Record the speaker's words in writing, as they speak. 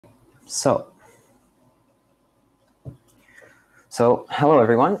So hello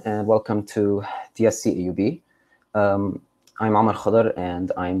everyone, and welcome to DSC AUB. I'm Amar Khadr,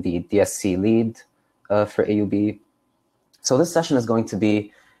 and I'm the DSC lead for AUB. So this session is going to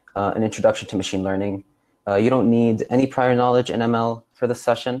be an introduction to machine learning. You don't need any prior knowledge in ML for this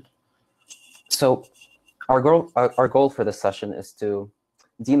session. So our goal for this session is to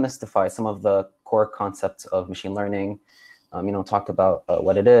demystify some of the core concepts of machine learning. Talk about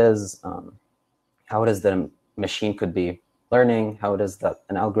what it is, how it is that a machine could be learning, how it is that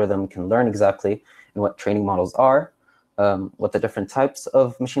an algorithm can learn exactly, and what training models are, what the different types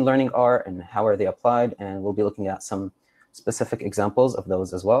of machine learning are, and how are they applied, and we'll be looking at some specific examples of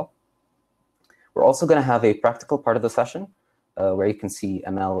those as well. We're also going to have a practical part of the session where you can see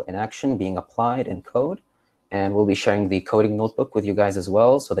ML in action being applied in code, and we'll be sharing the coding notebook with you guys as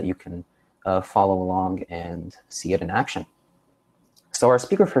well so that you can follow along and see it in action. So our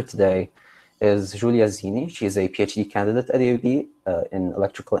speaker for today is Julia Zini. She is a PhD candidate at AUB in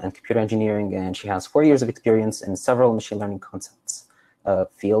electrical and computer engineering, and she has 4 years of experience in several machine learning concepts,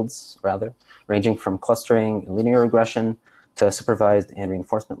 fields rather, ranging from clustering and linear regression to supervised and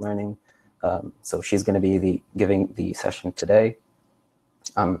reinforcement learning. So she's going to be giving the session today.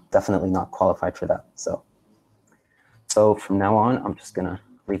 I'm definitely not qualified for that. So from now on, I'm just going to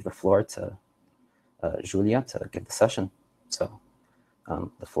leave the floor to Julia to give the session. So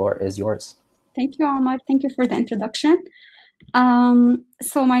the floor is yours. Thank you, Omar. Thank you for the introduction.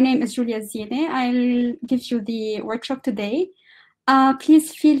 So my name is Julia Zini. I'll give you the workshop today.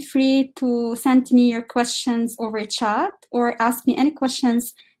 Please feel free to send me your questions over chat or ask me any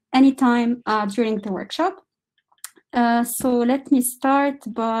questions anytime during the workshop. So let me start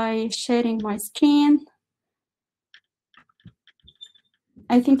by sharing my screen.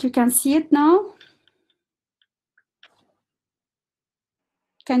 I think you can see it now.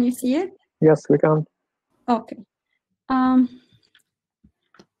 Can you see it? Yes, we can. Okay.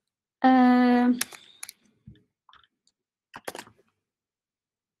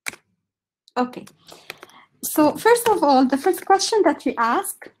 Okay. So first of all, the first question that we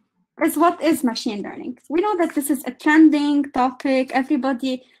ask is, what is machine learning? We know that this is a trending topic.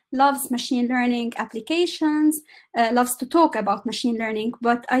 Everybody loves machine learning applications, loves to talk about machine learning,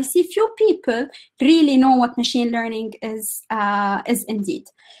 but I see few people really know what machine learning is indeed.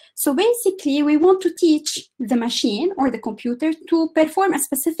 So basically, we want to teach the machine or the computer to perform a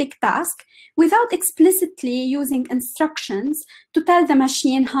specific task without explicitly using instructions to tell the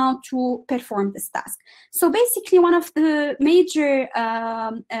machine how to perform this task. So basically, one of the major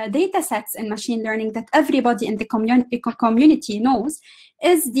data sets in machine learning that everybody in the community knows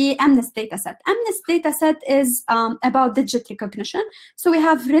is the MNIST dataset. MNIST dataset is about digit recognition. So we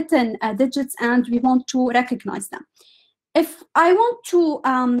have written digits and we want to recognize them. If I want to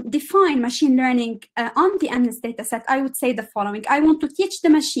define machine learning on the MNIST dataset, I would say the following. I want to teach the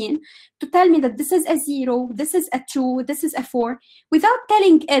machine to tell me that this is a 0, this is a 2, this is a 4, without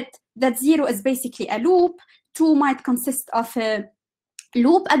telling it that 0 is basically a loop, 2 might consist of a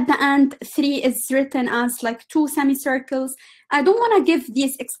loop at the end, 3 is written as like 2 semicircles. I don't want to give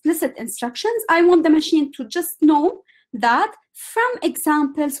these explicit instructions. I want the machine to just know that from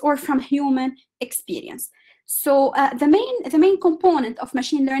examples or from human experience. So the main component of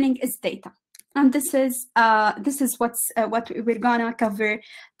machine learning is data, and this is what we're gonna cover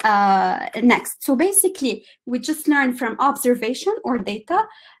next. So basically, we just learn from observation or data,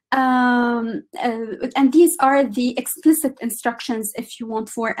 and these are the explicit instructions, if you want,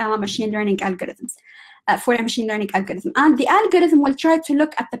 for machine learning algorithms. For a machine learning algorithm, and the algorithm will try to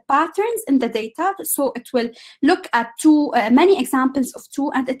look at the patterns in the data. So it will look at many examples of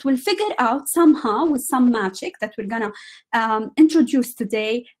 2, and it will figure out somehow with some magic that we're gonna introduce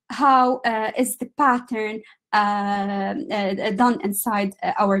today how is the pattern done inside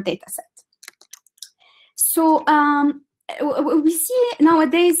our data set. So we see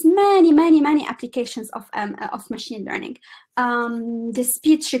nowadays many applications of machine learning. The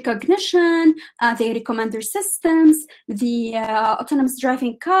speech recognition, the recommender systems, the autonomous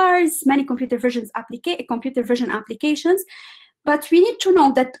driving cars, many computer vision applications. But we need to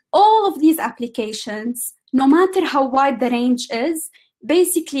know that all of these applications, no matter how wide the range is,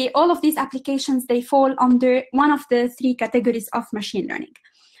 basically all of these applications, they fall under one of the 3 categories of machine learning.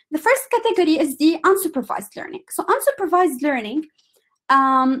 The first category is the unsupervised learning. So unsupervised learning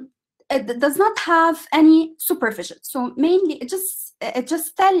it does not have any supervision. So mainly it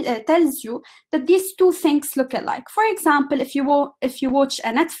just tells you that these 2 things look alike. For example, if you watch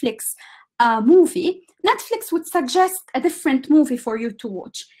a Netflix movie, Netflix would suggest a different movie for you to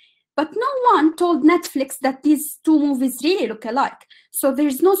watch. but no one told Netflix that these two movies really look alike. So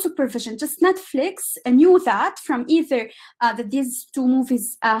there's no supervision, just Netflix knew that from either that these two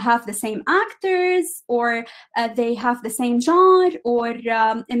movies have the same actors, or they have the same genre, or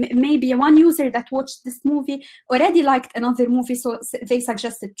maybe one user that watched this movie already liked another movie, so they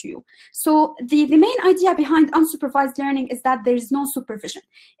suggested to you. So the main idea behind unsupervised learning is that there is no supervision.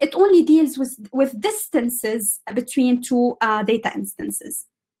 It only deals with distances between two data instances.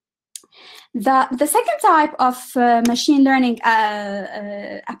 The second type of machine learning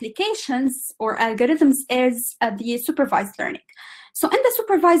applications or algorithms is the supervised learning. So in the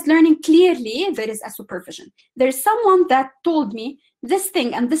supervised learning, clearly there is a supervision. There's someone that told me this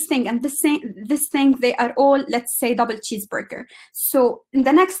thing and this thing and this thing, they are all, let's say, double cheeseburger. So in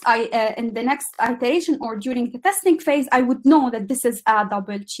the next iteration or during the testing phase, I would know that this is a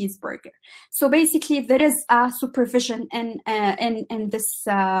double cheeseburger. So basically, there is a supervision in this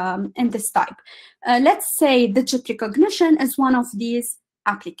type. Let's say digit recognition is one of these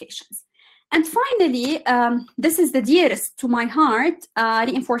applications. And finally, this is the dearest to my heart,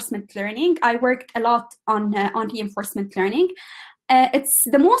 reinforcement learning. I worked a lot on reinforcement learning. It's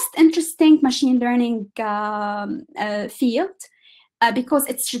the most interesting machine learning field because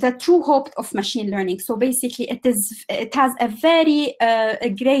it's the true hope of machine learning. So basically, it has a very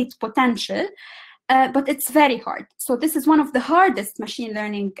great potential, but it's very hard. So this is one of the hardest machine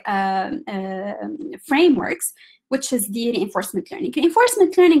learning frameworks, which is the reinforcement learning.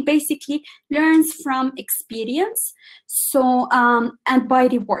 Reinforcement learning basically learns from experience, so and by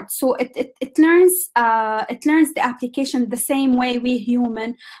reward. So it learns the application the same way we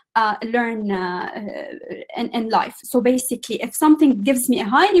human learn in life. So basically, if something gives me a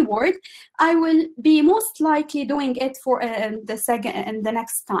high reward, I will be most likely doing it for the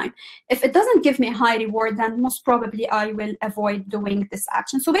next time. If it doesn't give me a high reward, then most probably I will avoid doing this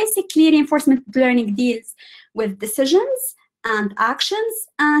action. So basically, reinforcement learning deals with decisions and actions,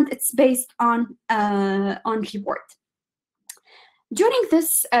 and it's based on reward. During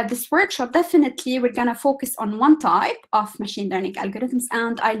this workshop, definitely we're gonna focus on one type of machine learning algorithms,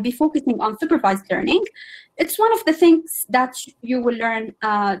 and I'll be focusing on supervised learning. It's one of the things that you will learn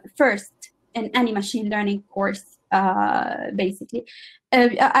first in any machine learning course, basically.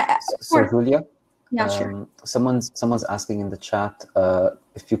 So Julia? Yeah, sure. Someone's asking in the chat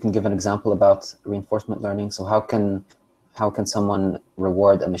if you can give an example about reinforcement learning. So how can someone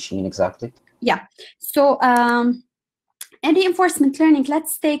reward a machine exactly? Yeah. So in reinforcement learning,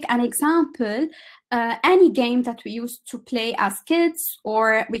 let's take an example. Any game that we used to play as kids,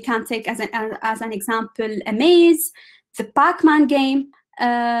 or we can take as an example a maze, the Pac-Man game.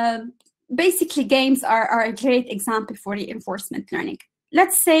 Basically, games are a great example for reinforcement learning.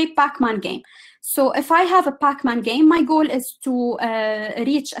 Let's say Pac-Man game. So if I have a Pac-Man game, my goal is to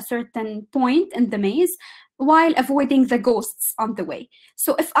reach a certain point in the maze while avoiding the ghosts on the way.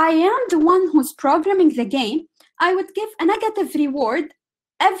 So if I am the one who's programming the game, I would give a negative reward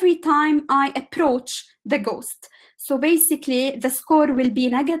every time I approach the ghost. So basically, the score will be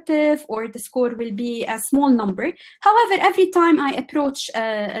negative, or the score will be a small number. However, every time I approach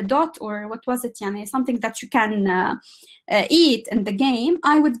a dot, or what was it, something that you can eat in the game,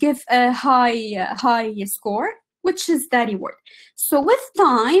 I would give a high score, which is the reward. So with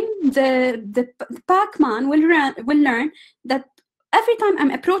time, the Pac-Man will learn that every time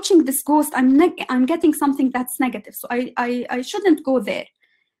I'm approaching this ghost, I'm getting something that's negative. So I shouldn't go there.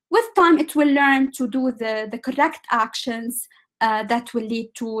 With time, it will learn to do the correct actions that will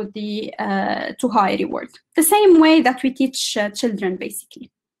lead to the to high reward. The same way that we teach children,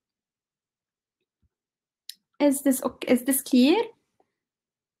 basically. Is this clear?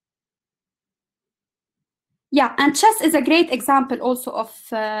 Yeah, and chess is a great example also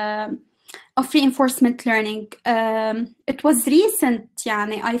of reinforcement learning. It was recent,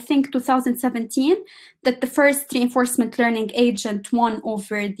 I think 2017, that the first reinforcement learning agent won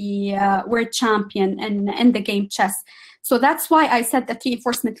over the world champion in the game chess. So that's why I said that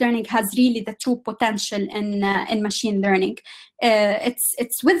reinforcement learning has really the true potential in machine learning.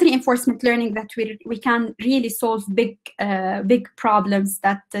 It's with reinforcement learning that we can really solve big problems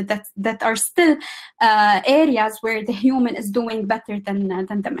that are still areas where the human is doing better than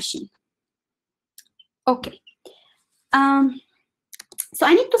the machine. Okay. So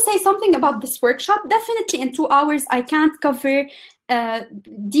I need to say something about this workshop. Definitely in 2 hours, I can't cover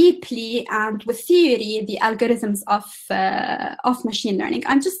deeply and with theory the algorithms of machine learning.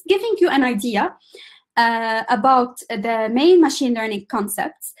 I'm just giving you an idea about the main machine learning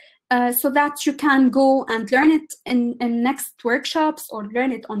concepts. so that you can go and learn it in next workshops or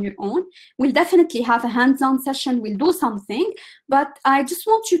learn it on your own. We'll definitely have a hands-on session, we'll do something, but I just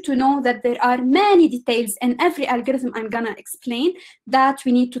want you to know that there are many details in every algorithm I'm gonna explain that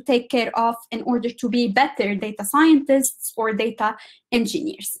we need to take care of in order to be better data scientists or data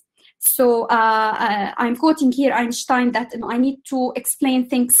engineers. So I'm quoting here Einstein that I need to explain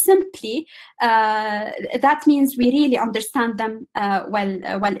things simply. That means we really understand them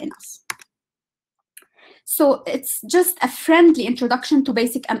well enough. So it's just a friendly introduction to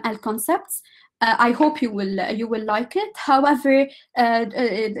basic ML concepts. I hope you will like it. However,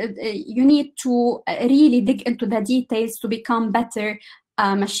 you need to really dig into the details to become better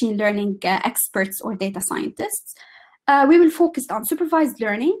machine learning experts or data scientists. We will focus on supervised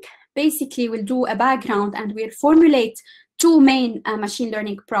learning. Basically, we'll do a background and we'll formulate two main machine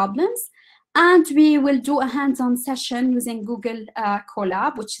learning problems. And we will do a hands-on session using Google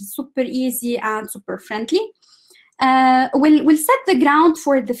Colab, which is super easy and super friendly. We'll set the ground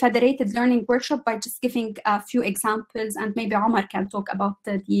for the federated learning workshop by just giving a few examples, and maybe Omar can talk about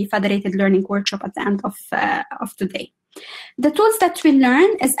the federated learning workshop at the end of today. The tools that we'll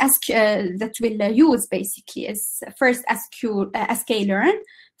learn is that we'll use basically is first sklearn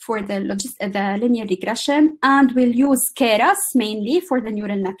for the linear regression, and we'll use Keras mainly for the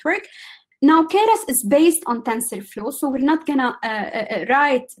neural network. Now, Keras is based on TensorFlow, so we're not gonna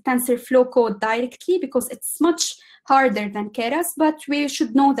write TensorFlow code directly because it's much harder than Keras, but we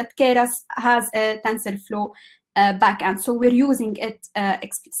should know that Keras has a TensorFlow backend, so we're using it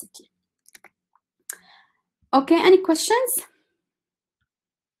explicitly. Okay, any questions?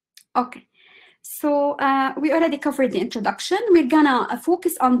 Okay. So we already covered the introduction. We're gonna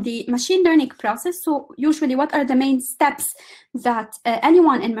focus on the machine learning process. So usually what are the main steps that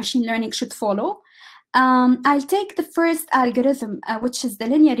anyone in machine learning should follow? I'll take the first algorithm, which is the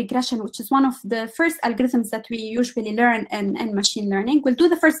linear regression, which is one of the first algorithms that we usually learn in machine learning. We'll do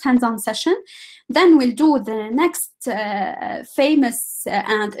the first hands-on session. Then we'll do the next famous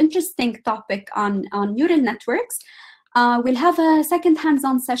and interesting topic on neural networks. We'll have a second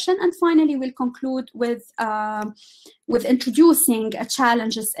hands-on session, and finally we'll conclude with introducing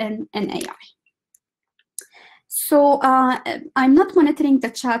challenges in AI. So I'm not monitoring the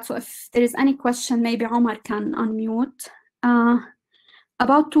chat, so if there is any question, maybe Omar can unmute.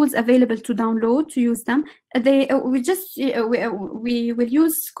 About tools available to download to use them, we will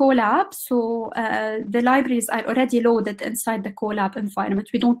use Colab, so the libraries are already loaded inside the Colab environment.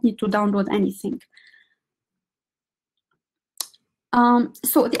 We don't need to download anything.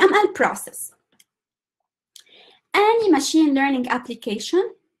 So the ML process. Any machine learning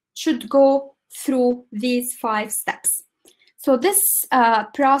application should go through these 5 steps. So this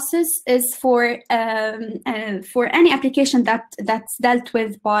process is for any application that's dealt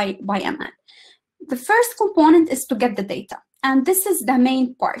with by ML. The first component is to get the data, and this is the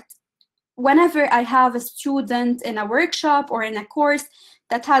main part. Whenever I have a student in a workshop or in a course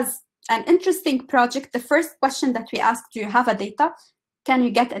that has an interesting project, the first question that we ask, do you have a data? Can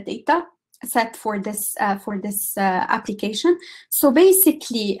you get a data set for this application? So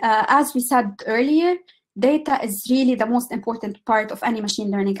basically, as we said earlier, data is really the most important part of any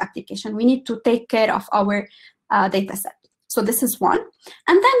machine learning application. We need to take care of our data set. So this is one.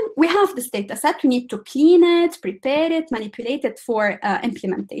 And then we have this data set. We need to clean it, prepare it, manipulate it for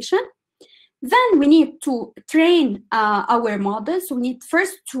implementation. Then we need to train our model. So we need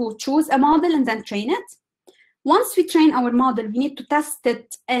first to choose a model and then train it. Once we train our model, we need to test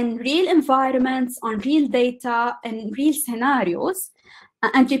it in real environments, on real data, in real scenarios,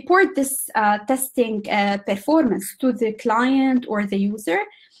 and report this testing performance to the client or the user.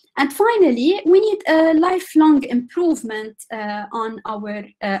 And finally, we need a lifelong improvement on our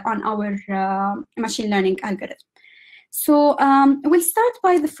machine learning algorithm. So we'll start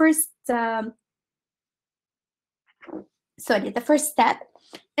by the first. The first step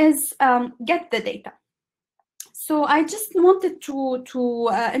is get the data. So I just wanted to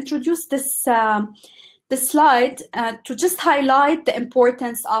introduce this slide to just highlight the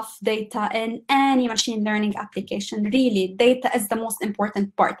importance of data in any machine learning application. Really, data is the most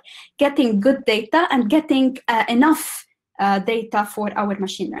important part. Getting good data and getting enough data for our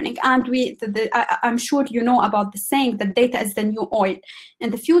machine learning. And I'm sure you know about the saying that data is the new oil.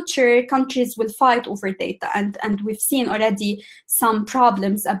 In the future, countries will fight over data, and we've seen already some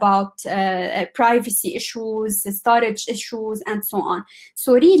problems about privacy issues, storage issues, and so on.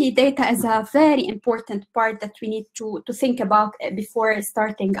 So really, data is a very important part that we need to think about before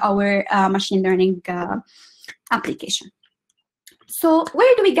starting our machine learning application. So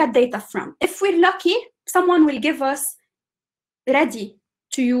where do we get data from? If we're lucky, someone will give us ready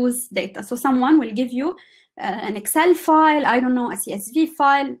to use data. So someone will give you an Excel file, I don't know, a CSV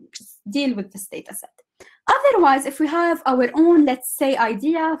file, just deal with this data set. Otherwise, if we have our own, let's say,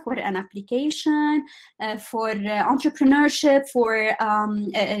 idea for an application, for entrepreneurship, for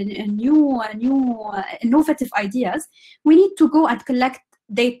new innovative ideas, we need to go and collect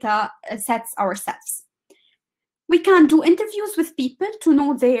data sets ourselves. We can do interviews with people to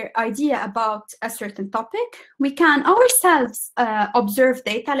know their idea about a certain topic. We can ourselves observe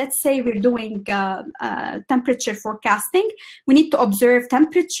data. Let's say we're doing temperature forecasting. We need to observe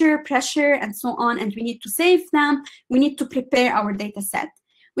temperature, pressure, and so on, and we need to save them. We need to prepare our data set.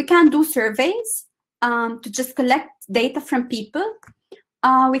 We can do surveys to just collect data from people.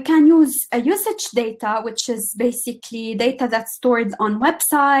 We can use a usage data, which is basically data that's stored on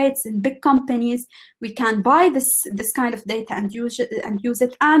websites and big companies. We can buy this kind of data and use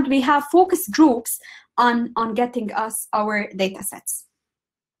it. And we have focus groups on getting us our data sets.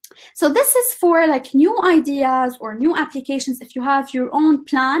 So this is for like new ideas or new applications. If you have your own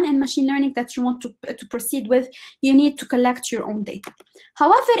plan in machine learning that you want to proceed with, you need to collect your own data.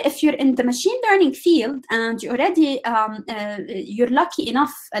 However, if you're in the machine learning field and you already, you're lucky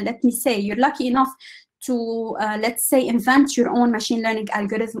enough, let me say, you're lucky enough to, let's say, invent your own machine learning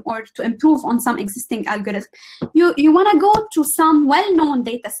algorithm or to improve on some existing algorithm, you want to go to some well-known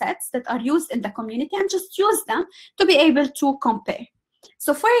data sets that are used in the community and just use them to be able to compare.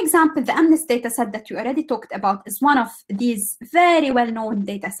 So for example, the MNIST dataset that we already talked about is one of these very well-known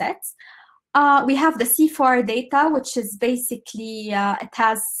datasets. We have the CFAR data, which is basically, it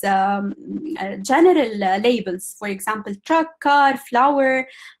has general labels, for example, truck, car, flower,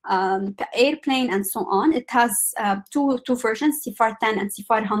 airplane, and so on. It has two versions, CFAR 10 and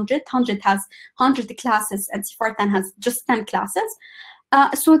CFAR 100. 100 has 100 classes and CFAR 10 has just 10 classes.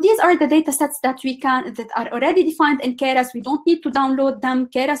 So these are the data sets that that are already defined in Keras. We don't need to download them.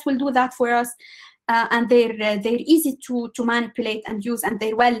 Keras will do that for us, and they're easy to manipulate and use, and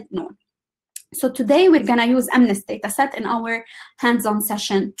they're well known. So today we're gonna use MNIST dataset in our hands-on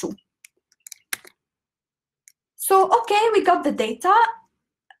session 2. So okay, we got the data.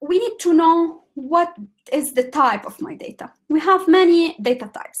 We need to know what is the type of my data. We have many data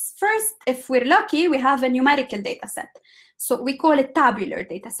types. First, if we're lucky, we have a numerical data set. So we call it tabular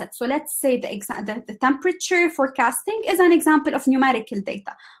data set. So let's say the temperature forecasting is an example of numerical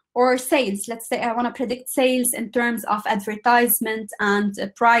data. Or sales, let's say I want to predict sales in terms of advertisement and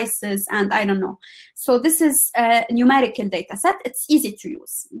prices and I don't know. So this is a numerical data set. It's easy to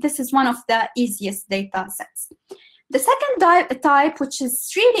use. This is one of the easiest data sets. The second type, which is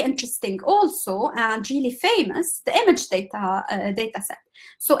really interesting also and really famous, the image data set.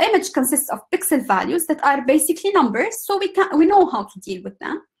 So image consists of pixel values that are basically numbers, so we know how to deal with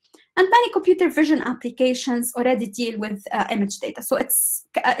them. And many computer vision applications already deal with image data. So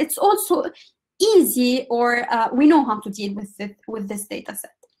it's also easy, or we know how to deal with this data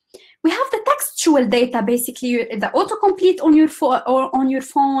set. We have the textual data, basically the autocomplete on your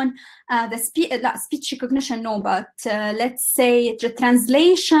phone, the speech recognition, no, but let's say the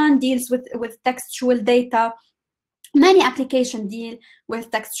translation deals with textual data. Many applications deal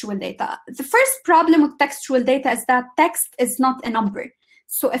with textual data. The first problem with textual data is that text is not a number.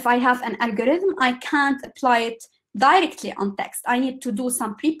 So if I have an algorithm, I can't apply it directly on text. I need to do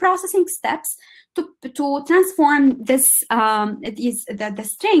some pre-processing steps to transform this the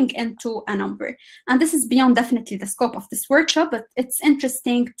string into a number. And this is beyond definitely the scope of this workshop, but it's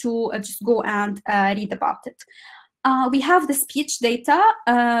interesting to just go and read about it. We have the speech data,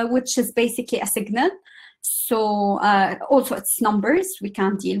 which is basically a signal. So also it's numbers, we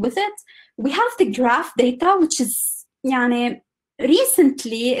can't deal with it. We have the graph data, which is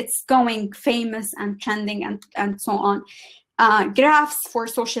recently it's going famous and trending and so on. Graphs for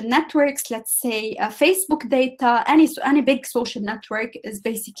social networks, let's say Facebook data, any big social network is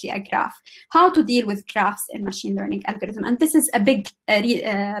basically a graph. How to deal with graphs in machine learning algorithm. And this is a big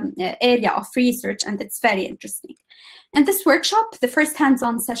area of research, and it's very interesting. In this workshop, the first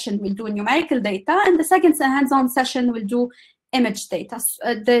hands-on session will do numerical data, and the second hands-on session will do image data.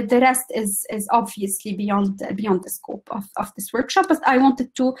 The rest is obviously beyond the scope of this workshop, but I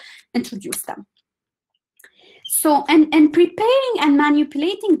wanted to introduce them. So in preparing and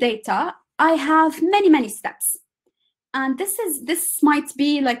manipulating data, I have many steps. And this might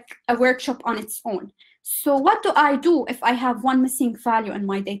be like a workshop on its own. So what do I do if I have one missing value in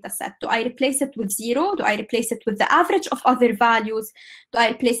my data set? Do I replace it with 0? Do I replace it with the average of other values? Do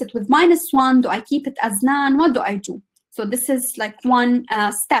I replace it with -1? Do I keep it as none? What do I do? So this is like one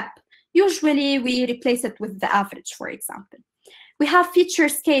step. Usually we replace it with the average, for example. We have feature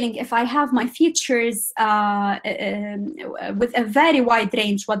scaling. If I have my features with a very wide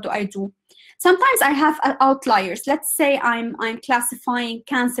range, what do I do? Sometimes I have outliers. Let's say I'm classifying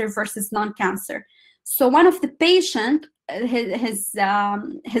cancer versus non-cancer. So one of the patient, his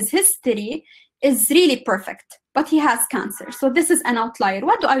history is really perfect, but he has cancer. So this is an outlier.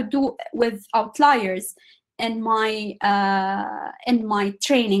 What do I do with outliers in my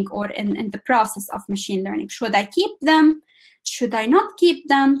training or in the process of machine learning? Should I keep them? Should I not keep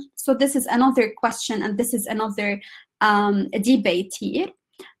them? So this is another question, and this is another debate here.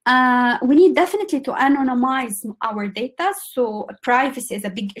 We need definitely to anonymize our data. So privacy is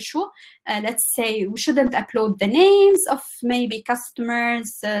a big issue. Let's say we shouldn't upload the names of maybe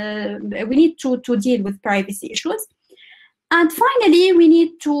customers. We need to deal with privacy issues. And finally, we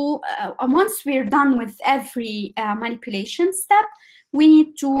need to, once we're done with every manipulation step, we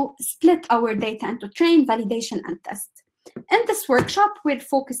need to split our data into train, validation, and test. In this workshop, we'll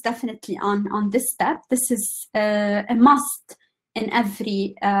focus definitely on this step. This is a must in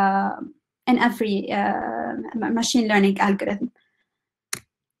every machine learning algorithm.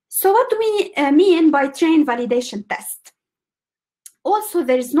 So what do we mean by train, validation, test? Also,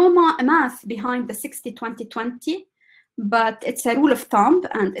 there is no math behind the 60-20-20, but it's a rule of thumb,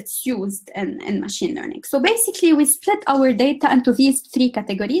 and it's used in machine learning. So basically, we split our data into these three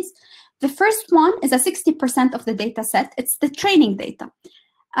categories. The first one is a 60% of the data set. It's the training data.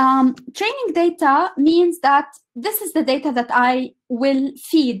 Training data means that this is the data that I will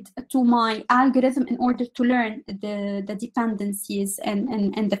feed to my algorithm in order to learn the dependencies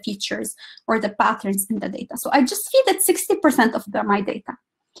and the features or the patterns in the data. So I just feed it 60% of my data.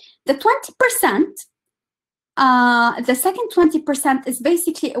 The 20%, the second 20% is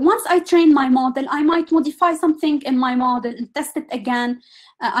basically, once I train my model, I might modify something in my model and test it again.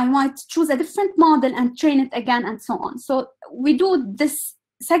 I might choose a different model and train it again, and so on. So we do this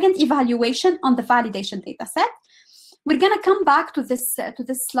second evaluation on the validation data set. We're going to come back to this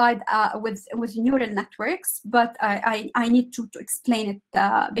slide with neural networks, but I need to explain it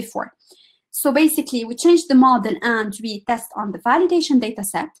before. So basically, we change the model and we test on the validation data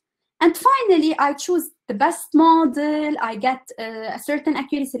set. And finally, I choose the best model. I get a certain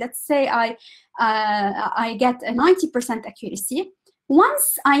accuracy. Let's say I get a 90% accuracy.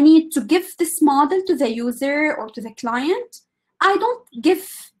 Once I need to give this model to the user or to the client, I don't give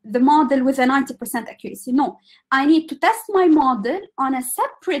the model with a 90% accuracy. No, I need to test my model on a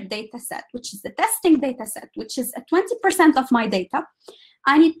separate data set, which is the testing data set, which is a 20% of my data.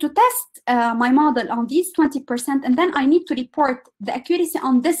 I need to test my model on these 20%, and then I need to report the accuracy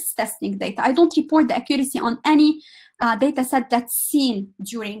on this testing data. I don't report the accuracy on any data set that's seen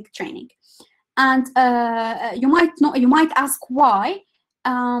during training. And you might ask why.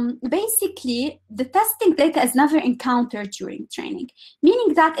 Basically, the testing data is never encountered during training,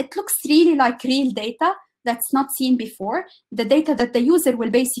 meaning that it looks really like real data that's not seen before, the data that the user will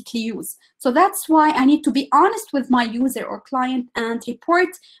basically use. So that's why I need to be honest with my user or client and report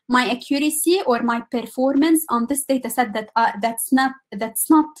my accuracy or my performance on this data set that's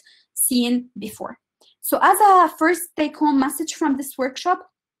not seen before. So as a first take-home message from this workshop,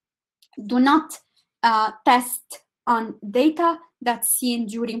 do not test on data that's seen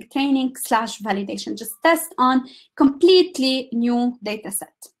during training/validation. Just test on completely new data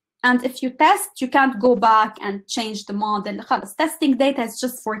set. And if you test, you can't go back and change the model. Testing data is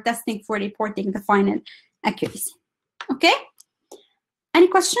just for testing, for reporting the final accuracy. Okay? Any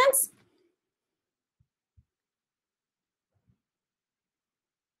questions?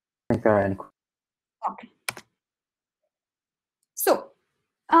 Okay. So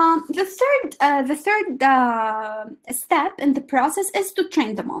the third step in the process is to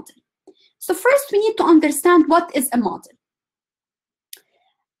train the model. So first, we need to understand what is a model.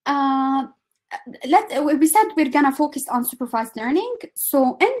 We said we're gonna focus on supervised learning.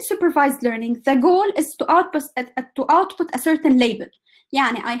 So in supervised learning, the goal is to output a certain label.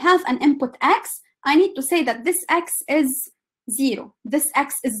 Yani I have an input X. I need to say that this X is 0. This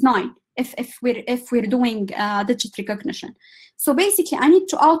X is 9. If we're doing digit recognition. So basically, I need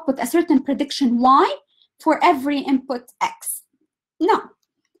to output a certain prediction Y for every input X. Now,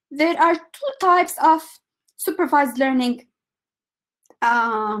 there are two types of supervised learning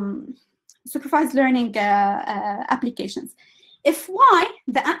applications. If Y,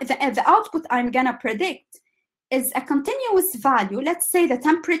 the output I'm gonna predict is a continuous value, let's say the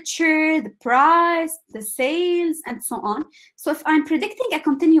temperature, the price, the sales, and so on. So if I'm predicting a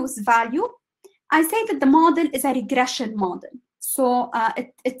continuous value, I say that the model is a regression model. So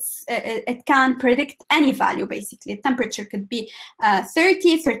it can predict any value, basically. Temperature could be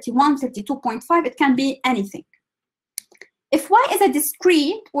 30, 31, 32.5. It can be anything. If y is a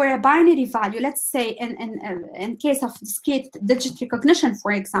discrete or a binary value, let's say in case of discrete digit recognition,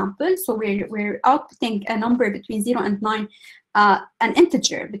 for example, so we're outputting a number between 0 and 9, an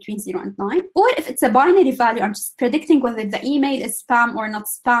integer between 0 and 9, or if it's a binary value, I'm just predicting whether the email is spam or not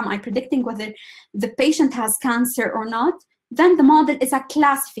spam, I'm predicting whether the patient has cancer or not, then the model is a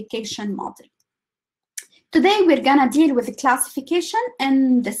classification model. Today, we're gonna deal with the classification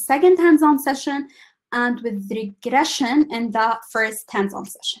in the second hands-on session and with regression in the first hands-on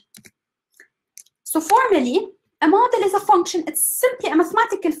session. So formally, a model is a function. It's simply a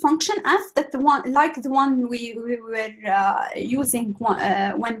mathematical function f that like the one we were using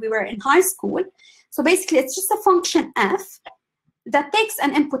when we were in high school. So basically, it's just a function f that takes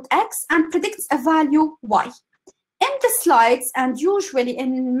an input x and predicts a value y. In the slides, and usually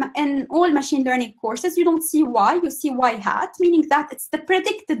in all machine learning courses, you don't see y, you see y hat, meaning that it's the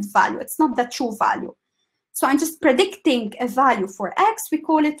predicted value, it's not the true value. So I'm just predicting a value for x, we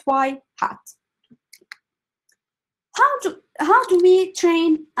call it y hat. How do we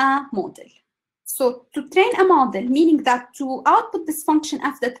train a model? So to train a model, meaning that to output this function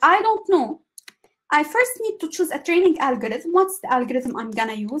f that I don't know, I first need to choose a training algorithm. What's the algorithm I'm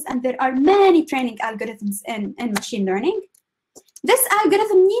gonna use? And there are many training algorithms in machine learning. This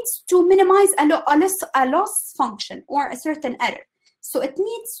algorithm needs to minimize a loss function or a certain error. So it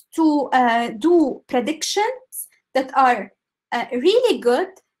needs to do predictions that are really good,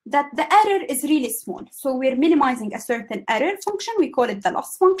 that the error is really small. So we're minimizing a certain error function. We call it the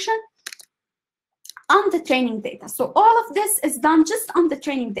loss function on the training data. So all of this is done just on the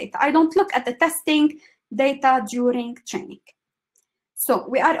training data. I don't look at the testing data during training. So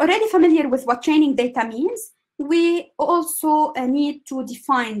we are already familiar with what training data means. We also need to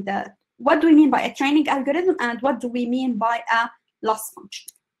define what do we mean by a training algorithm and what do we mean by a loss function.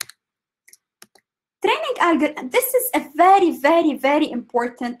 Training algorithm, this is a very, very, very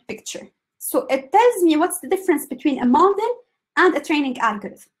important picture. So it tells me what's the difference between a model and a training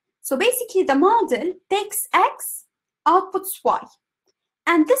algorithm. So basically, the model takes x, outputs y.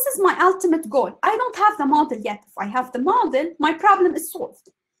 And this is my ultimate goal. I don't have the model yet. If I have the model, my problem is solved.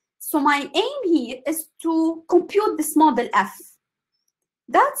 So my aim here is to compute this model f.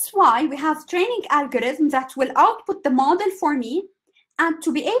 That's why we have training algorithm that will output the model for me. And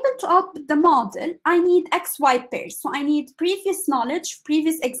to be able to output the model, I need XY pairs. So I need previous knowledge,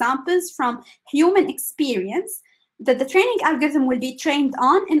 previous examples from human experience that the training algorithm will be trained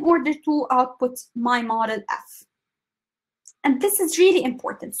on in order to output my model f. And this is really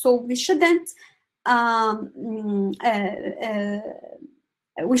important. So we shouldn't,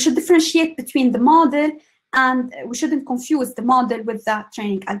 we should differentiate between the model and we shouldn't confuse the model with the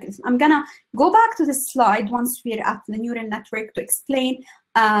training algorithm. I'm gonna go back to this slide once we're at the neural network to explain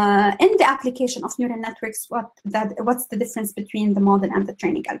in the application of neural networks what's the difference between the model and the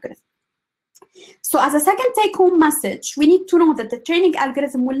training algorithm. So as a second take-home message, we need to know that the training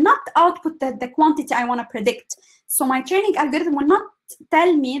algorithm will not output the quantity I want to predict. So my training algorithm will not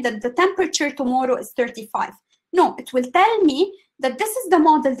tell me that the temperature tomorrow is 35. No, it will tell me that this is the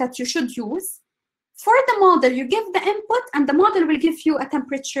model that you should use. For the model, you give the input, and the model will give you a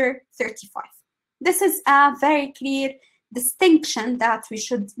temperature 35. This is a very clear distinction that we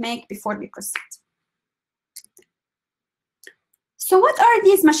should make before we proceed. So what are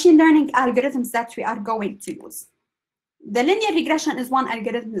these machine learning algorithms that we are going to use? The linear regression is one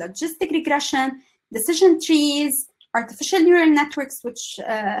algorithm, logistic regression, decision trees, artificial neural networks,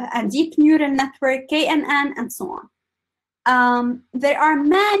 and deep neural network, KNN, and so on. There are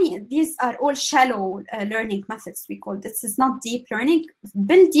many, these are all shallow learning methods, we call this. Is not deep learning.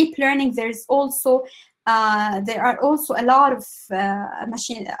 Build deep learning, there's also, there are also a lot of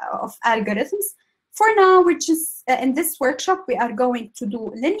algorithms. For now, we're just, in this workshop, we are going to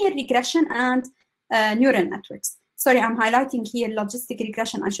do linear regression and neural networks. Sorry, I'm highlighting here logistic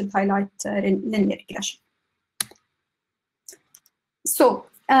regression. I should highlight linear regression. So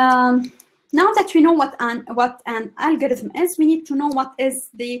now that we know what an algorithm is, we need to know what is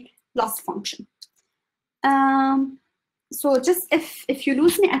the loss function. So just if you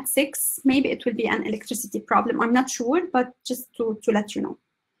lose me at 6, maybe it will be an electricity problem. I'm not sure, but just to let you know.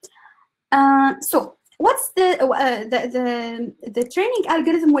 So what's the training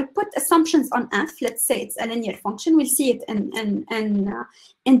algorithm will put assumptions on f. Let's say it's a linear function. We'll see it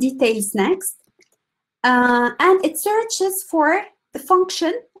in details next. And it searches for the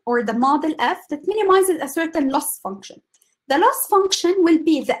function or the model f that minimizes a certain loss function. The loss function will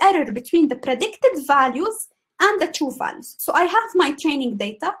be the error between the predicted values and the true values. So I have my training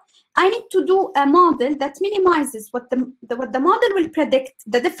data, I need to do a model that minimizes what the model will predict,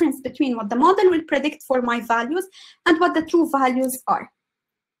 the difference between what the model will predict for my values and what the true values are.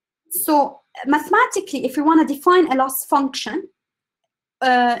 So mathematically, if we want to define a loss function,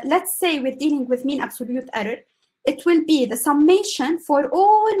 let's say we're dealing with mean absolute error, it will be the summation for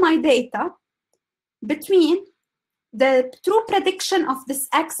all my data between the true prediction of this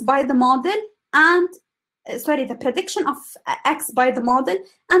x by the model and the prediction of x by the model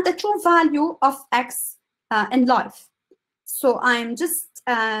and the true value of x in life. So I'm just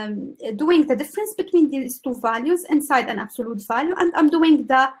doing the difference between these two values inside an absolute value, and I'm doing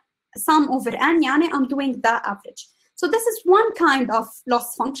the sum over n, yani I'm doing the average. So this is one kind of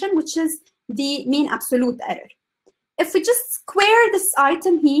loss function, which is the mean absolute error. If we just square this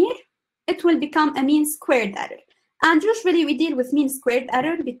item here, it will become a mean squared error. And usually we deal with mean squared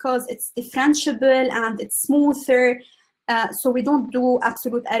error because it's differentiable and it's smoother. So we don't do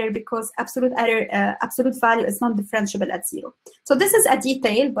absolute error because absolute value is not differentiable at 0. So this is a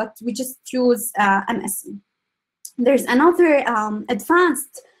detail, but we just use MSE. There's another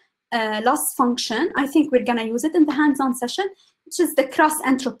advanced loss function. I think we're gonna use it in the hands-on session, which is the cross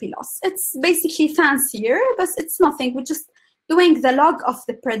entropy loss. It's basically fancier, but it's nothing. We're just doing the log of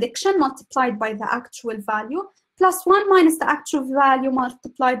the prediction multiplied by the actual value, plus 1 minus the actual value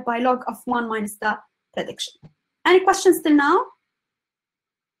multiplied by log of 1 minus the prediction. Any questions till now?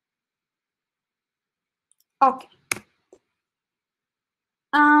 Okay.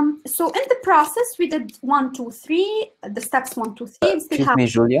 So in the process, we did 1, 2, 3, the steps 1, 2, 3. Excuse me,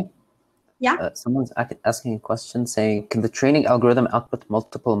 Julia. Yeah. Someone's asking a question saying, can the training algorithm output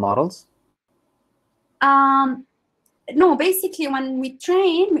multiple models? No, basically, when we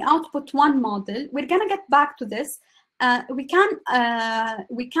train, we output one model. We're gonna get back to this. We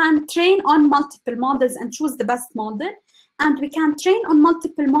can train on multiple models and choose the best model, and we can train on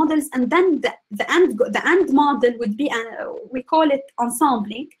multiple models, and then the end model would be we call it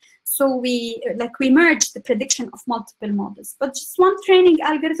ensembling. So we merge the prediction of multiple models. But just one training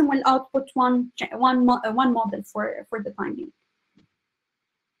algorithm will output one model for the time being.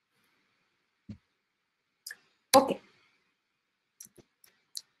 Okay.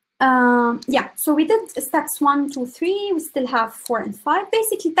 Yeah, so we did steps 1, 2, 3. We still have 4 and 5.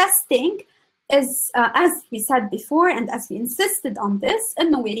 Basically, testing is, as we said before, and as we insisted on this,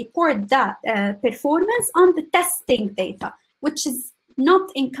 and we report that performance on the testing data, which is not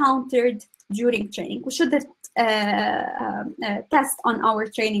encountered during training. We shouldn't test on our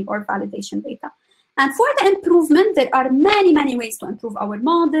training or validation data. And for the improvement, there are many, many ways to improve our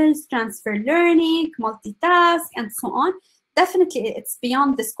models, transfer learning, multitask, and so on. Definitely, it's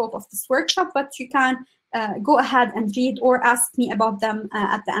beyond the scope of this workshop, but you can go ahead and read or ask me about them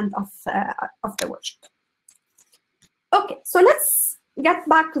at the end of the workshop. Okay, so let's get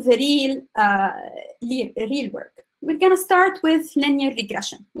back to the real work. We're going to start with linear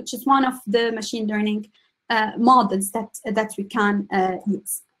regression, which is one of the machine learning models that we can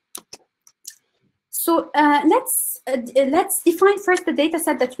use. So let's define first the data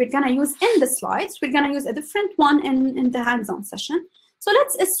set that we're going to use in the slides. We're going to use a different one in the hands-on session. So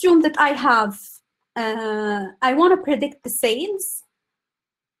let's assume that I have, I want to predict the sales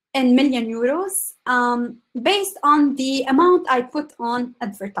in million euros based on the amount I put on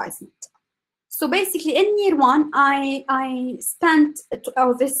advertisement. So basically, in year 1, I spent,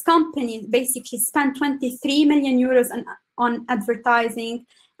 or this company basically spent 23 million euros on advertising,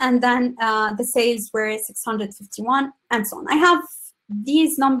 and then the sales were 651, and so on. I have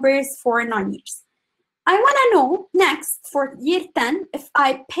these numbers for 9 years. I want to know next, for year 10, if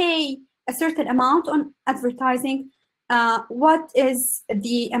I pay a certain amount on advertising, what is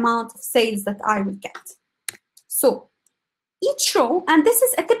the amount of sales that I will get? So each row, and this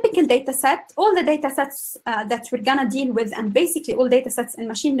is a typical data set, all the data sets that we're going to deal with, and basically all data sets in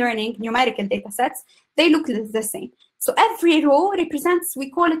machine learning, numerical data sets, they look the same. So every row represents, we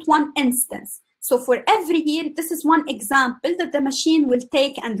call it one instance. So for every year, this is one example that the machine will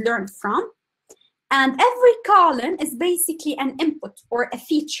take and learn from. And every column is basically an input or a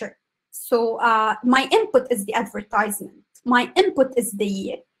feature. So my input is the advertisement. My input is the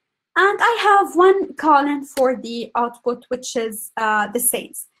year. And I have one column for the output, which is the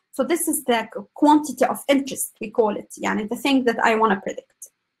sales. So this is the quantity of interest, we call it, yani the thing that I want to predict.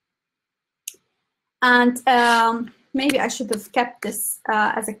 And maybe I should have kept this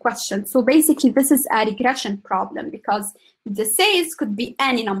as a question. So basically, this is a regression problem because the sales could be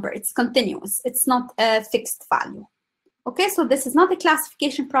any number. It's continuous. It's not a fixed value. Okay, so this is not a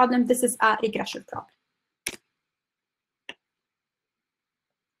classification problem. This is a regression problem.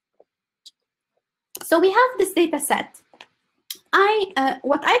 So we have this data set.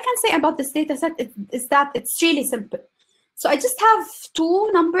 what I can say about this data set is that it's really simple. So I just have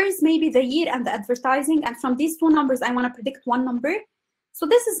two numbers, maybe the year and the advertising, and from these two numbers, I want to predict one number. So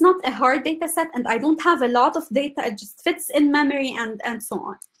this is not a hard data set, and I don't have a lot of data. It just fits in memory and so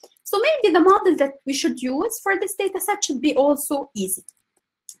on. So maybe the model that we should use for this data set should be also easy.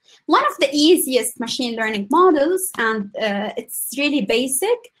 One of the easiest machine learning models, and it's really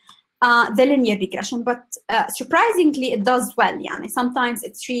basic, the linear regression, but surprisingly, it does well. Yani. Sometimes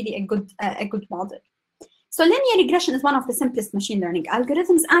it's really a good model. So linear regression is one of the simplest machine learning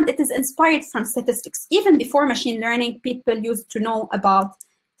algorithms, and it is inspired from statistics. Even before machine learning, people used to know about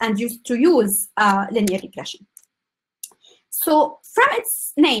and used to use linear regression. So from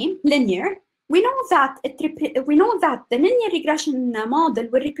its name, linear, we know that the linear regression model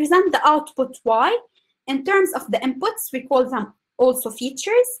will represent the output y in terms of the inputs. We call them also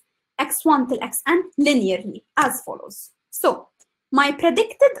features, x1 till xn linearly as follows. So my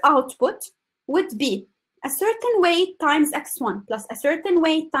predicted output would be a certain weight times x1 plus a certain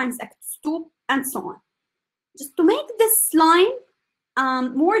weight times x2 and so on. Just to make this line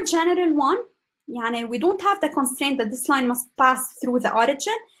more general one, yani we don't have the constraint that this line must pass through the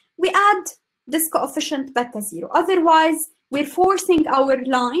origin. We add this coefficient beta 0. Otherwise, we're forcing our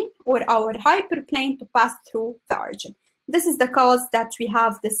line or our hyperplane to pass through the origin. This is the cause that we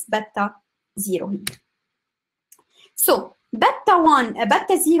have this beta 0 here. So beta 1,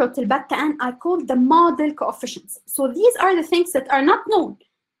 beta 0 till beta n are called the model coefficients. So these are the things that are not known.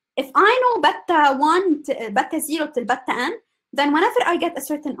 If I know beta 1, beta 0 till beta n, then whenever I get a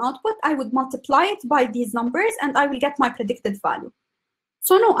certain output, I would multiply it by these numbers and I will get my predicted value.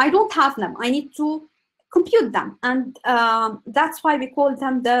 So no, I don't have them. I need to compute them. And that's why we call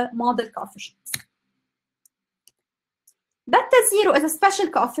them the model coefficients. Beta 0 is a special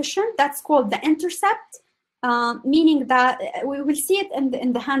coefficient that's called the intercept, meaning that we will see it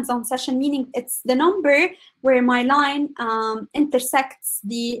in the hands-on session, meaning it's the number where my line intersects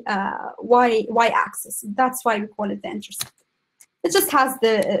the y-axis. That's why we call it the intercept. It just has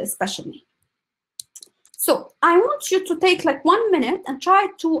the special name. So I want you to take like 1 minute and try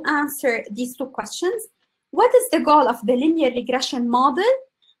to answer these two questions. What is the goal of the linear regression model?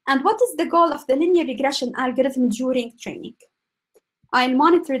 And what is the goal of the linear regression algorithm during training? I'll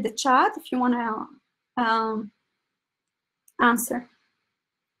monitor the chat if you want to answer.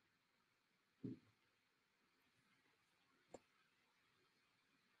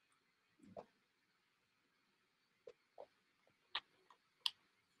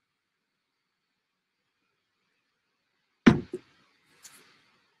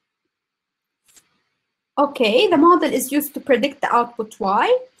 Okay, the model is used to predict the output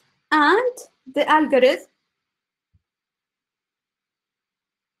y, and the algorithm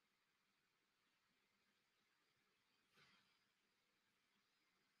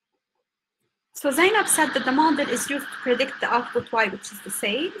so Zainab said that the model is used to predict the output y, which is the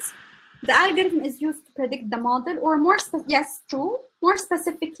sales. The algorithm is used to predict the model, or more yes, true. More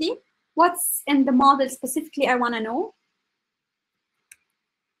specifically, what's in the model specifically, I want to know.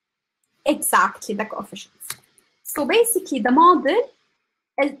 Exactly, the coefficients. So basically, the model,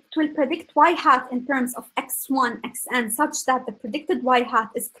 it will predict y hat in terms of x1, xn, such that the predicted y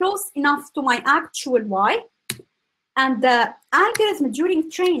hat is close enough to my actual y. And the algorithm during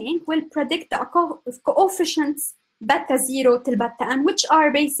training will predict the coefficients beta 0 till beta n, which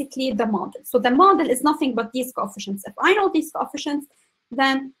are basically the model. So the model is nothing but these coefficients. If I know these coefficients,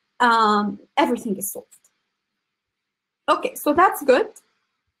 then everything is solved. Okay, so that's good.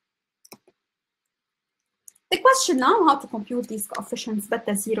 The question now, how to compute these coefficients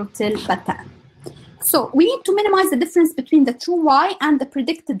beta 0 till beta n. So we need to minimize the difference between the true y and the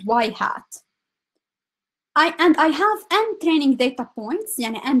predicted y hat. I have n training data points,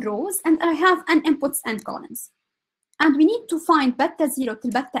 yani n rows, and I have n inputs and columns. And we need to find beta 0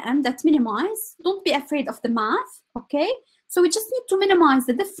 till beta n that minimize. Don't be afraid of the math, okay? So we just need to minimize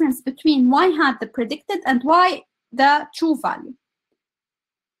the difference between y hat, the predicted, and y, the true value.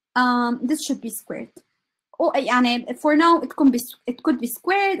 This should be squared. Oh, yani for now, it could be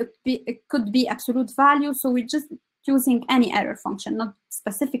squared, it could be absolute value. So we're just using any error function, not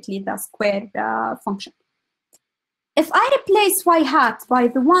specifically the squared function. If I replace y hat by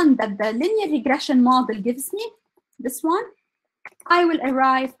the one that the linear regression model gives me, this one, I will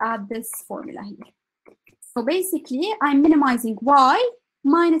arrive at this formula here. So basically, I'm minimizing y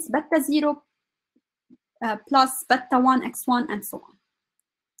minus beta 0 plus beta 1 x1 and so on.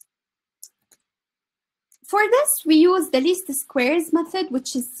 For this, we use the least squares method,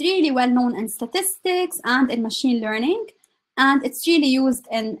 which is really well known in statistics and in machine learning, and it's really used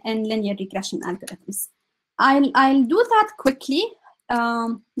in linear regression algorithms. I'll do that quickly.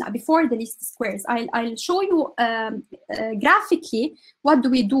 Before the least squares, I'll show you graphically what do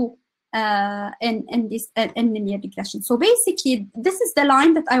we do in linear regression. So basically, this is the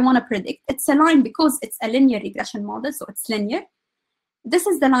line that I want to predict. It's a line because it's a linear regression model, so it's linear. This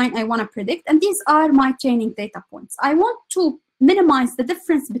is the line I want to predict, and these are my training data points. I want to minimize the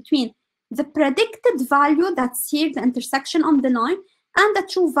difference between the predicted value that's here, the intersection on the line, and the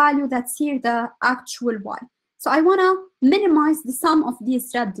true value that's here, the actual y. So I want to minimize the sum of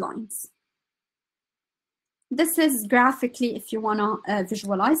these red lines. This is graphically if you want to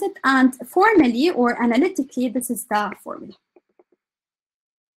visualize it, and formally or analytically, this is the formula.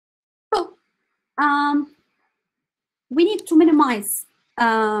 So we need to minimize.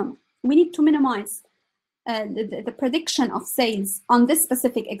 The prediction of sales on this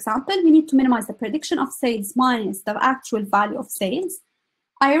specific example. We need to minimize the prediction of sales minus the actual value of sales.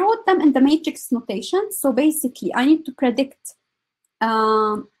 I wrote them in the matrix notation. So basically, I need to predict.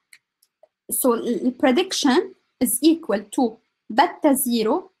 So the prediction is equal to beta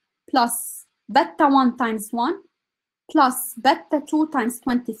 0 plus beta 1 times 1 plus beta 2 times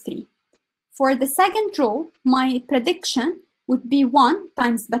 23. For the second row, my prediction would be 1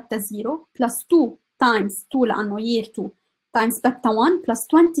 times beta 0 plus 2 times 2 لأنه year 2 times beta 1 plus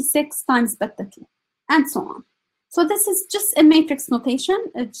 26 times beta 2 and so on. So this is just a matrix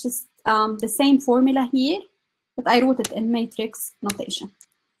notation. It's just the same formula here, but I wrote it in matrix notation.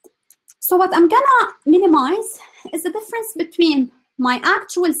 So what I'm gonna minimize is the difference between my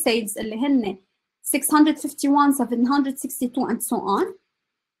actual sales اللي هن 651, 762 and so on,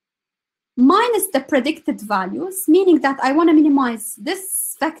 minus the predicted values, meaning that I want to minimize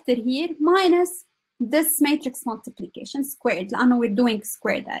this vector here minus this matrix multiplication squared, لأنه we're doing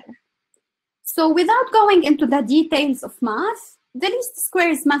squared error. So without going into the details of math, the least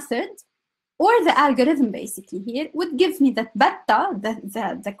squares method, or the algorithm basically here, would give me that beta,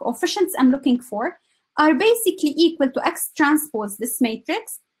 the coefficients I'm looking for, are basically equal to x transpose this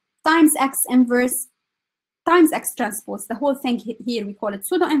matrix times x inverse times x transpose. The whole thing here, we call it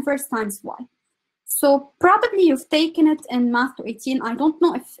pseudo inverse times y. So probably you've taken it in Math 218. I don't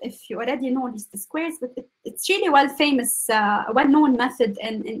know if you already know least squares, but it's really well-known method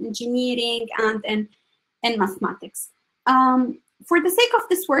in engineering and in mathematics. For the sake of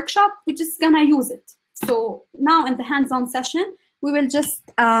this workshop, we're just gonna use it. So now in the hands-on session, we will just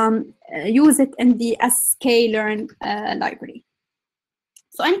use it in the sklearn library.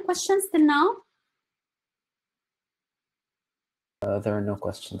 So any questions till now? There are no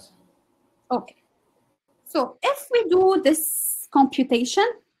questions. Okay. So if we do this computation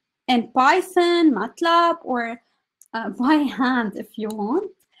in Python, MATLAB, or by hand if you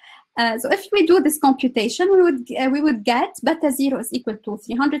want. So if we do this computation, we would get beta 0 is equal to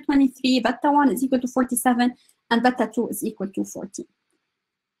 323, beta 1 is equal to 47, and beta 2 is equal to 14.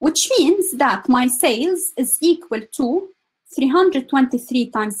 Which means that my sales is equal to 323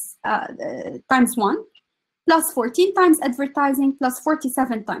 times 1, plus 14 times advertising, plus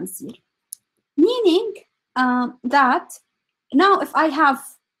 47 times 0. Meaning that now if I have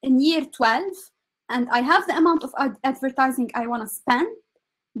in year 12, and I have the amount of advertising I want to spend,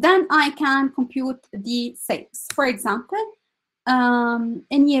 then I can compute the sales. For example,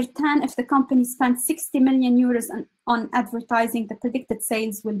 in year 10, if the company spends 60 million euros on advertising, the predicted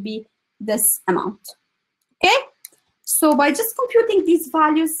sales will be this amount. Okay? So by just computing these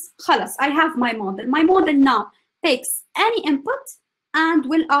values, خلاص, I have my model. My model now takes any input and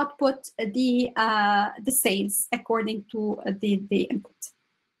will output the sales according to the input.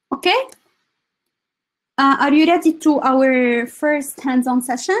 Okay? Are you ready to our first hands-on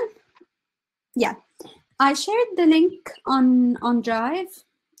session? Yeah. I shared the link on Drive.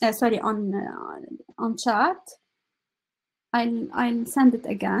 Sorry, on chat. I'll send it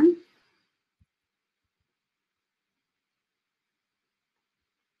again.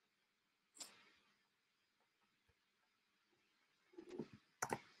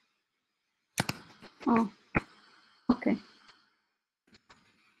 Oh, okay.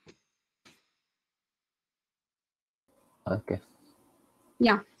 Okay.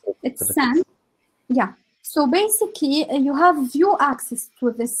 Yeah, it's sent. Yeah. So basically, you have view access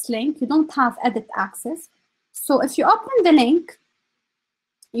to this link. You don't have edit access. So if you open the link,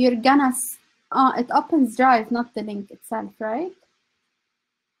 you're gonna, it opens Drive, not the link itself, right?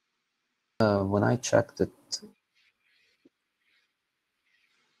 When I checked it,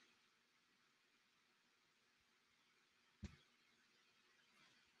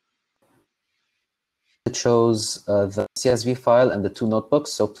 it shows the CSV file and the 2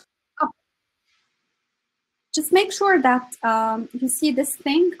 notebooks. So just make sure that you see this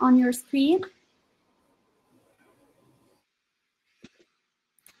thing on your screen.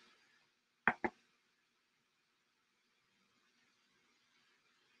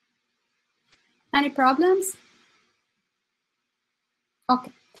 Any problems?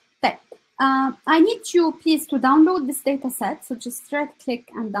 Okay. I need you please to download this data set. So just right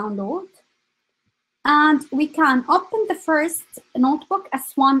click and download. And we can open the first notebook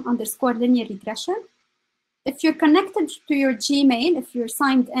S1_linear regression. If you're connected to your Gmail, if you're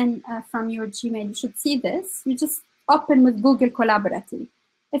signed in from your Gmail, you should see this. You just open with Google Collaborative.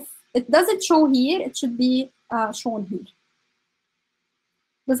 If it doesn't show here, it should be shown here.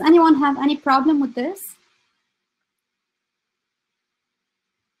 Does anyone have any problem with this?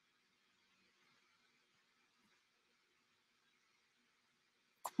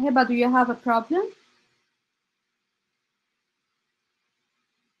 Heba, do you have a problem?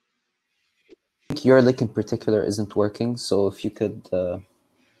 Your link in particular isn't working, so if you could...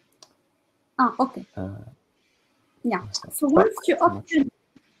 okay. Yeah, so once you open...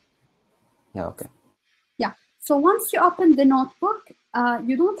 Yeah, okay. Yeah, so once you open the notebook,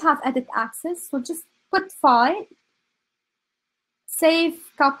 you don't have edit access, so just put File, Save,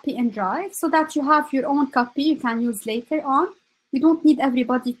 Copy, and Drive, so that you have your own copy you can use later on. You don't need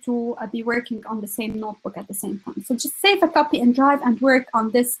everybody to be working on the same notebook at the same time. So just save a copy and drive and work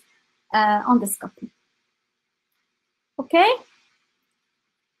on this copy. Okay?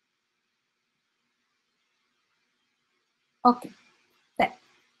 Okay. Then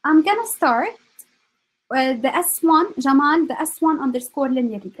I'm gonna start the S1, Jamal, the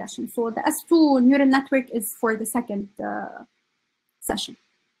S1_linear regression. So the S2 neural network is for the second session.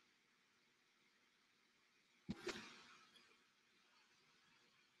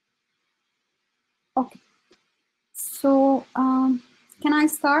 Okay. So can I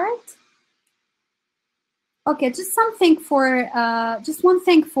start? Okay, just something for just one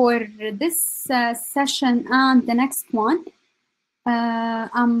thing for this session and the next one.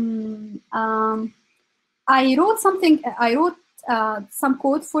 I wrote something. I wrote some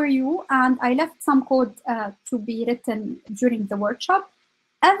code for you, and I left some code to be written during the workshop.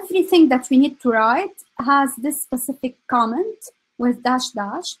 Everything that we need to write has this specific comment with dash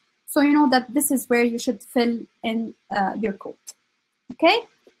dash, so you know that this is where you should fill in your code. Okay,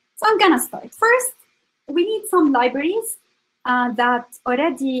 so I'm gonna start. First, we need some libraries that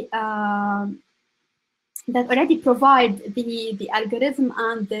already provide the algorithm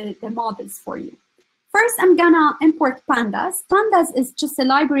and the models for you. First, I'm gonna import pandas. Pandas is just a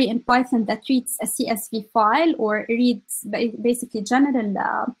library in Python that reads a CSV file or reads basically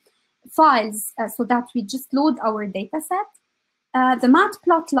general files so that we just load our data set. The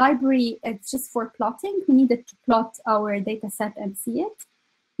matplot library is just for plotting. We needed to plot our data set and see it.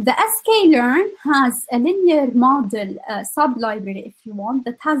 The sklearn has a linear model sub-library, if you want,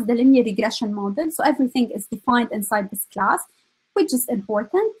 that has the linear regression model. So everything is defined inside this class, which is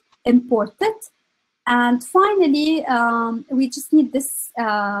important. Import it. And finally, we just need this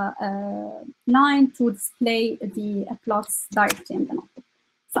line to display the plots directly in the notebook.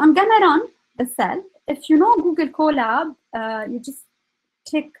 So I'm gonna run the cell. If you know Google Colab, you just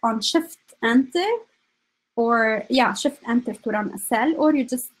click on Shift-Enter, or yeah, Shift-Enter to run a cell, or you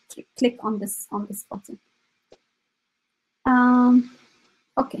just click on this button.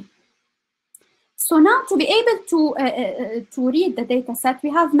 Okay. So now to be able to read the data set, we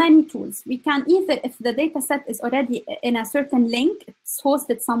have many tools. We can either, if the data set is already in a certain link, it's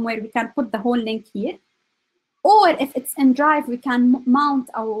hosted somewhere, we can put the whole link here. Or if it's in Drive, we can mount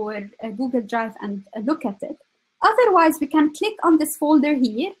our Google Drive and look at it. Otherwise, we can click on this folder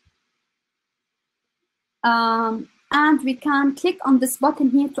here. And we can click on this button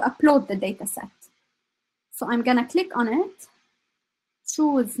here to upload the data set. So I'm gonna click on it,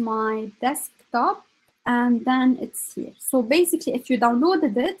 choose my desktop, and then it's here. So basically, if you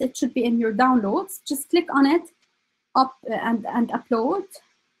downloaded it, it should be in your downloads. Just click on it, and upload.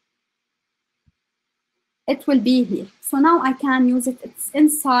 It will be here. So now I can use it. It's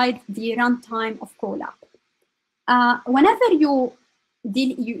inside the runtime of Colab. Whenever you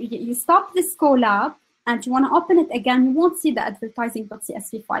stop this Colab and you want to open it again, you won't see the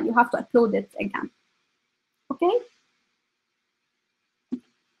advertising.csv file. You have to upload it again. Okay?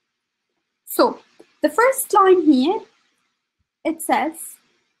 So the first line here, it says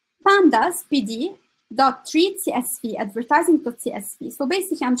pandas pd.read CSV, advertising.csv. So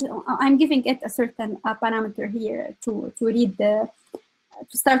basically, I'm giving it a certain parameter here to read to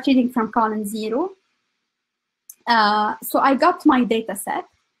start reading from column 0. So I got my data set.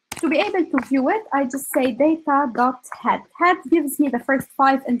 To be able to view it, I just say data.head. Head gives me the first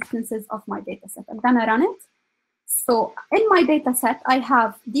 5 instances of my data set. I'm gonna run it. So in my data set, I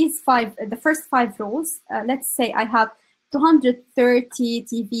have these the first 5 rows. Let's say I have 230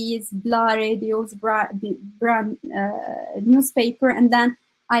 TVs, blah radios, brand newspaper, and then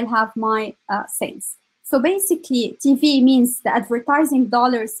I'll have my sales. So basically, TV means the advertising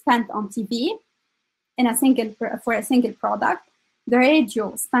dollars spent on TV in a for a single product. The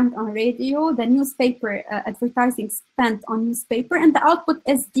radio spent on radio, the newspaper advertising spent on newspaper, and the output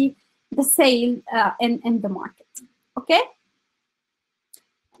is the sale in the market. Okay.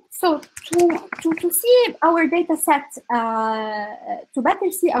 So to see our data set, to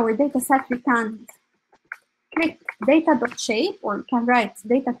better see our data set, we can click data.shape, or we can write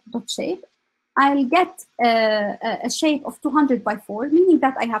data.shape. I'll get a shape of 200 by 4, meaning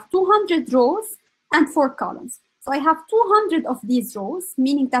that I have 200 rows and 4 columns. So I have 200 of these rows,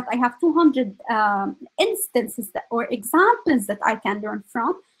 meaning that I have 200 instances or examples that I can learn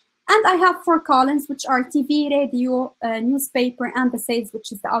from. And I have 4 columns, which are TV, radio, newspaper, and the sales,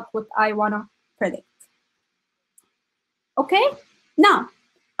 which is the output I want to predict. Okay, now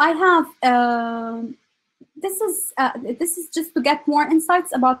I have, this is just to get more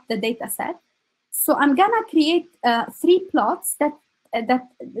insights about the data set. So I'm gonna create 3 plots that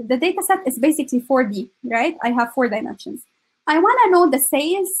the data set is basically 4D, right? I have 4 dimensions. I want to know the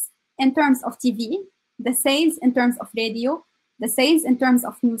sales in terms of TV, the sales in terms of radio, the sales in terms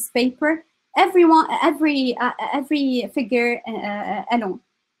of newspaper, every figure alone.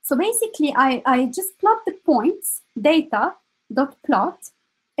 So basically, I just plot the points, data dot plot.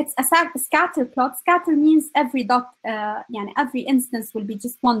 It's a scatter plot. Scatter means every dot, every instance will be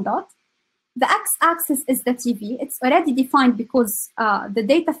just 1 dot. The x-axis is the TV. It's already defined because the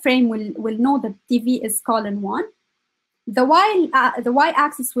data frame will know that TV is column 1. The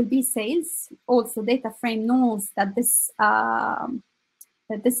y-axis will be sales. Also, data frame knows that this column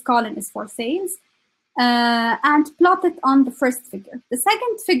is for sales, and plot it on the first figure. The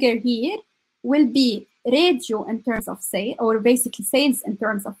second figure here will be radio in terms of sales, or basically sales in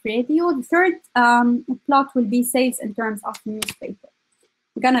terms of radio. The third plot will be sales in terms of newspaper.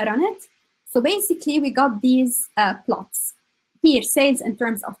 We're gonna run it. So basically, we got these plots. Here, sales in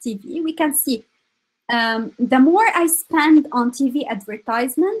terms of TV. We can see the more I spend on TV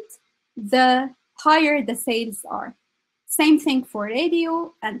advertisement, the higher the sales are. Same thing for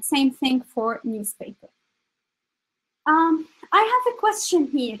radio and same thing for newspaper. I have a question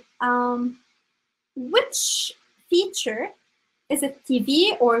here. Which feature, is it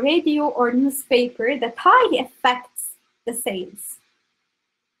TV or radio or newspaper, that highly affects the sales?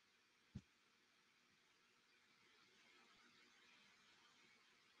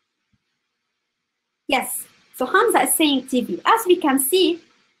 Yes, so Hamza is saying TV. As we can see,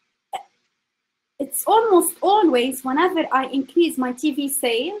 it's almost always whenever I increase my TV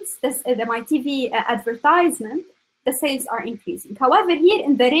sales, my TV advertisement, the sales are increasing. However, here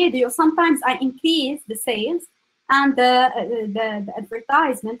in the radio, sometimes I increase the sales and the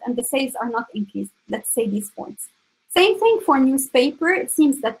advertisement, and the sales are not increased. Let's say these points. Same thing for newspaper. It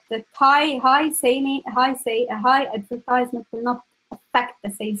seems that the high advertisement will not affect the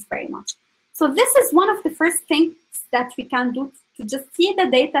sales very much. So this is one of the first things that we can do to just see the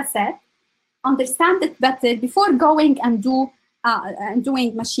data set, understand it better before going and doing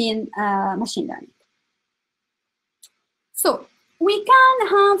machine learning. So we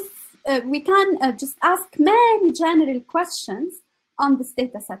can just ask many general questions on this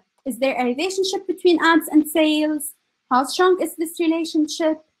data set. Is there a relationship between ads and sales? How strong is this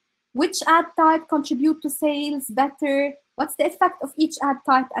relationship? Which ad type contribute to sales better? What's the effect of each ad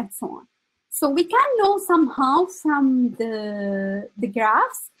type, and so on? So we can know somehow from the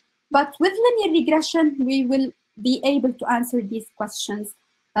graphs, but with linear regression, we will be able to answer these questions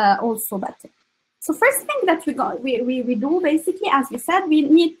also better. So first thing that we do, basically, as we said, we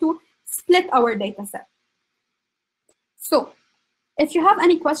need to split our data set. So if you have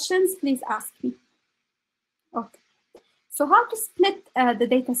any questions, please ask me. Okay. So how to split the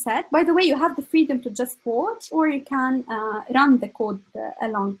data set? By the way, you have the freedom to just watch, or you can run the code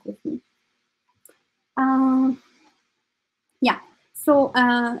along with me. Yeah. So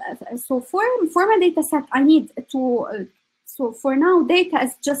for my data set, I need to. So for now, data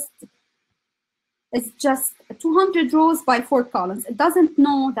is just 200 rows by 4 columns. It doesn't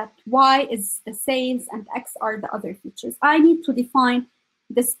know that Y is the sales and X are the other features. I need to define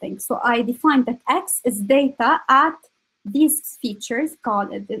this thing. So I define that X is data at these features,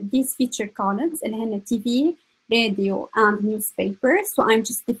 these feature columns, in TV, radio, and newspaper. So I'm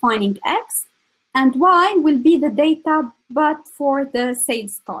just defining X. And Y will be the data, but for the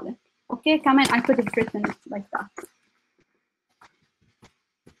sales column. Okay, come in, I could have written it like that.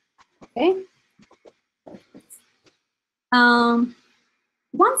 Okay.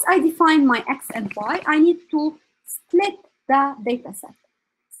 Once I define my X and Y, I need to split the data set.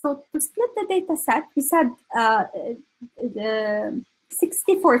 So to split the data set, we said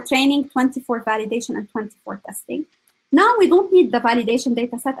 60 for training, 20 for validation, and 20 for testing. Now we don't need the validation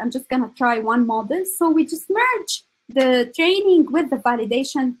data set. I'm just going to try one model. So we just merge the training with the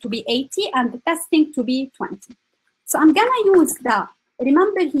validation to be 80 and the testing to be 20. So I'm going to use the,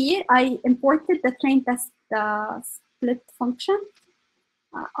 remember here, I imported the train test split function.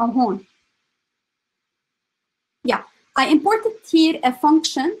 Yeah, I imported here a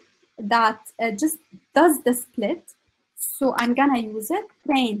function that just does the split. So I'm going to use it,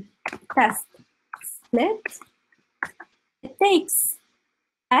 train test split. It takes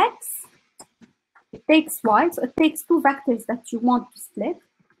X, it takes Y, so it takes two vectors that you want to split.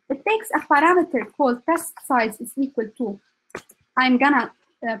 It takes a parameter called test size is equal to, I'm gonna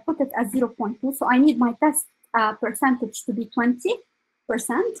put it as 0.2, so I need my test percentage to be 20%,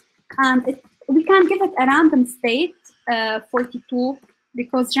 and we can give it a random state, 42,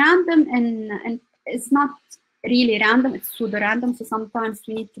 because random and is not really random, it's pseudo-random, so sometimes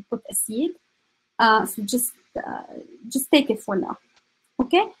we need to put a seed. So just take it for now,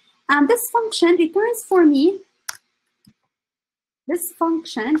 okay? And this function returns for me,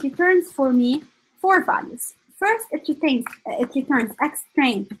 four values. First, it returns x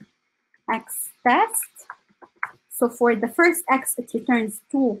train, x test. So for the first x, it returns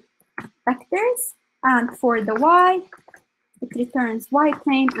 2 vectors, and for the y, it returns y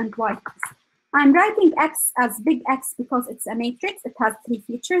train and y test. I'm writing x as big X because it's a matrix, it has 3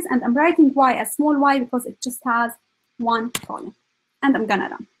 features, and I'm writing y as small y because it just has 1 column. And I'm gonna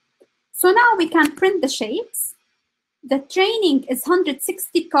run. So now we can print the shapes. The training is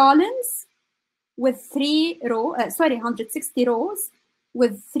 160 columns with 160 rows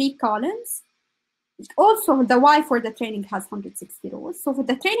with 3 columns. Also, the y for the training has 160 rows. So for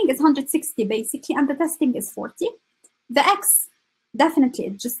the training is 160 basically, and the testing is 40. The x, definitely,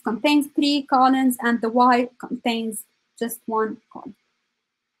 it just contains 3 columns, and the y contains just 1 column.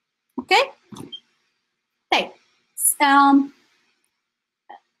 Okay? Okay.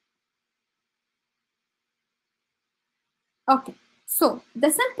 Okay. So the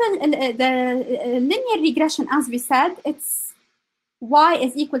linear regression, as we said, it's y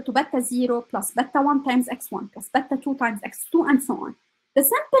is equal to beta 0 plus beta 1 times x1 plus beta 2 times x2, and so on. The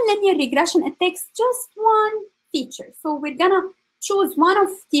simple linear regression, it takes just one feature. So we're gonna choose one of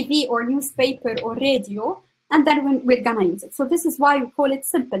TV or newspaper or radio, and then we're gonna use it. So this is why we call it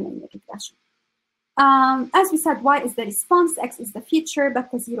simple linear regression. As we said, y is the response, x is the feature,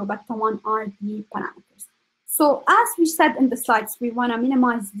 beta 0, beta 1 are the parameters. So as we said in the slides, we wanna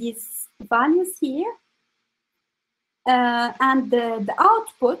minimize these values here. And the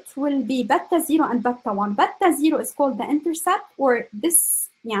output will be beta 0 and beta 1. Beta 0 is called the intercept, or this,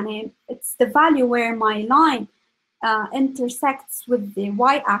 it's the value where my line intersects with the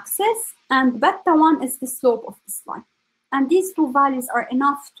y-axis, and beta 1 is the slope of this line. And these two values are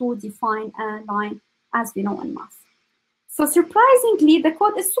enough to define a line, as we know in math. So surprisingly, the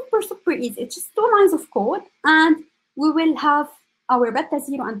code is super easy. It's just 2 lines of code, and we will have our beta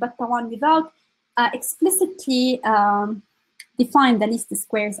 0 and beta 1 without explicitly define the least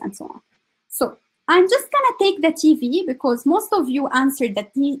squares and so on. So I'm just gonna take the TV because most of you answered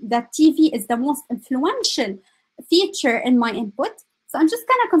that TV is the most influential feature in my input. So I'm just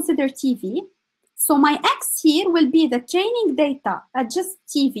gonna consider TV. So my X here will be the training data at just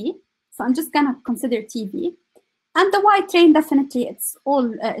TV. So I'm just gonna consider TV. And the Y train, definitely it's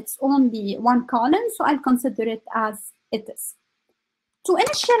only 1 column, so I'll consider it as it is. To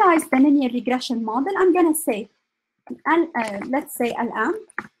initialize the linear regression model, I'm gonna say, let's say LM,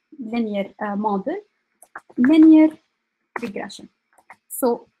 linear model, linear regression.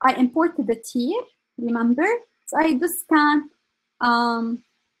 So I imported it here, remember? So I just can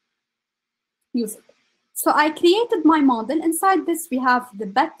use it. So I created my model. Inside this, we have the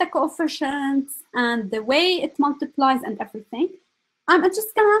beta coefficients and the way it multiplies and everything. I'm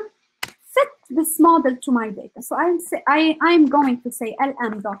just gonna fit this model to my data. So I'm going to say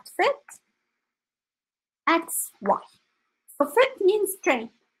lm.fit x, y. So fit means train.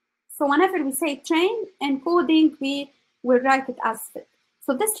 So whenever we say train, encoding, we will write it as fit.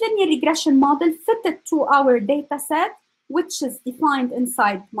 So this linear regression model fitted to our data set, which is defined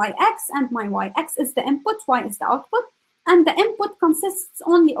inside my x and my y. X is the input, y is the output, and the input consists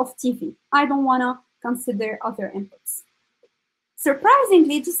only of TV. I don't want to consider other inputs.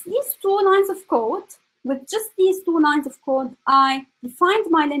 Surprisingly, just these 2 lines of code, with just these 2 lines of code, I defined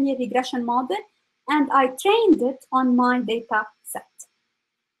my linear regression model and I trained it on my data set.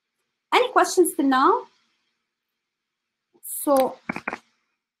 Any questions till now? So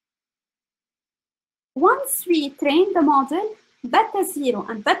once we train the model, beta 0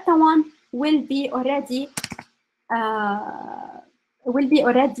 and beta 1 will be already will be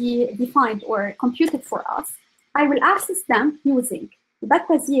already defined or computed for us, I will access them using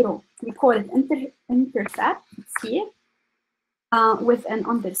beta 0, we call it intercept, it's here, with an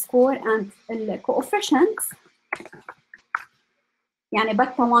underscore, and the coefficients, يعني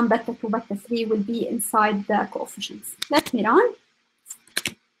beta 1, beta 2, beta 3 will be inside the coefficients. Let me run.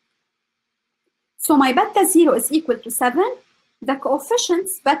 So my beta 0 is equal to 7. The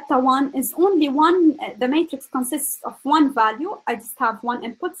coefficients, beta 1 is only one, the matrix consists of one value. I just have one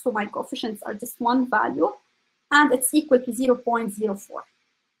input, so my coefficients are just one value, and it's equal to 0.04.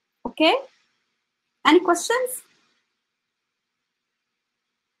 Okay? Any questions?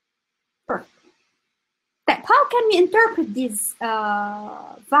 Perfect. How can we interpret these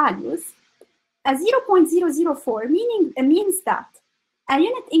values? A 0.004 means that a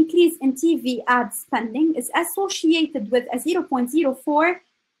unit increase in TV ad spending is associated with a 0.04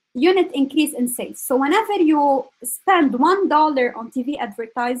 unit increase in sales. So whenever you spend $1 on TV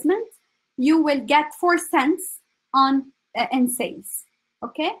advertisement, you will get 4 cents on in sales,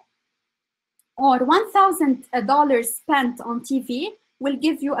 okay? Or $1,000 spent on TV will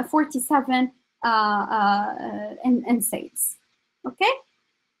give you a 47 in sales, okay?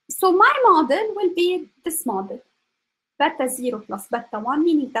 So my model will be this model. Beta 0 plus beta 1,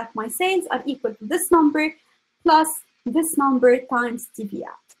 meaning that my sales are equal to this number plus this number times TV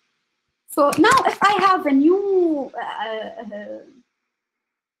ad. So now if I have a new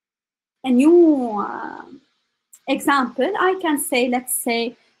example, I can say, let's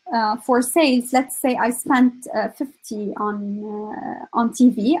say, for sales, let's say I spent 50 on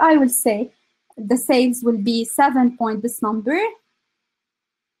TV, I will say the sales will be 7 point this number,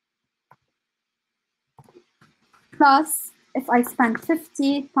 plus if I spend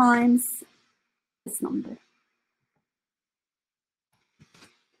 50 times this number.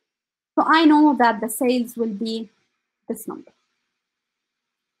 So I know that the sales will be this number.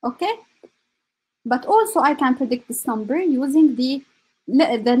 Okay? But also I can predict this number using the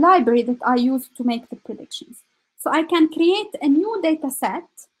library that I use to make the predictions. So I can create a new data set,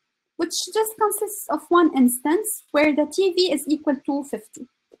 which just consists of one instance where the TV is equal to 50.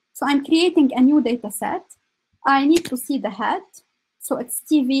 So I'm creating a new data set. I need to see the head. So it's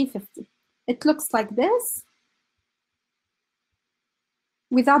TV 50. It looks like this,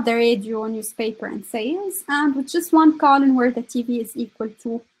 without the radio, newspaper, and sales, and with just one column where the TV is equal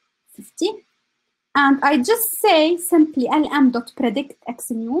to 50. And I just say simply lm.predict x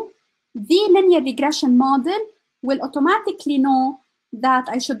new. The linear regression model will automatically know that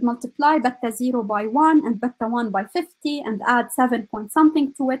I should multiply beta 0 by 1 and beta 1 by 50 and add 7 point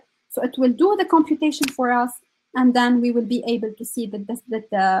something to it. So it will do the computation for us, and then we will be able to see that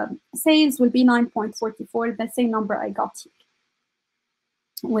the sales will be 9.44, the same number I got here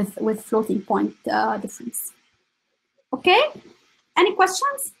with floating point difference. Okay? Any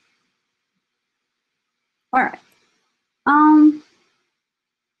questions? All right.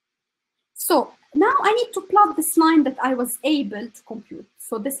 So now I need to plot this line that I was able to compute.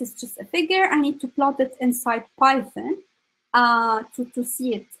 So this is just a figure. I need to plot it inside Python to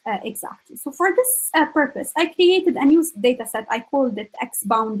see it exactly. So for this purpose, I created a new data set. I called it X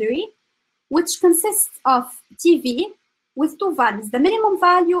boundary, which consists of TV with two values, the minimum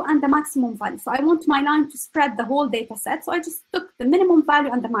value and the maximum value. So I want my line to spread the whole data set. So I just took the minimum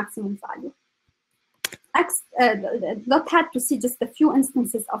value and the maximum value. Dot had to see just a few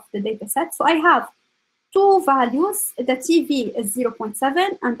instances of the data set. So I have two values. The TV is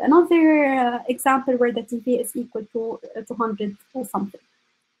 0.7 and another example where the TV is equal to 200 or something.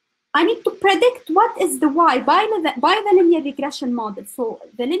 I need to predict what is the y by the linear regression model. So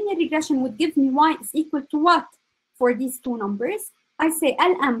the linear regression would give me y is equal to what for these two numbers. I say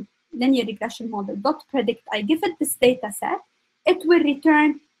lm linear regression model dot predict. I give it this data set. It will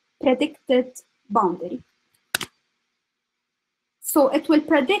return predicted boundary. So it will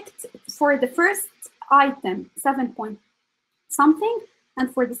predict for the first item 7 point something,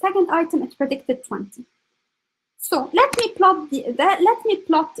 and for the second item it predicted 20. So let me plot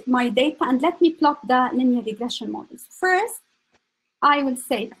my data and let me plot the linear regression models. First, I will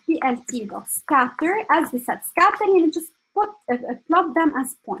say plt.scatter. As we said, scatter, you just plot them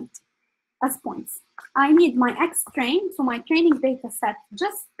as points. I need my X train, so my training data set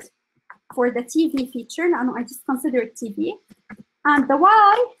just for the TV feature. Now I just consider it TV, and the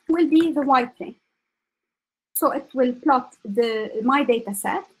Y will be the Y train. So it will plot my data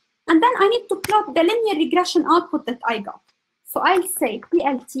set, and then I need to plot the linear regression output that I got. So I'll say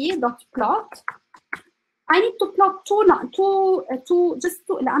plt.plot. I need to plot just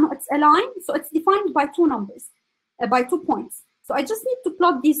two, it's a line, so it's defined by two numbers, by 2 points. So I just need to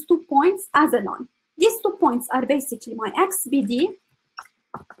plot these 2 points as a line. These 2 points are basically my XBD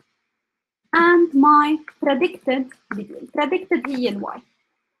and my predicted هي ال y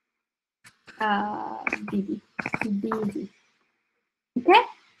BD. Okay,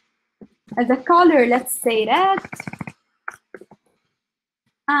 the color, let's say red,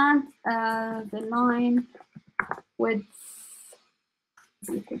 and the line width is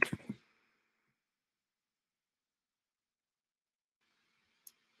equal to k.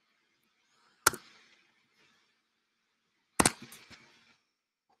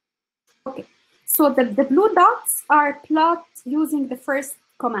 Okay, so the blue dots are plot using the first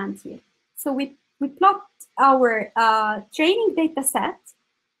command here. So we plot our training data set.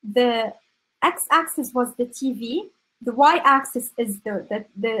 The x-axis was the TV, the y-axis is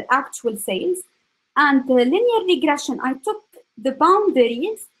the actual sales, and the linear regression, I took the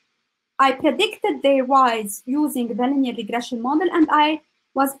boundaries, I predicted their y's using the linear regression model, and I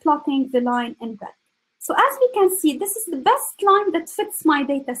was plotting the line in red. So as we can see, this is the best line that fits my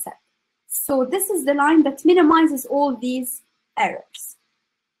data set. So this is the line that minimizes all these errors.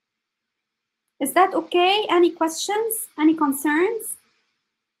 Is that okay? Any questions? Any concerns?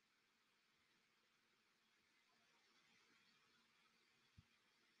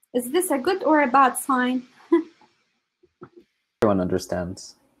 Is this a good or a bad sign? Everyone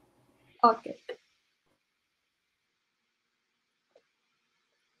understands. Okay.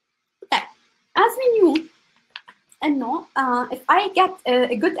 Okay. As we knew, if I get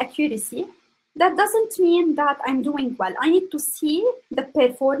a good accuracy, that doesn't mean that I'm doing well. I need to see the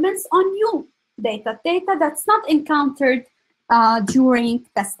performance on new data that's not encountered during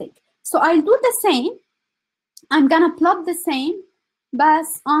testing. So I'll do the same. I'm gonna plot the same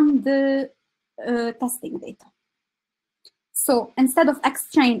based on the testing data. So instead of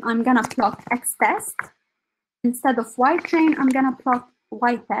X train, I'm gonna plot X test. Instead of Y train, I'm gonna plot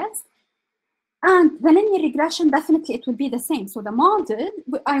Y test. And the linear regression, definitely it will be the same. So the model,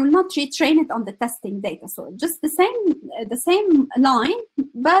 I will not retrain it on the testing data. So just the same line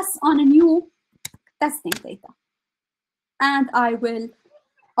based on a new testing data. And I will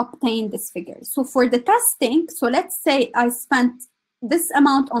obtain this figure. So for the testing, so let's say I spent this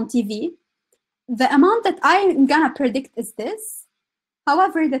amount on TV. The amount that I'm gonna predict is this.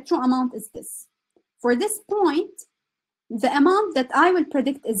 However, the true amount is this. For this point, the amount that I will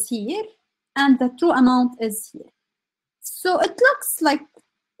predict is here, and the true amount is here. So it looks like,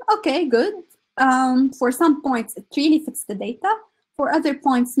 okay, good. For some points, it really fits the data. For other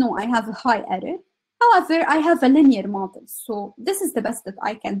points, no, I have a high error. However, I have a linear model. So this is the best that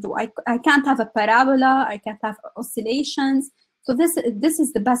I can do. I can't have a parabola, I can't have oscillations. So this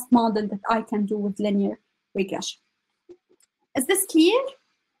is the best model that I can do with linear regression. Is this clear?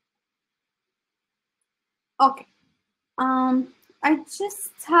 Okay. I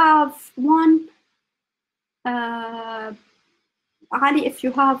just have one, Ali, if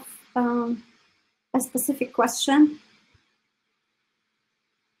you have a specific question.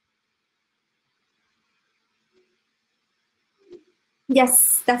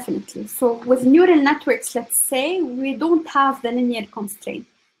 Yes, definitely. So with neural networks, let's say, we don't have the linear constraint.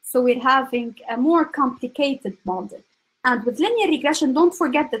 So we're having a more complicated model. And with linear regression, don't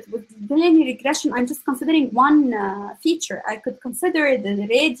forget that with the linear regression, I'm just considering one feature. I could consider the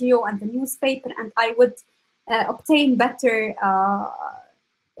radio and the newspaper, and I would obtain better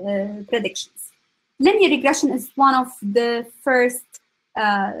predictions. Linear regression is one of the first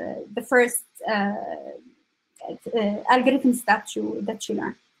algorithms that you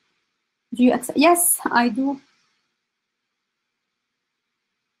learn. Do you accept? Yes, I do.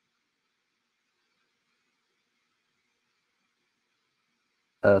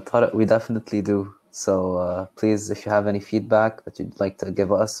 Tariq, we definitely do. So please, if you have any feedback that you'd like to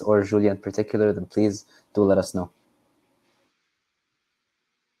give us, or Julia in particular, then please do let us know.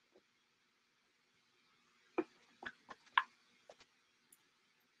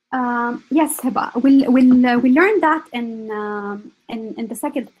 Yes, Heba, we'll learn that in the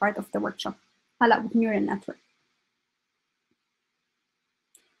second part of the workshop, with neural network.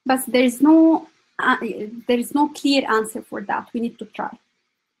 But there is no clear answer for that. We need to try.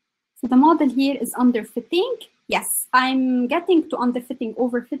 So the model here is underfitting. Yes, I'm getting to underfitting,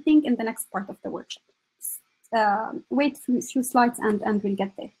 overfitting in the next part of the workshop. Wait for a few slides and we'll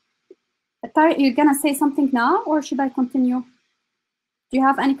get there. Tariq, you're gonna say something now, or should I continue? Do you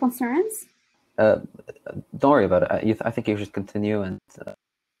have any concerns? Don't worry about it. I think you should continue. And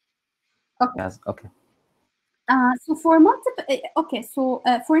okay. Yes, okay. So for multiple, okay. So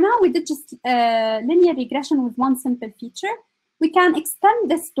for now we did just linear regression with one simple feature. We can extend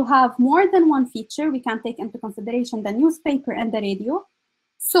this to have more than one feature. We can take into consideration the newspaper and the radio.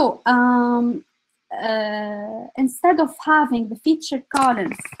 So instead of having the feature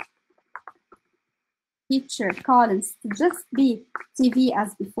columns to just be TV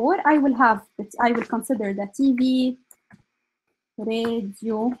as before, I will consider the TV,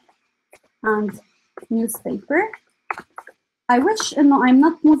 radio, and newspaper. I wish I'm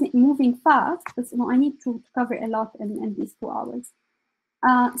not moving fast, because I need to cover a lot in these 2 hours.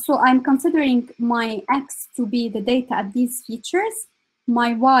 So I'm considering my X to be the data at these features,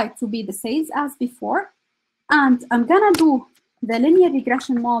 my Y to be the sales as before, and I'm gonna do the linear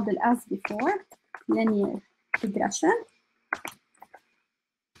regression model as before, linear regression,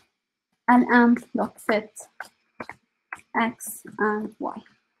 lm.fit X and Y.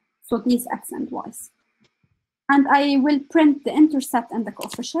 So these X and Ys. And I will print the intercept and the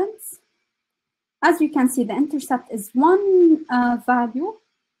coefficients. As you can see, the intercept is 1 value,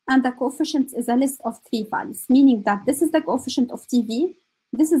 and the coefficient is a list of 3 values, meaning that this is the coefficient of TV,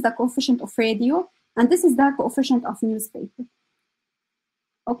 this is the coefficient of radio, and this is the coefficient of newspaper.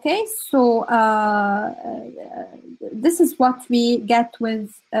 Okay, so this is what we get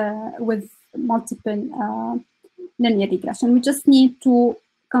with multiple linear regression. We just need to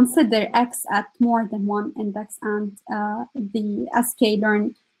consider X at more than 1 index, and the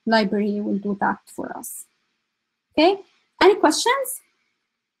sklearn library will do that for us. Okay, any questions?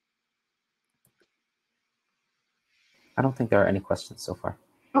 I don't think there are any questions so far.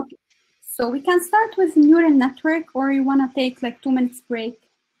 Okay, so we can start with neural network, or you want to take like 2 minutes break?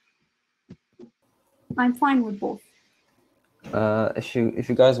 I'm fine with both. If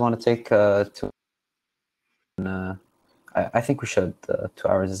you guys want to take 2, I think we should. 2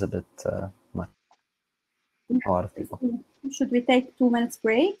 hours is a bit much. A lot of people. Should we take 2 minutes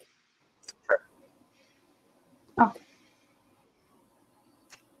break? Sure. Okay.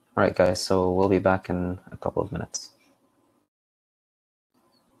 All right, guys. So we'll be back in a couple of minutes.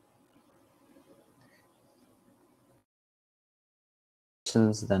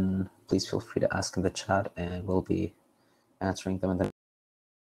 Then please feel free to ask in the chat, and we'll be answering them in the.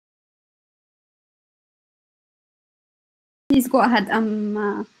 Please go ahead.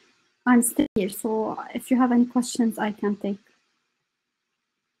 I'm still here, so if you have any questions, I can take.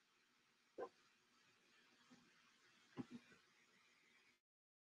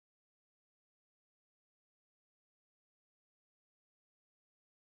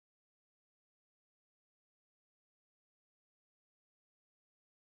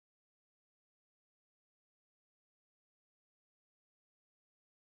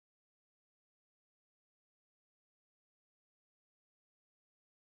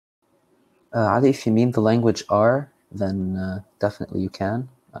 Ali, if you mean the language R, then definitely you can.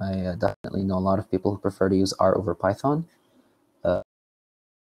 I definitely know a lot of people who prefer to use R over Python.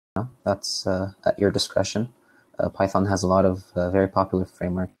 That's at your discretion. Python has a lot of very popular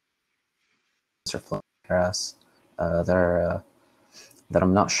frameworks, TensorFlow, Keras, that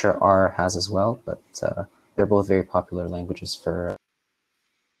I'm not sure R has as well, but they're both very popular languages for.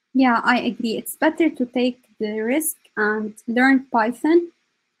 Yeah, I agree. It's better to take the risk and learn Python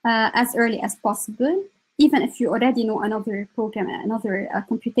as early as possible, even if you already know another program, another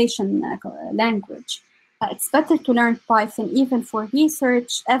computation language. It's better to learn Python even for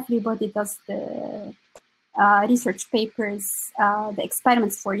research. Everybody does the research papers, the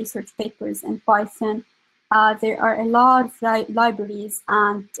experiments for research papers in Python. There are a lot of libraries,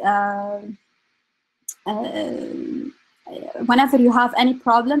 and whenever you have any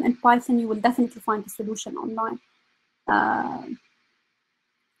problem in Python, you will definitely find a solution online.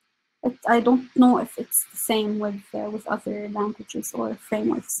 I don't know if it's the same with other languages or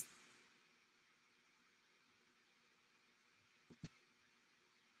frameworks.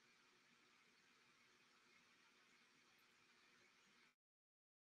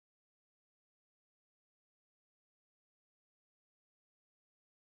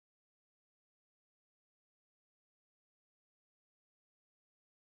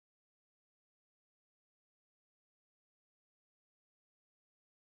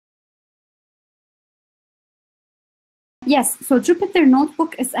 Yes, so Jupyter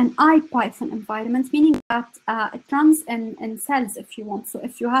Notebook is an IPython environment, meaning that it runs in cells if you want. So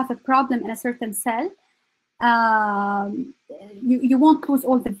if you have a problem in a certain cell, you won't lose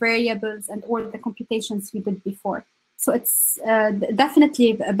all the variables and all the computations you did before. So it's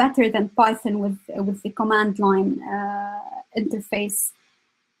definitely better than Python with the command line interface.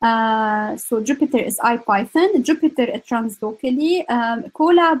 So Jupyter is IPython. Jupyter, it runs locally.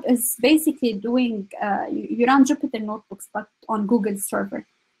 Colab is basically doing, you run Jupyter notebooks, but on Google server.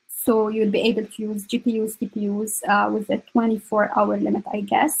 So you'll be able to use GPUs, CPUs with a 24-hour limit, I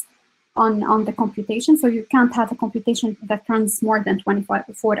guess, on the computation. So you can't have a computation that runs more than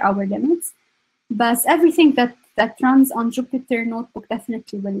 24-hour limits. but everything that runs on Jupyter Notebook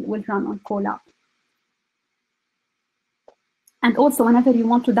definitely will run on Colab. And also, whenever you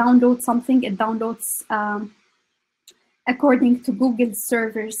want to download something, it downloads according to Google's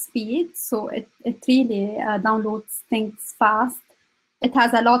server speed. So it really downloads things fast. It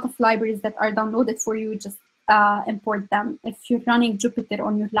has a lot of libraries that are downloaded for you. Just import them. If you're running Jupyter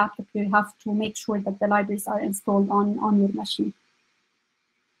on your laptop, you have to make sure that the libraries are installed on your machine.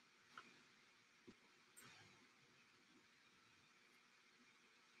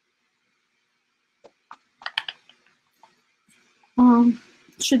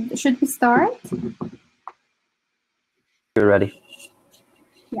 Should we start? You're ready.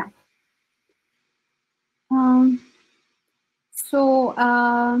 Yeah. So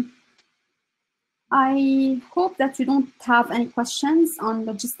I hope that you don't have any questions on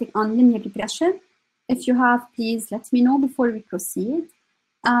linear regression. If you have, please let me know before we proceed.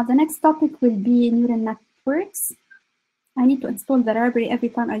 The next topic will be neural networks. I need to install the library every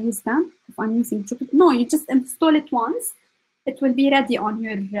time I use them. If I'm using Jupyter, no, you just install it once. It will be ready on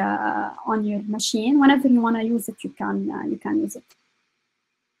your machine. Whenever you want to use it, you can use it.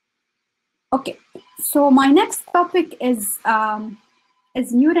 Okay, so my next topic is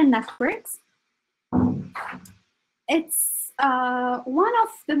neural networks. It's one of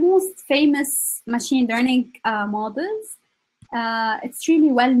the most famous machine learning models. It's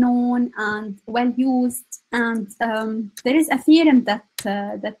really well known and well used, and there is a theorem that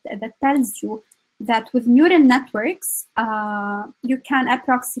tells you that with neural networks, you can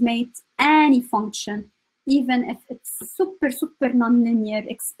approximate any function, even if it's super nonlinear,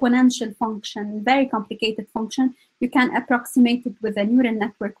 exponential function, very complicated function. You can approximate it with a neural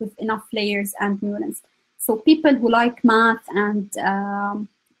network with enough layers and neurons. So people who like math and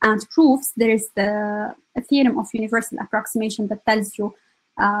proofs, there is a theorem of universal approximation that tells you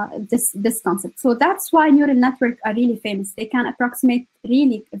this concept. So that's why neural networks are really famous. They can approximate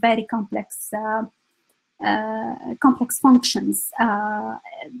really very complex functions.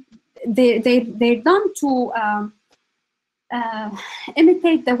 They're done to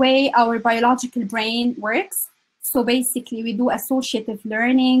imitate the way our biological brain works. So basically, we do associative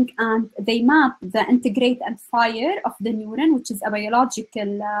learning, and they map the integrate and fire of the neuron, which is a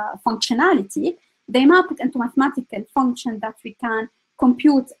biological functionality. They map it into mathematical function that we can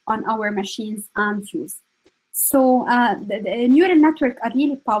compute on our machines and use. So the neural network are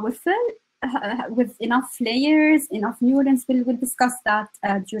really powerful with enough layers, enough neurons. We'll discuss that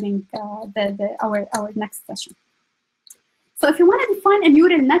during our next session. So if you want to define a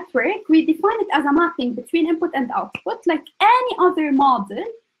neural network, we define it as a mapping between input and output, like any other model,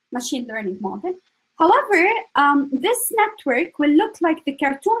 machine learning model. However, this network will look like the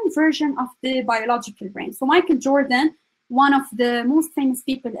cartoon version of the biological brain. So Michael Jordan, one of the most famous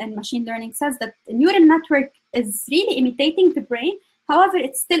people in machine learning, says that the neural network is really imitating the brain. However,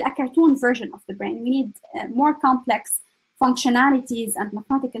 it's still a cartoon version of the brain. We need more complex functionalities and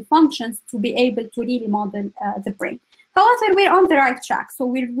mathematical functions to be able to really model the brain. However, we're on the right track. So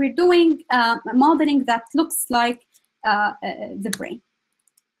we're doing modeling that looks like the brain.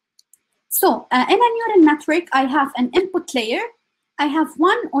 So in a neural network, I have an input layer. I have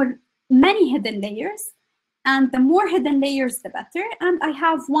one or many hidden layers. And the more hidden layers, the better. And I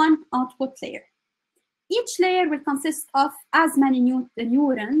have one output layer. Each layer will consist of as many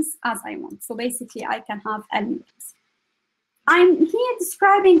neurons as I want. So basically, I can have N neurons. I'm here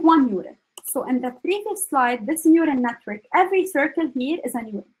describing one neuron. So in the previous slide, this neural network, every circle here is a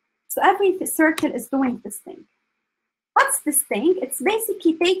neuron. So every circle is doing this thing. What's this thing? It's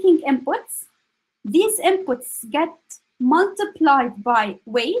basically taking inputs. These inputs get multiplied by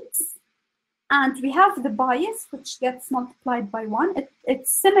weights. And we have the bias, which gets multiplied by 1.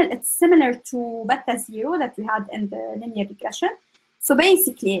 It's similar to beta 0 that we had in the linear regression. So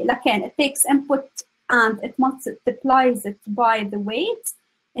basically, again, it takes input and it multiplies it by the weight.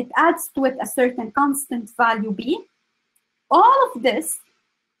 It adds to it a certain constant value b. All of this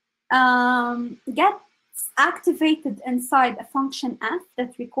gets activated inside a function f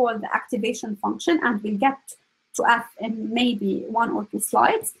that we call the activation function, and we'll get to f in maybe 1 or 2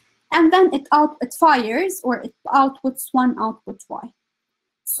 slides. And then it fires, or it outputs one output y.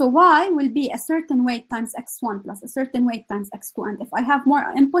 So y will be a certain weight times x1 plus a certain weight times x2. And if I have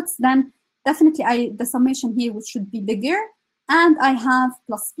more inputs, then definitely the summation here should be bigger. And I have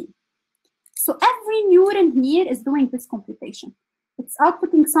plus b. So every neuron here is doing this computation. It's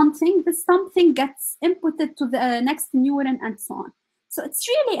outputting something. This something gets inputted to the next neuron and so on. So it's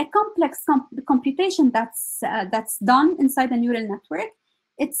really a complex computation that's done inside a neural network.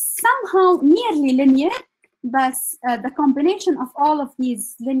 It's somehow nearly linear, but the combination of all of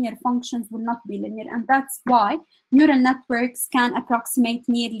these linear functions will not be linear, and that's why neural networks can approximate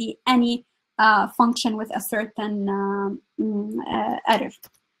nearly any function with a certain error.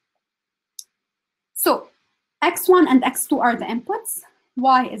 So x1 and x2 are the inputs,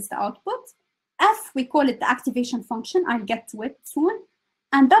 y is the output, f, we call it the activation function, I'll get to it soon,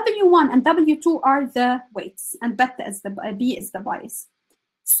 and w1 and w2 are the weights, and beta is the b is the bias.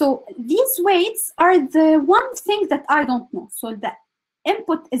 So these weights are the one thing that I don't know. So the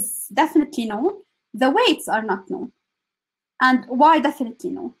input is definitely known, the weights are not known, and y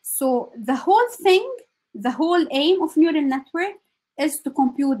definitely known. So the whole thing, the whole aim of neural network is to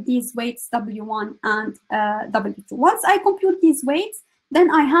compute these weights w1 and w2. Once I compute these weights,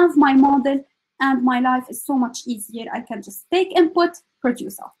 then I have my model and my life is so much easier. I can just take input,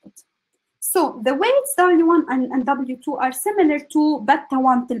 produce output. So the weights w1 and w2 are similar to beta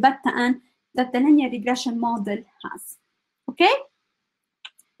 1 till beta n that the linear regression model has. Okay?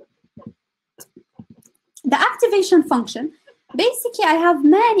 The activation function, basically I have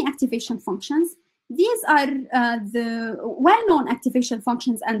many activation functions. These are the well-known activation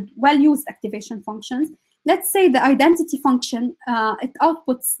functions and well-used activation functions. Let's say the identity function, it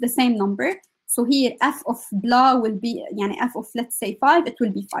outputs the same number. So here f of blah will be, f of let's say 5, it will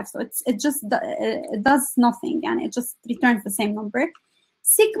be 5. So it just it does nothing, and it just returns the same number.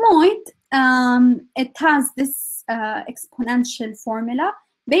 Sigmoid, it has this exponential formula.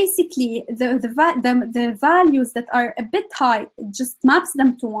 Basically, the values that are a bit high, it just maps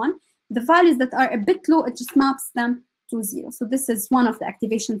them to 1. The values that are a bit low, it just maps them to 0. So this is one of the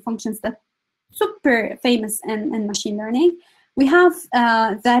activation functions that's super famous in machine learning. We have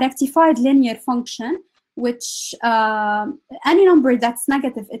the rectified linear function, which any number that's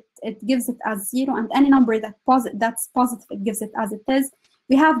negative, it gives it as 0, and any number that's positive, it gives it as it is.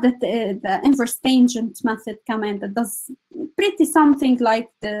 We have the inverse tangent method command that does pretty something like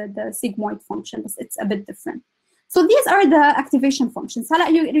the sigmoid function, but it's a bit different. So these are the activation functions.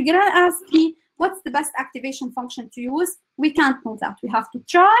 You're going to ask me, what's the best activation function to use? We can't know that. We have to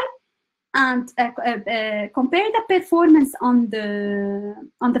try and compare the performance on the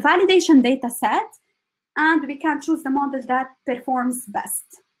validation data set, and we can choose the model that performs best.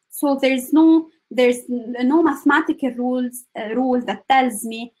 So there's no mathematical rule that tells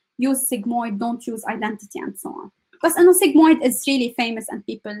me use sigmoid, don't use identity, and so on. But sigmoid is really famous and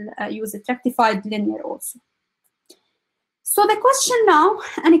people use it. Rectified linear also. So the question now,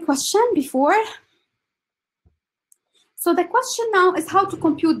 any question before? So the question now is how to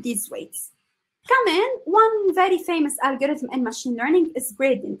compute these weights. Come in, one very famous algorithm in machine learning is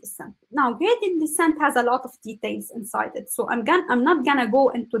gradient descent. Now, gradient descent has a lot of details inside it. So I'm not gonna go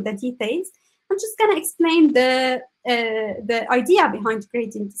into the details. I'm just gonna explain the idea behind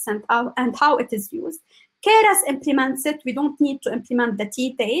gradient descent and how it is used. Keras implements it. We don't need to implement the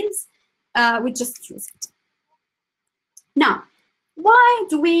details. We just use it. Now, why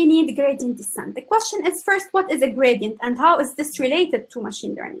do we need gradient descent? The question is first, what is a gradient and how is this related to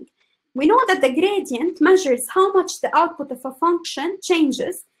machine learning? We know that the gradient measures how much the output of a function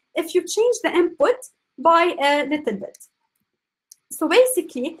changes if you change the input by a little bit. So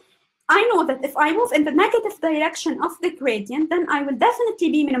basically, I know that if I move in the negative direction of the gradient, then I will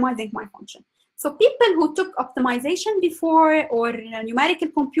definitely be minimizing my function. So people who took optimization before or numerical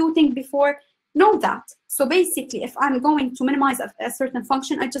computing before know that. So basically, if I'm going to minimize a certain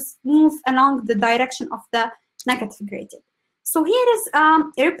function, I just move along the direction of the negative gradient. So here is a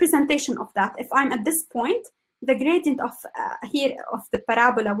representation of that. If I'm at this point, the gradient of here of the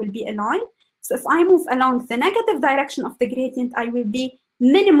parabola will be a line. So if I move along the negative direction of the gradient, I will be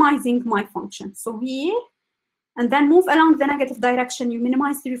minimizing my function. So here, and then move along the negative direction, you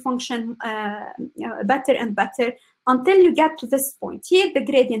minimize your function better and better until you get to this point. Here, the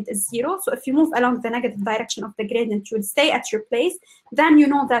gradient is 0. So if you move along the negative direction of the gradient, you will stay at your place. Then you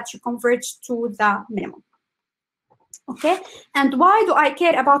know that you converge to the minimum. Okay, and why do I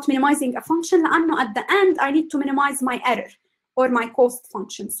care about minimizing a function? At the end, I need to minimize my error or my cost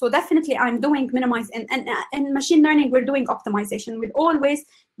function. So definitely I'm doing minimize, and in machine learning, we're doing optimization. We're always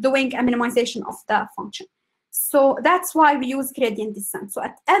doing a minimization of the function. So that's why we use gradient descent. So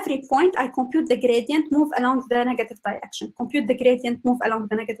at every point, I compute the gradient, move along the negative direction, compute the gradient, move along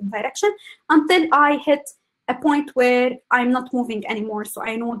the negative direction until I hit a point where I'm not moving anymore. So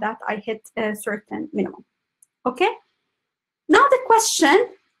I know that I hit a certain minimum. Okay. Now the question,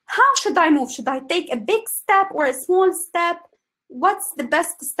 how should I move? Should I take a big step or a small step? What's the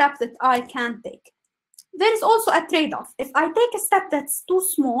best step that I can take? There is also a trade-off. If I take a step that's too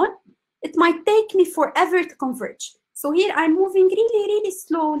small, it might take me forever to converge. So here I'm moving really, really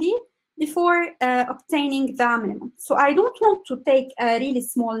slowly before obtaining the minimum. So I don't want to take a really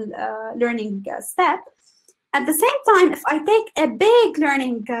small learning step. At the same time, if I take a big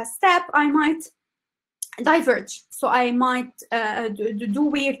learning step, I might diverge. So I might do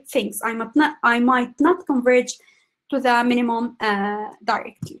weird things. I might not converge to the minimum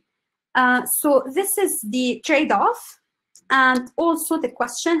directly. So this is the trade-off. And also the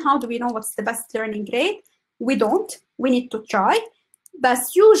question, how do we know what's the best learning rate? We don't. We need to try. But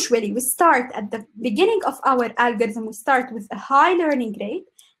usually we start at the beginning of our algorithm, we start with a high learning rate.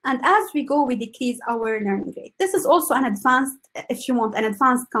 And as we go, we decrease our learning rate. This is also an advanced, if you want, an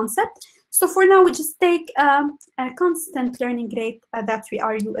advanced concept. So for now, we just take a constant learning rate that we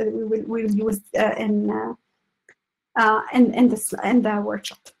will use in the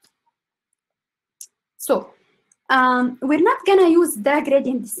workshop. So we're not gonna use the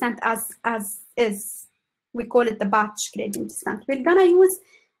gradient descent as is. We call it the batch gradient descent. We're gonna use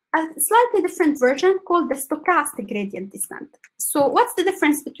a slightly different version called the stochastic gradient descent. So what's the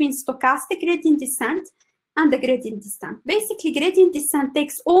difference between stochastic gradient descent and the gradient descent? Basically, gradient descent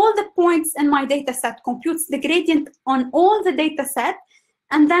takes all the points in my data set, computes the gradient on all the data set,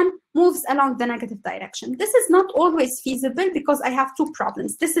 and then moves along the negative direction. This is not always feasible because I have two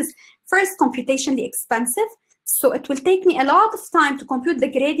problems. This is first computationally expensive. So it will take me a lot of time to compute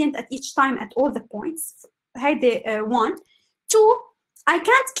the gradient at each time at all the points. One. Two, I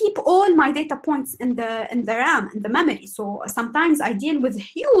can't keep all my data points in the RAM, in the memory. So sometimes I deal with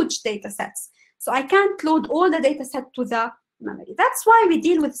huge data sets. So I can't load all the data set to the memory. That's why we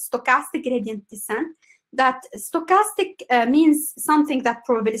deal with stochastic gradient descent. That stochastic means something that's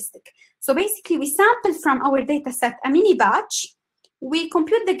probabilistic. So basically, we sample from our data set a mini batch. We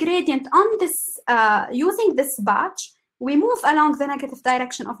compute the gradient on this, using this batch. We move along the negative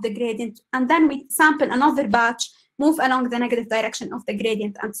direction of the gradient, and then we sample another batch, move along the negative direction of the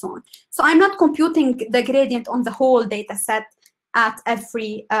gradient, and so on. So I'm not computing the gradient on the whole data set at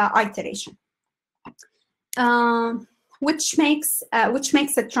every iteration, which makes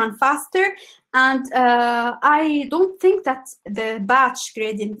it run faster. And I don't think that the batch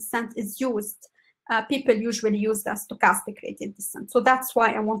gradient descent is used. People usually use the stochastic gradient descent. So that's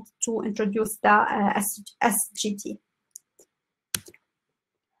why I wanted to introduce the SGD.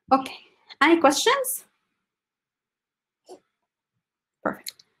 Okay, any questions?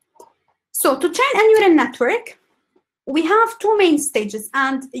 Perfect. So to train a neural network, we have two main stages,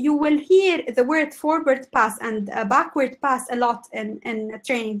 and you will hear the word forward pass and backward pass a lot in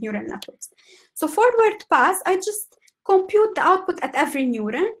training neural networks. So forward pass, I just compute the output at every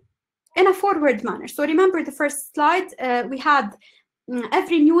neuron in a forward manner. So remember the first slide, we had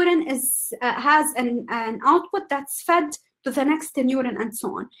every neuron has an output that's fed to the next neuron and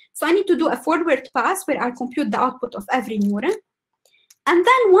so on. So I need to do a forward pass where I compute the output of every neuron. And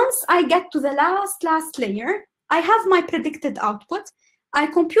then once I get to the last layer, I have my predicted output. I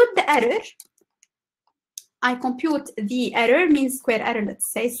compute the error. I compute the error, mean square error,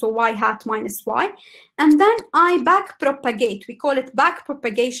 let's say, so y hat minus y. And then I back propagate. We call it back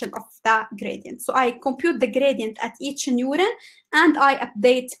propagation of the gradient. So I compute the gradient at each neuron, and I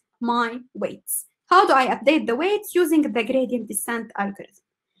update my weights. How do I update the weights? Using the gradient descent algorithm.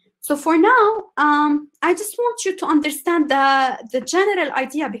 So for now, I just want you to understand the general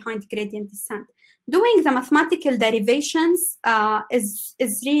idea behind gradient descent. Doing the mathematical derivations is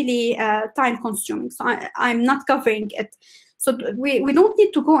really time-consuming. So I'm not covering it. So we don't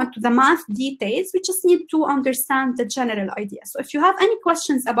need to go into the math details. We just need to understand the general idea. So if you have any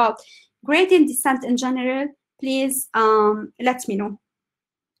questions about gradient descent in general, please let me know.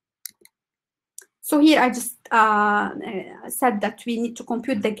 So here I just said that we need to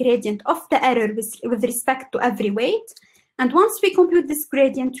compute the gradient of the error with respect to every weight. And once we compute this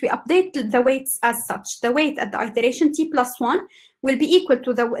gradient, we update the weights as such. The weight at the iteration t+1 will be equal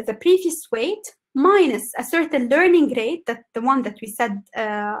to the previous weight minus a certain learning rate, that the one that we said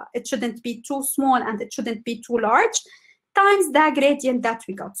it shouldn't be too small and it shouldn't be too large, times the gradient that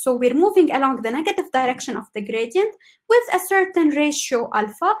we got. So we're moving along the negative direction of the gradient with a certain ratio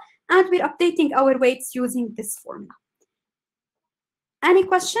alpha, and we're updating our weights using this formula. Any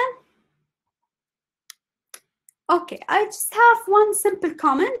question? Okay, I just have one simple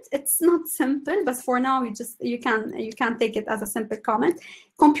comment. It's not simple, but for now you can take it as a simple comment.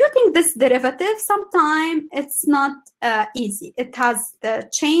 Computing this derivative, sometimes it's not easy. It has the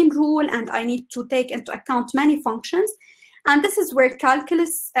chain rule, and I need to take into account many functions. And this is where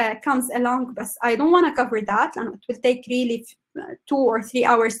calculus comes along, but I don't want to cover that, and it will take really 2 or 3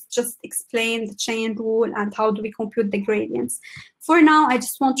 hours to just explain the chain rule and how do we compute the gradients. For now, I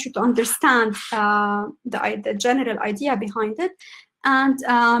just want you to understand the general idea behind it. and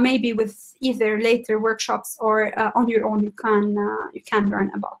maybe with either later workshops or on your own, you can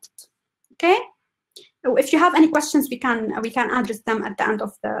learn about it. Okay. So if you have any questions, we can address them at the end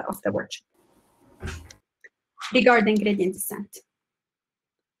of the workshop regarding gradient descent.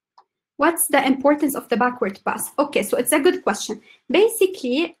 What's the importance of the backward pass? Okay, so it's a good question.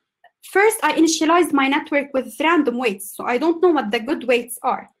 Basically, first I initialized my network with random weights, so I don't know what the good weights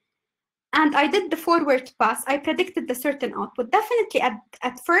are. And I did the forward pass. I predicted the certain output. Definitely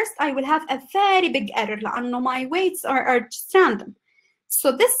at first, I will have a very big error. My weights are just random.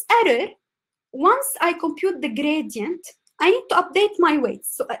 So this error, once I compute the gradient, I need to update my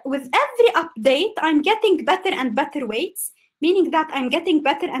weights. So with every update, I'm getting better and better weights, meaning that I'm getting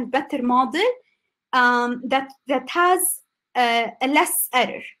better and better model that has a less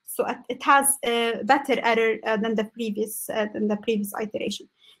error. So it has a better error than the previous iteration.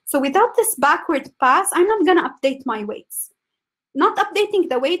 So without this backward pass, I'm not going to update my weights. Not updating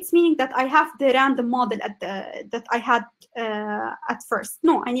the weights, meaning that I have the random model that I had at first.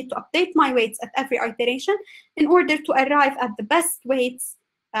 No, I need to update my weights at every iteration in order to arrive at the best weights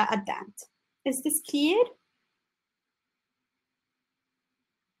at the end. Is this clear?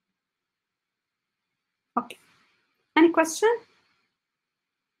 Okay. Any question?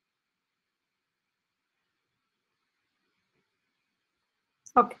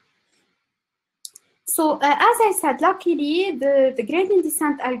 Okay. So as I said, luckily, the gradient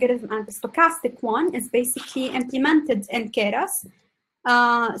descent algorithm and the stochastic one is basically implemented in Keras.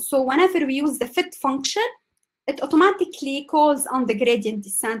 So whenever we use the fit function, it automatically calls on the gradient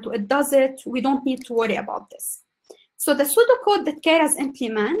descent. It does it. We don't need to worry about this. So the pseudocode that Keras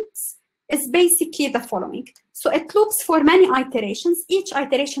implements is basically the following. So it loops for many iterations. Each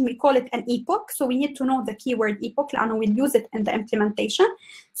iteration, we call it an epoch. So we need to know the keyword epoch, and we'll use it in the implementation.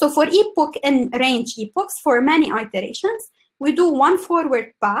 So for epoch in range epochs, for many iterations, we do one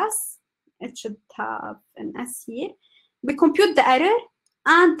forward pass. It should have an S here. We compute the error,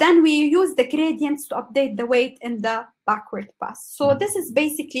 and then we use the gradients to update the weight in the backward pass. So this is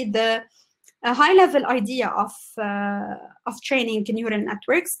basically the high-level idea of training neural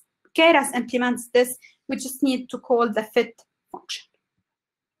networks. Keras implements this. We just need to call the fit function.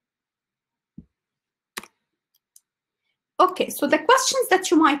 Okay, so the questions that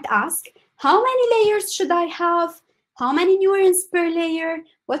you might ask: how many layers should I have? How many neurons per layer?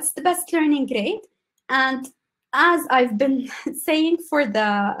 What's the best learning rate? And as I've been saying for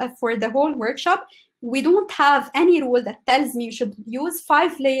the whole workshop, we don't have any rule that tells me you should use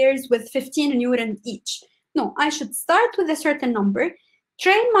 5 layers with 15 neurons each. No, I should start with a certain number,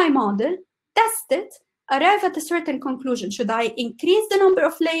 train my model, test it, arrive at a certain conclusion. Should I increase the number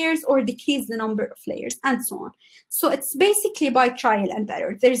of layers or decrease the number of layers, and so on. So it's basically by trial and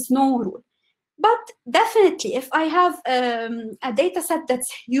error. There is no rule. But definitely, if I have a data set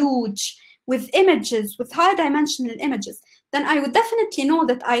that's huge, with images, with high dimensional images, then I would definitely know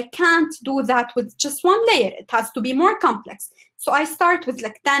that I can't do that with just 1 layer. It has to be more complex. So I start with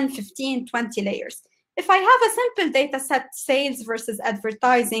like 10, 15, 20 layers. If I have a simple data set, sales versus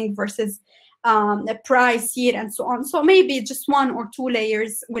advertising versus a price here and so on, so maybe just 1 or 2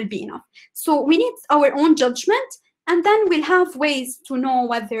 layers will be enough. So we need our own judgment, and then we'll have ways to know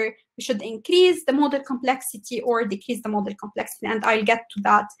whether we should increase the model complexity or decrease the model complexity, and I'll get to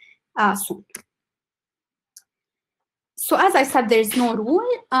that soon. So as I said, there is no rule.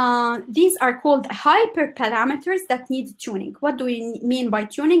 These are called hyperparameters that need tuning. What do we mean by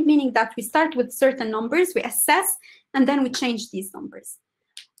tuning? Meaning that we start with certain numbers, we assess, and then we change these numbers.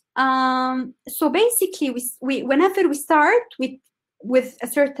 So basically, whenever we start with a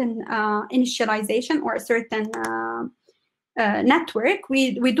certain initialization or a certain network,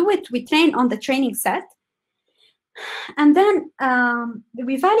 we do it, we train on the training set. And then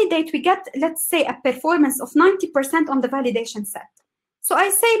we validate, we get, let's say, a performance of 90% on the validation set. So I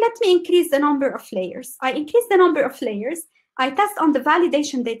say, let me increase the number of layers. I increase the number of layers. I test on the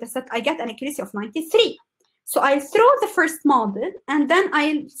validation data set. I get an accuracy of 93. So I throw the first model, and then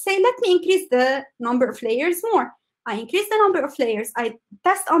I say, let me increase the number of layers more. I increase the number of layers. I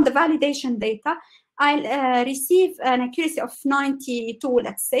test on the validation data. I'll receive an accuracy of 92,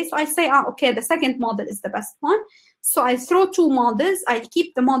 let's say. So I say, okay, the second model is the best one. So I throw 2 models. I'll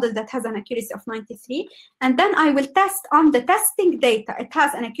keep the model that has an accuracy of 93. And then I will test on the testing data. It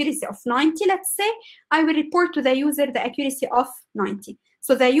has an accuracy of 90, let's say. I will report to the user the accuracy of 90.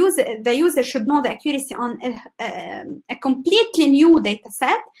 So the user should know the accuracy on a completely new data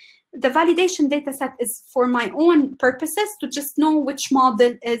set. The validation data set is for my own purposes, to just know which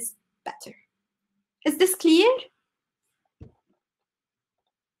model is better. Is this clear?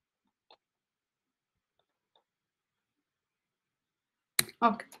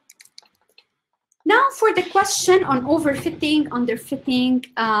 Okay. Now for the question on overfitting, underfitting,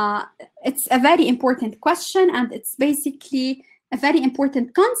 it's a very important question, and it's basically a very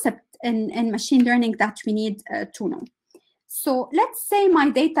important concept in machine learning that we need to know. So let's say my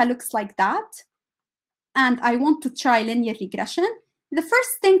data looks like that, and I want to try linear regression. The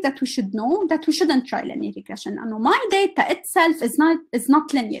first thing that we should know that we shouldn't try linear regression. And my data itself is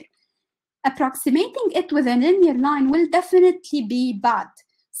not linear. Approximating it with a linear line will definitely be bad.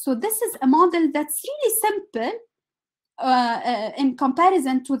 So this is a model that's really simple in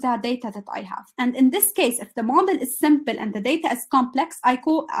comparison to the data that I have. And in this case, if the model is simple and the data is complex, I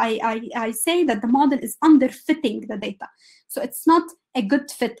say that the model is underfitting the data. So it's not a good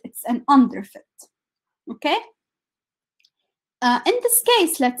fit, it's an underfit. Okay? In this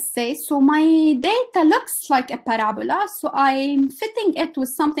case, let's say, so my data looks like a parabola, so I'm fitting it with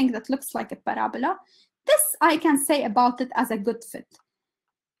something that looks like a parabola. This I can say about it as a good fit.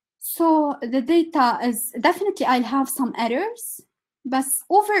 So the data is definitely, I'll have some errors, but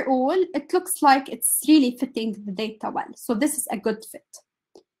overall, it looks like it's really fitting the data well. So this is a good fit.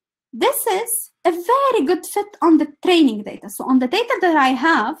 This is a very good fit on the training data. So on the data that I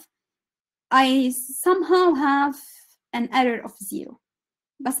have, I somehow have an error of 0.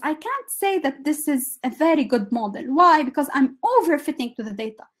 But I can't say that this is a very good model. Why? Because I'm overfitting to the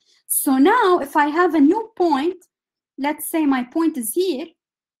data. So now if I have a new point, let's say my point is here,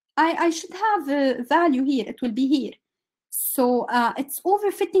 I should have a value here. It will be here. So it's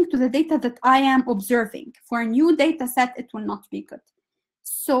overfitting to the data that I am observing. For a new data set, it will not be good.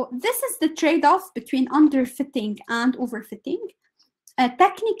 So this is the trade-off between underfitting and overfitting.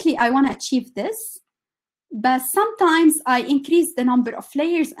 Technically, I want to achieve this. But sometimes I increase the number of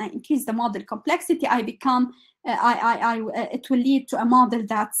layers, I increase the model complexity, I become, it will lead to a model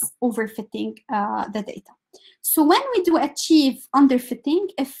that's overfitting the data. So when we do achieve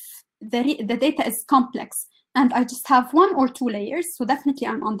underfitting, if the data is complex and I just have 1 or 2 layers, so definitely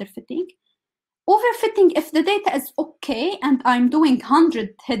I'm underfitting. Overfitting, if the data is okay and I'm doing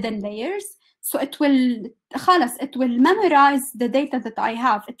 100 hidden layers, so it will memorize the data that I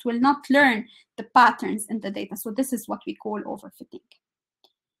have. It will not learn the patterns in the data. So this is what we call overfitting.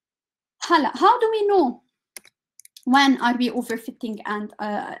 How do we know when are we overfitting? And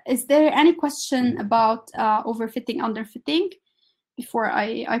is there any question about overfitting, underfitting before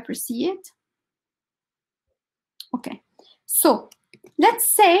I proceed? Okay, so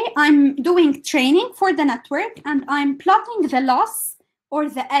let's say I'm doing training for the network and I'm plotting the loss or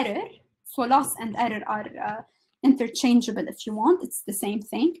the error. So loss and error are interchangeable if you want. It's the same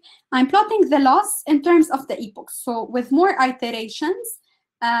thing. I'm plotting the loss in terms of the epochs. So with more iterations,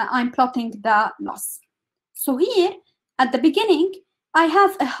 I'm plotting the loss. So here, at the beginning, I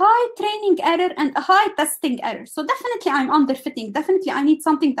have a high training error and a high testing error. So definitely I'm underfitting. Definitely I need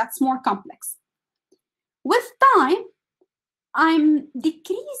something that's more complex. With time, I'm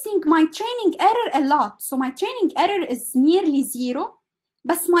decreasing my training error a lot. So my training error is nearly 0.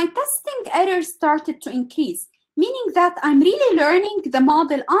 But my testing error started to increase, meaning that I'm really learning the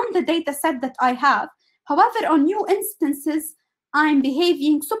model on the data set that I have. However, on new instances, I'm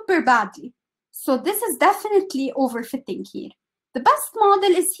behaving super badly. So this is definitely overfitting here. The best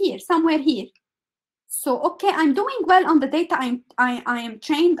model is here, somewhere here. So, okay, I'm doing well on the data I am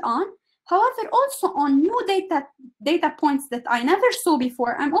trained on. However, also on new data points that I never saw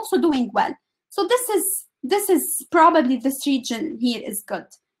before, I'm also doing well. So this is probably this region here is good.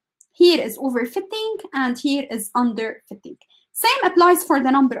 Here is overfitting and here is underfitting. Same applies for the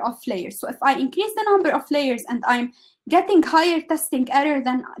number of layers. So if I increase the number of layers and I'm getting higher testing error,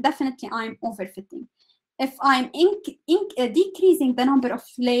 then definitely I'm overfitting. If I'm decreasing the number of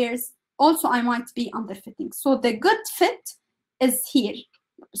layers, also I might be underfitting. So the good fit is here,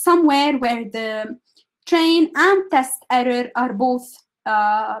 somewhere where the train and test error are both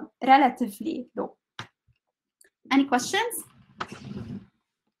relatively low. Any questions?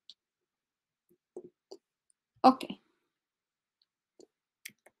 Okay.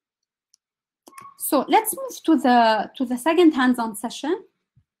 So let's move to the second hands-on session.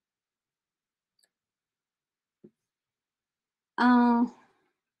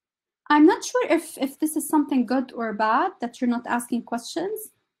 I'm not sure if this is something good or bad that you're not asking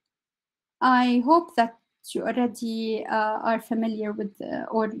questions. I hope that you already are familiar with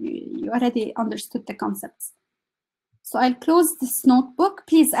or you already understood the concepts. So I'll close this notebook.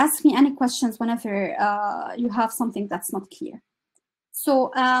 Please ask me any questions whenever you have something that's not clear.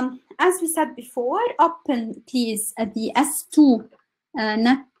 So as we said before, open please the S2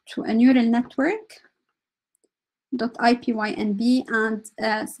 neural network .ipynb and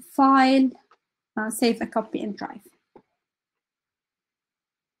file, save a copy in Drive.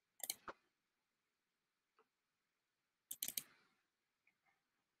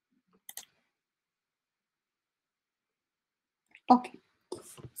 Okay,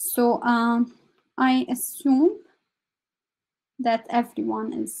 so I assume that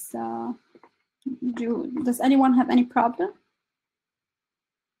everyone is, does anyone have any problem?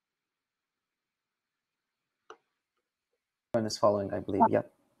 Everyone is following, I believe.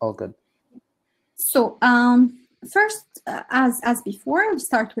 Yep, all good. So first, as before, we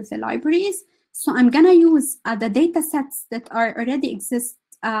start with the libraries. So I'm gonna use the data sets that are already exist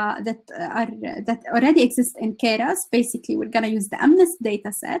that already exist in Keras. Basically, we're gonna use the MNIST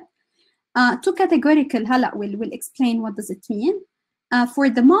data set. To categorical, هلا will explain what does it mean.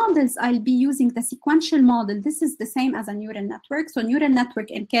 For the models, I'll be using the sequential model. This is the same as a neural network. So neural network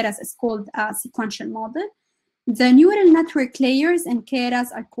in Keras is called a sequential model. The neural network layers in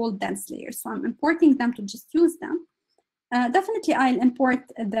Keras are called dense layers. So I'm importing them to just use them. Definitely, I'll import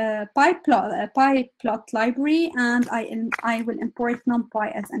the PyPlot library, and I will import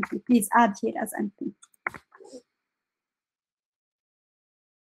NumPy as NP. Please add here as NP.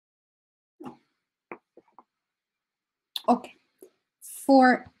 Okay.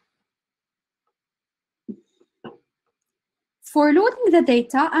 For loading the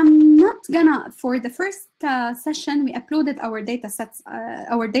data, I'm not gonna, for the first session, we uploaded our data set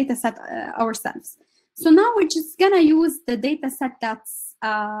ourselves. So now we're just gonna use the data set that's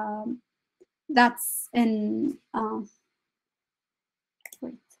in,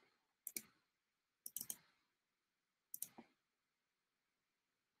 wait.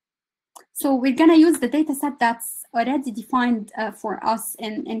 So we're gonna use the data set that's already defined for us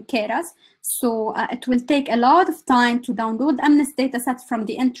in Keras. So it will take a lot of time to download MNIST data sets from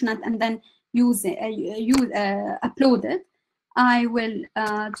the internet and then use it, upload it. I will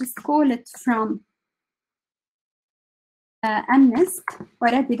just call it from MNIST.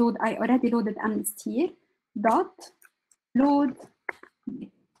 I already loaded MNIST here. Dot load.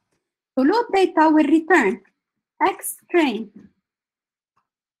 So load data will return X-train,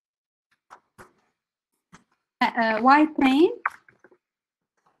 Y-train,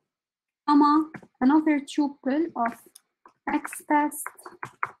 comma, another tuple of X test,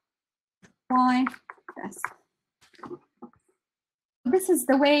 Y test. This is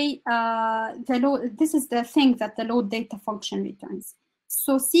the way this is the thing that the load data function returns.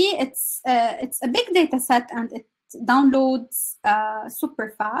 So see, it's a big data set and it downloads super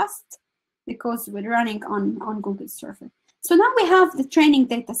fast because we're running on Google server. So now we have the training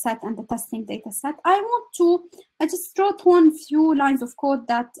data set and the testing data set. I just wrote one few lines of code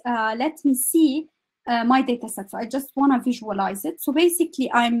that let me see my data set. So I just want to visualize it. So basically,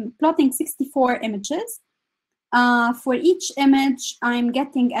 I'm plotting 64 images. For each image, I'm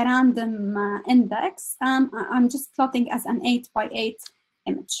getting a random index. I'm just plotting as an 8x8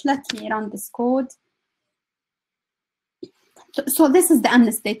 image. Let me run this code. So this is the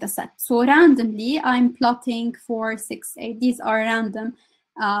MNIST data set. So randomly, I'm plotting 4, 6, 8. These are random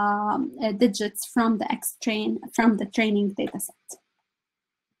digits from the training data set.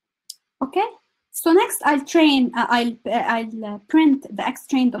 Okay. So next, I'll print the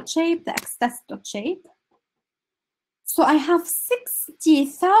xtrain.shape, the xtest.shape. So I have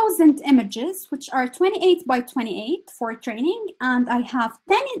 60,000 images, which are 28 by 28 for training, and I have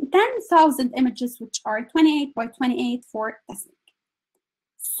 10,000 images, which are 28 by 28 for testing.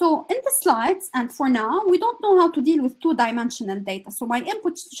 So in the slides, and for now, we don't know how to deal with two-dimensional data. So my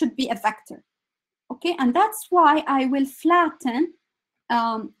input should be a vector, okay? And that's why I will flatten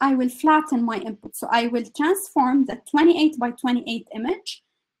my input. So I will transform the 28 by 28 image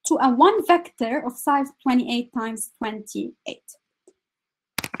to a one vector of size 28 times 28.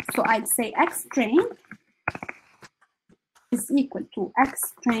 So I'd say xtrain is equal to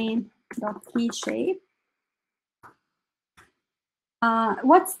xtrain.keyShape.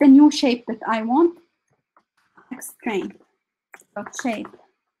 What's the new shape that I want? xtrain.shape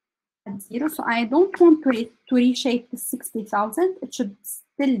at 0. So I don't want to reshape the 60,000. It should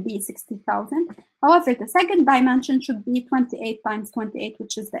still be 60,000. However, the second dimension should be 28 times 28,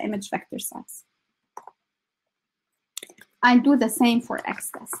 which is the image vector size. I'll do the same for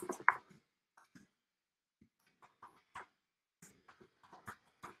xtest.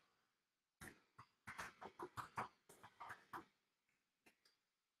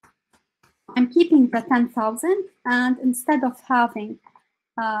 I'm keeping the 10,000, and instead of having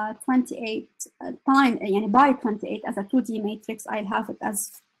 28 by 28 as a 2D matrix, I'll have it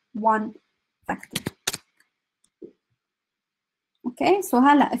as one vector. Okay, so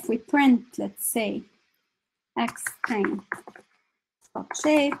if we print, let's say,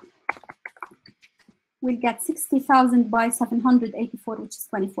 xtrain.shape, we'll get 60,000 by 784, which is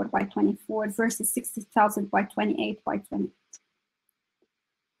 24 by 24, versus 60,000 by 28 by 28.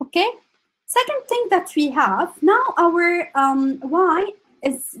 Okay, Second thing that we have, now our y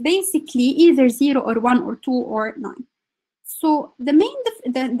is basically either 0 or 1 or 2 or 9. So the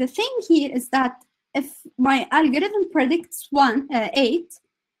thing here is that if my algorithm predicts 8,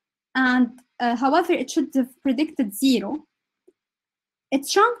 and however it should have predicted 0,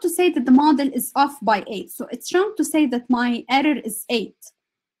 it's wrong to say that the model is off by 8. So it's wrong to say that my error is 8.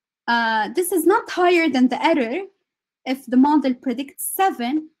 This is not higher than the error if the model predicts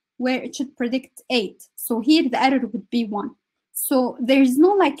 7, where it should predict 8. So here the error would be 1. So there's no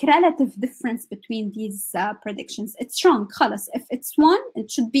like relative difference between these predictions. It's wrong. خلاص. If it's 1,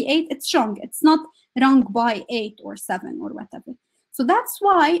 it should be 8. It's wrong. It's not wrong by 8 or 7 or whatever. So that's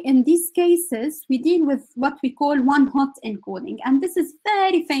why in these cases, we deal with what we call one-hot encoding. And this is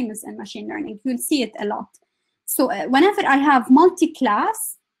very famous in machine learning. You'll see it a lot. So whenever I have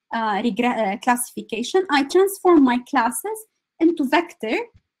multi-class classification, I transform my classes into vector.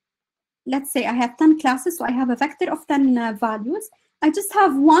 Let's say I have 10 classes, so I have a vector of 10 values. I just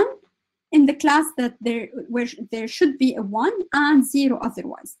have 1 in the class that where there should be a 1 and 0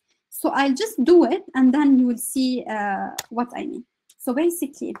 otherwise. So I'll just do it, and then you will see what I mean. So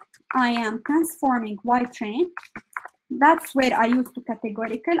basically, I am transforming Y-train. That's where I use to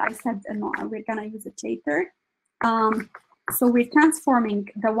categorical. I said, no, we're going to use it later. So we're transforming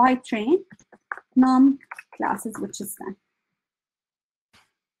the Y-train num classes, which is 10.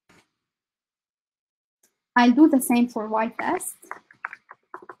 I'll do the same for Y-test.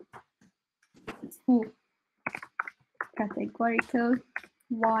 To categorical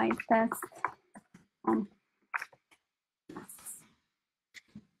Y-test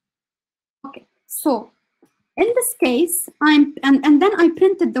Okay, so in this case, and then I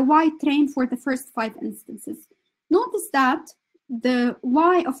printed the Y-train for the first 5 instances. Notice that the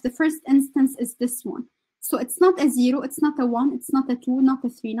Y of the first instance is this one. So it's not a 0, it's not a 1, it's not a 2, not a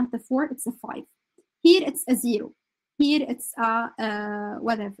 3, not a 4, it's a 5. Here it's a 0. Here it's a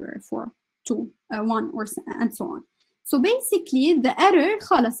whatever, 4, 2, 1, or and so on. So basically, the error,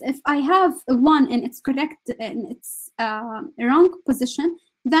 خلاص, if I have a 1 in its correct, in its wrong position,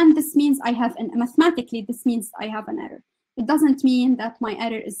 then this means I have, mathematically, this means I have an error. It doesn't mean that my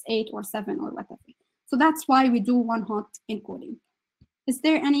error is 8 or 7 or whatever. So that's why we do one-hot encoding. Is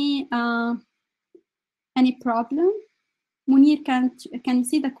there any problem? Munir, can you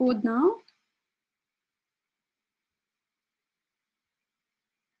see the code now?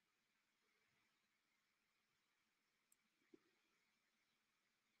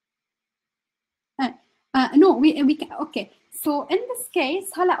 No, we can. Okay. So in this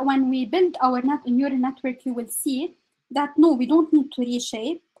case, when we build our neural network, you will see that no, we don't need to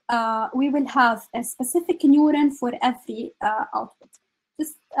reshape. We will have a specific neuron for every output.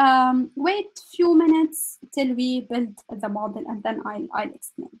 Just wait a few minutes till we build the model, and then I'll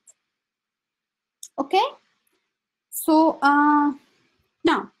explain it. Okay. So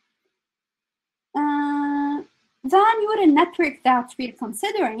now, the neural network that we're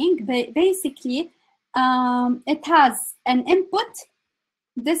considering, basically, it has an input,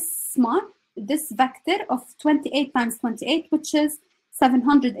 this vector of 28 times 28, which is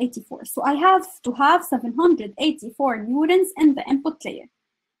 784. So I have to have 784 neurons in the input layer.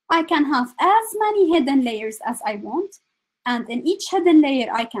 I can have as many hidden layers as I want, and in each hidden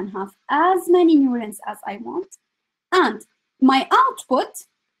layer, I can have as many neurons as I want. And my output,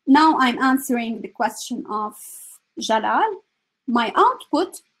 now I'm answering the question of Jalal, my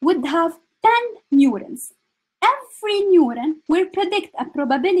output would have 10 neurons. Every neuron will predict a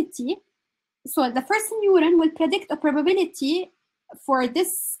probability. So the first neuron will predict a probability for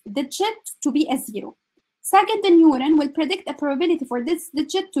this digit to be a 0. Second neuron will predict a probability for this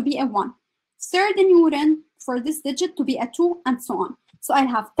digit to be a 1. Third neuron for this digit to be a 2, and so on. So I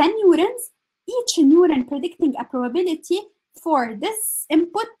have 10 neurons, each neuron predicting a probability for this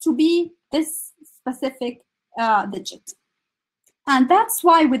input to be this specific digit. And that's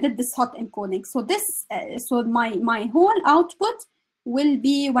why we did this hot encoding. So this, so my whole output will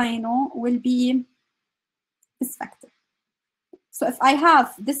be, will be this vector. So if I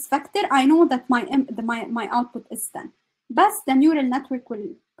have this vector, I know that my output is 10. But the neural network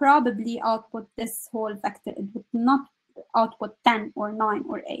will probably output this whole vector. It would not output 10 or 9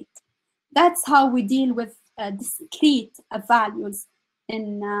 or 8. That's how we deal with discrete values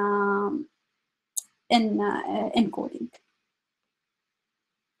in encoding.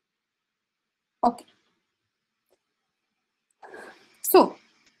 Okay. So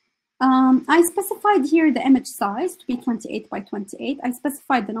I specified here the image size to be 28 by 28. I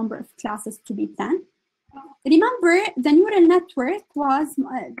specified the number of classes to be 10. Remember, the neural network was,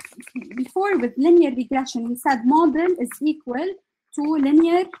 before with linear regression, we said model is equal to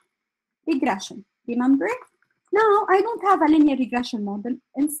linear regression. Remember? Now I don't have a linear regression model.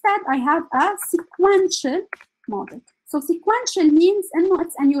 Instead, I have a sequential model. So sequential means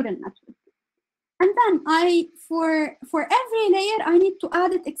it's a neural network. And then for every layer, I need to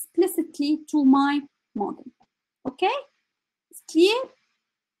add it explicitly to my model. Okay? It's clear?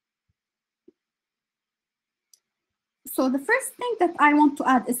 So the first thing that I want to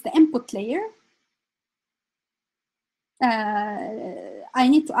add is the input layer. I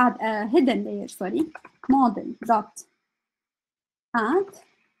need to add a hidden layer, sorry, model dot add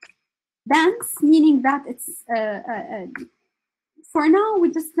dense, meaning that it's for now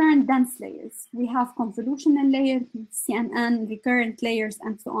we just learned dense layers. We have convolutional layers, CNN, recurrent layers,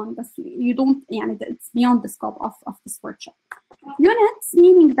 and so on. But you don't, it's beyond the scope of this workshop. Units,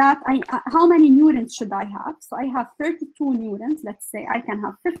 meaning that how many neurons should I have? So I have 32 neurons. Let's say I can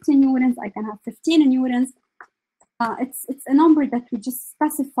have 15 neurons. I can have 15 neurons. It's a number that we just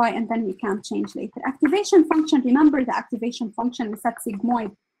specify and then we can change later. Activation function, remember the activation function, we said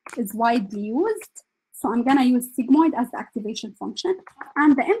sigmoid is widely used. So I'm gonna use sigmoid as the activation function.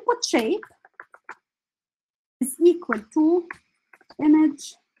 And the input shape is equal to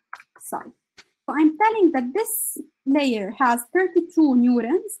image size. So I'm telling that this layer has 32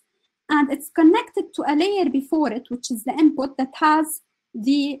 neurons and it's connected to a layer before it, which is the input that has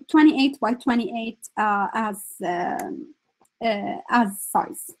the 28 by 28 as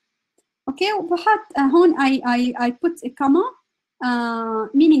size. Okay, هون I put a comma,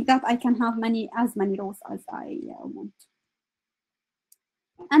 meaning that I can have as many rows as I want.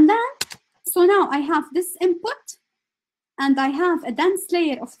 And then, so now I have this input and I have a dense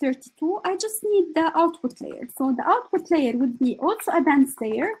layer of 32. I just need the output layer. So the output layer would be also a dense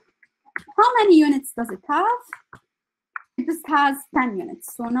layer. How many units does it have? This has 10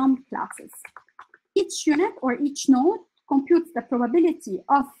 units, so num classes. Each unit or each node computes the probability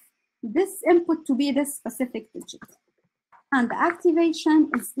of this input to be this specific digit. And the activation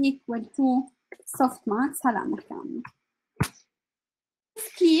is equal to softmax.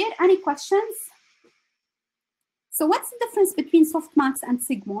 It's clear? Any questions? So what's the difference between softmax and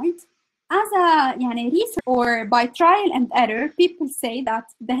sigmoid? As a research or by trial and error, people say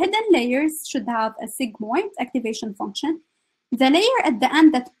that the hidden layers should have a sigmoid activation function. The layer at the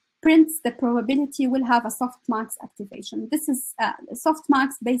end that prints the probability will have a softmax activation. This is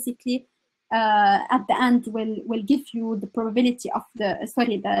softmax basically at the end will give you the probability of the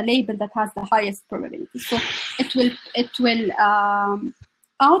label that has the highest probability. So it will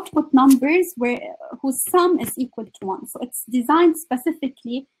output numbers whose sum is equal to 1. So it's designed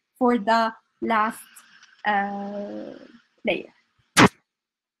specifically for the last layer.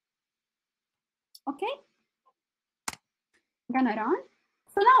 Okay, I'm gonna run.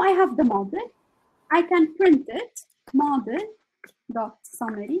 So now I have the model. I can print it,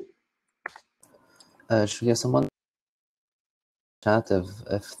 model.summary. Should we have someone chat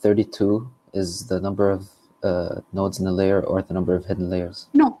if 32 is the number of nodes in the layer or the number of hidden layers?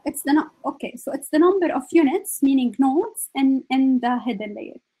 No, it's the okay. So it's the number of units, meaning nodes, in the hidden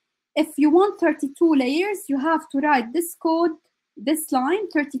layer. If you want 32 layers, you have to write this code, this line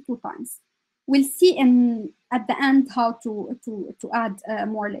 32 times. We'll see at the end how to add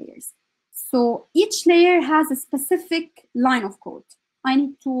more layers. So each layer has a specific line of code. I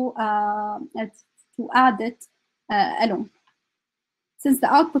need to add it alone. Since the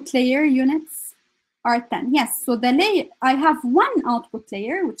output layer units are 10. Yes, so the layer, I have one output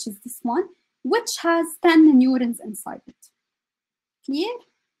layer, which is this one, which has 10 neurons inside it. Clear?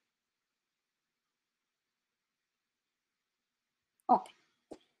 Okay.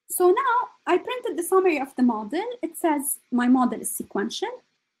 So now I printed the summary of the model. It says my model is sequential.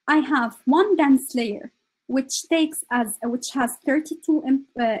 I have one dense layer, which has 32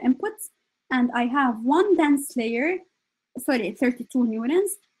 inputs, and I have one dense layer, 32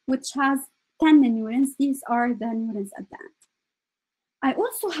 neurons, which has 10 neurons. These are the neurons at the end. I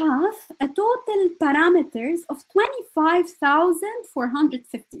also have a total parameters of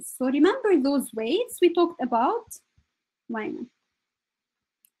 25,450. So remember those weights we talked about?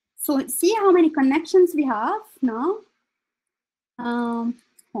 So see how many connections we have now.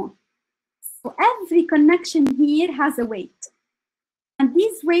 So every connection here has a weight. And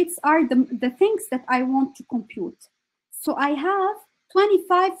these weights are the things that I want to compute. So I have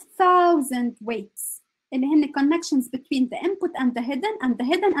 25,000 weights in the connections between the input and the hidden and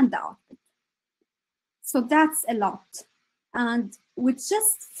the output. So that's a lot. And with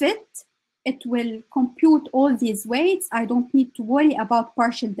just fit, it will compute all these weights. I don't need to worry about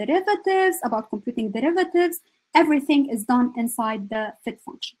partial derivatives, about computing derivatives. Everything is done inside the fit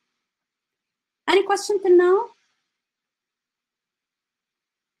function. Any question till now?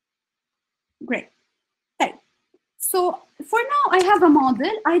 Great. Okay. So for now, I have a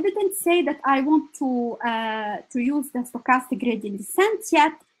model. I didn't say that I want to use the stochastic gradient descent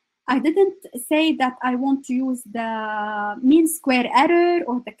yet. I didn't say that I want to use the mean square error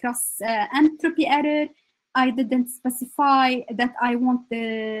or the cross entropy error. I didn't specify that I want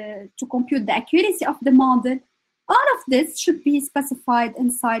to compute the accuracy of the model. All of this should be specified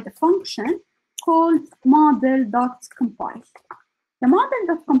inside a function called model.compile. The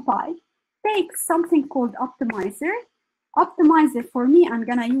model.compile takes something called optimizer. Optimizer, for me, I'm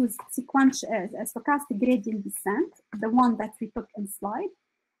gonna use sequential stochastic gradient descent, the one that we took in slide.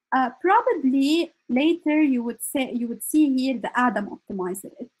 Probably later you would see here the Adam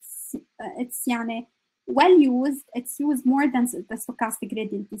optimizer. It's يعني well used. It's used more than the stochastic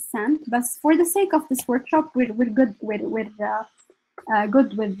gradient descent. But for the sake of this workshop, we're good. We're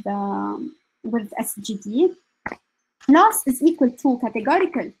good with SGD. Loss is equal to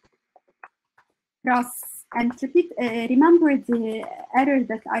categorical cross entropy. Remember the error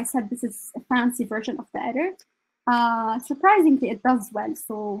that I said this is a fancy version of the error. Surprisingly, it does well,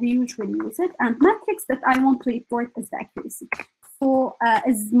 so we usually use it. And metrics that I want to report is the accuracy. So,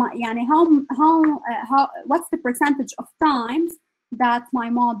 what's the percentage of times that my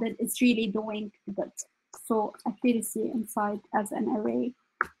model is really doing good? So, accuracy inside as an array,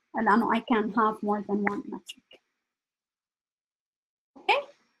 and I can have more than one metric. Okay.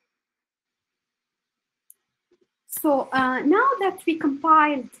 So now that we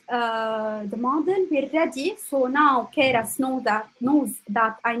compiled the model, we're ready. So now Keras knows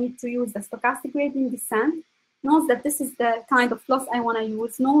that I need to use the stochastic gradient descent, knows that this is the kind of loss I want to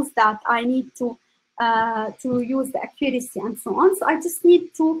use, knows that I need to use the accuracy and so on. So I just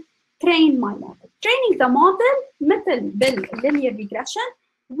need to train my model. Training the model, مثل linear regression,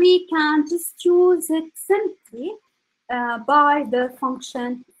 we can just use it simply by the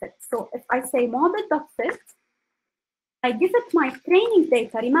function fit. So if I say model.fit, I give it my training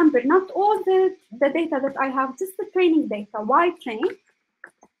data. Remember, not all the data that I have, just the training data. Why train?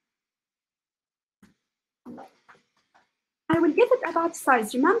 I will give it a batch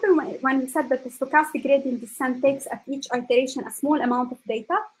size. Remember when we said that the stochastic gradient descent takes at each iteration a small amount of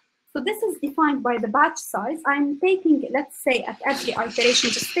data? So this is defined by the batch size. I'm taking, let's say, at every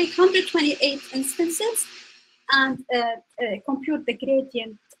iteration, just take 128 instances and compute the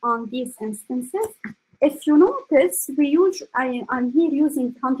gradient on these instances. If you notice, I'm here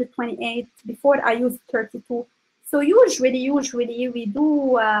using 128 before I used 32. So usually we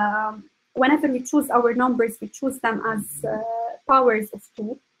do, whenever we choose our numbers, we choose them as powers of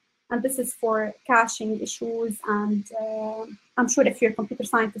 2. And this is for caching issues. And I'm sure if you're a computer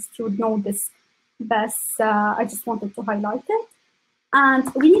scientist, you would know this best. I just wanted to highlight it.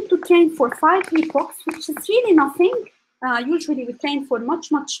 And we need to train for 5 epochs, which is really nothing. Usually we train for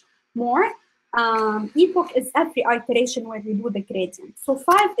much, much more. Epoch is every iteration where we do the gradient. So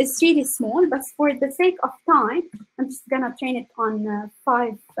 5 is really small, but for the sake of time, I'm just gonna train it on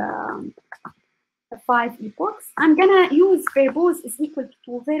 5 epochs. I'm gonna use verbose is equal to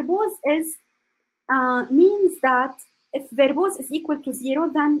 2. Verbose is means that if verbose is equal to 0,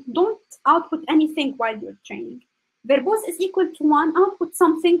 then don't output anything while you're training. Verbose is equal to 1, output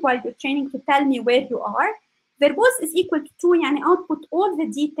something while you're training to tell me where you are. Verbose is equal to 2, yani output all the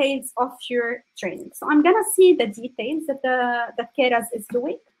details of your training. So I'm gonna see the details that that Keras is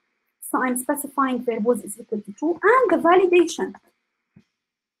doing. So I'm specifying verbose is equal to 2, and the validation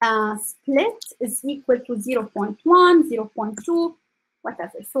split is equal to 0.1, 0.2,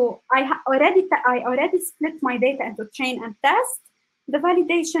 whatever. So I already split my data into train and test. The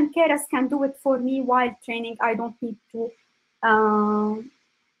validation, Keras can do it for me while training. I don't need to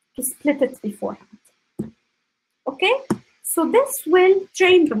split it beforehand. Okay, so this will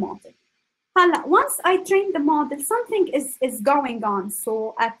train the model. Once I train the model, something is going on.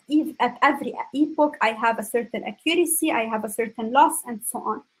 So at every epoch, I have a certain accuracy, I have a certain loss, and so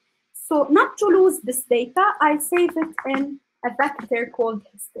on. So not to lose this data, I save it in a vector called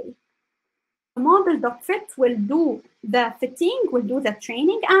history. The model.fit will do the fitting, will do the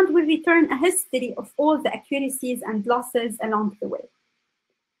training, and will return a history of all the accuracies and losses along the way.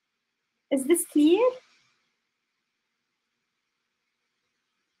 Is this clear?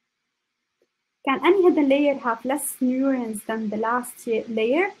 Can any hidden layer have less neurons than the last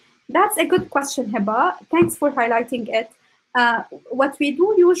layer? That's a good question, Heba. Thanks for highlighting it. What we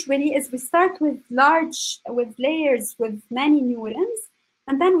do usually is we start with layers with many neurons,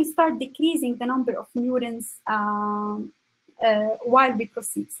 and then we start decreasing the number of neurons while we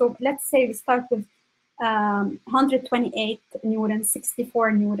proceed. So let's say we start with 128 neurons,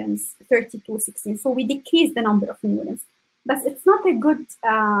 64 neurons, 32, 16. So we decrease the number of neurons. but it's not a good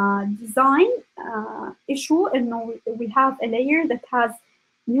design issue. إنه we have a layer that has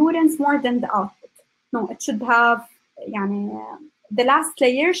neurons more than the output. No, it should have يعني the last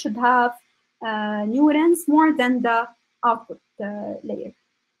layer should have neurons more than the output layer.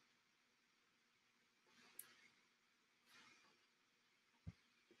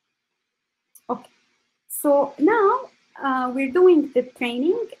 Okay, so now we're doing the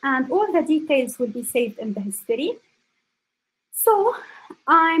training and all the details will be saved in the history. So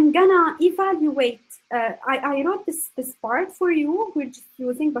I'm gonna evaluate, I wrote this part for you, we're just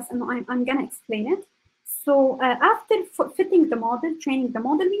using, but I'm gonna explain it. So after fitting the model, training the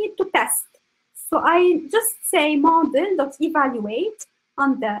model, we need to test. So I just say model.evaluate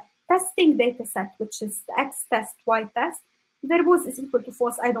on the testing data set, which is the X test, Y test. Verbose is equal to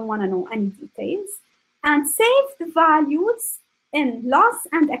false. I don't want to know any details. And save the values in loss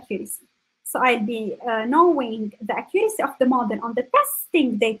and accuracy. So I'll be knowing the accuracy of the model on the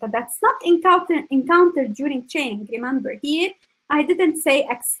testing data that's not encountered during training. Remember here, I didn't say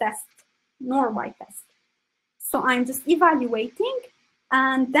X test nor Y test. So I'm just evaluating,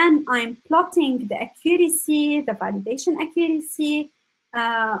 and then I'm plotting the accuracy, the validation accuracy.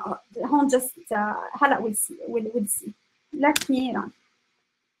 We'll see. Let me run.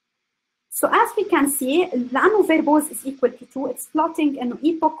 So as we can see, لأنه verbose is equal to 2, it's plotting in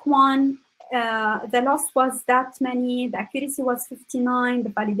epoch 1, the loss was that many, the accuracy was 59, the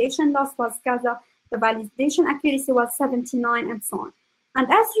validation loss was kaza, the validation accuracy was 79, and so on.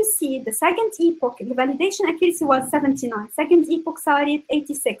 And as you see, the second epoch, the validation accuracy was 79, second epoch started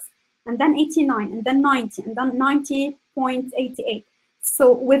 86, and then 89, and then 90, and then 90.88.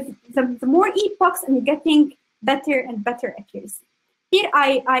 So with the more epochs, I'm getting better and better accuracy. Here,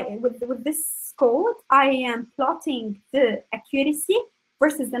 with this code, I am plotting the accuracy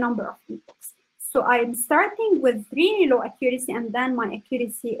versus the number of epochs. So I'm starting with really low accuracy, and then my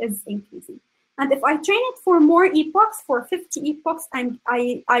accuracy is increasing. And if I train it for more epochs, for 50 epochs,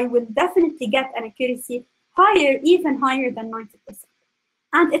 I will definitely get an accuracy higher, even higher than 90%.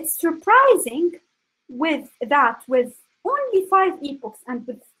 And it's surprising with that, with only 5 epochs and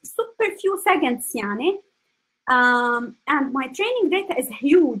with super few seconds, yani, and my training data is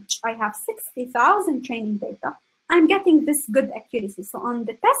huge. I have 60,000 training data. I'm getting this good accuracy. So on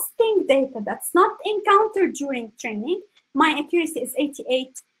the testing data that's not encountered during training, my accuracy is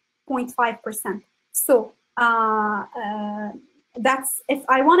 88.5%. So that's, if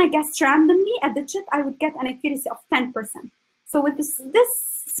I want to guess randomly a digit, I would get an accuracy of 10%. So with this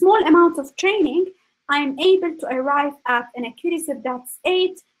small amount of training, I'm able to arrive at an accuracy that's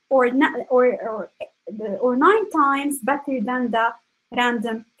 8 or 9 times better than the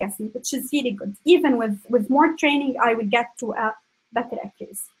random guessing, which is really good. Even with more training, I will get to a better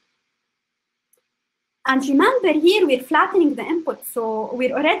accuracy. And remember here, we're flattening the input, so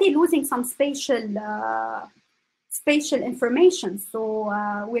we're already losing some spatial information. So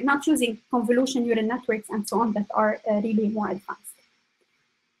we're not using convolution neural networks and so on that are really more advanced.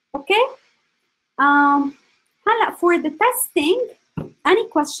 Okay. For the testing, any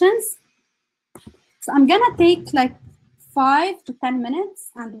questions? So I'm gonna take like 5 to 10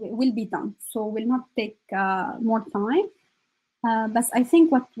 minutes and we'll be done. So we'll not take more time. But I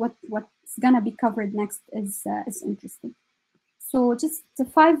think what's gonna be covered next is interesting. So just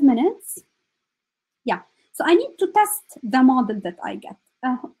 5 minutes. Yeah. So I need to test the model that I get.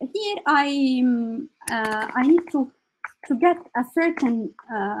 Here I need to get a certain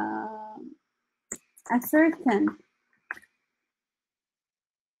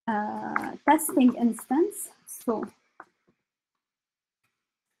testing instance. So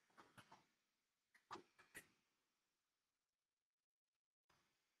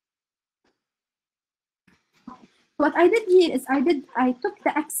what I did here is I took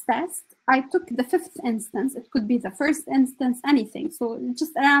the X test, I took the 5th instance, it could be the 1st instance, anything, so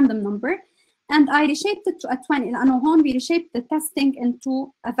just a random number, and I reshaped it to a 20. And we reshaped the testing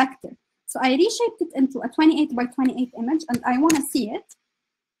into a vector. So I reshaped it into a 28 by 28 image, and I want to see it.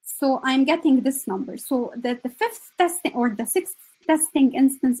 So I'm getting this number. So the 5th testing or the 6th testing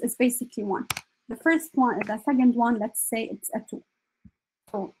instance is basically 1. The first one, the second one, let's say it's a 2.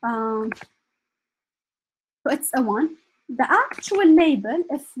 So so it's a 1. The actual label,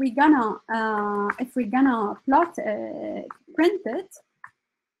 if we're gonna plot print it,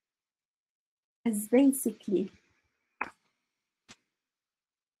 is basically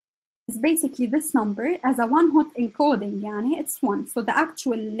this number as a 1-hot encoding. Yani it's 1. So the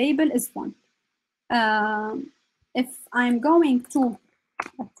actual label is 1. If I'm going to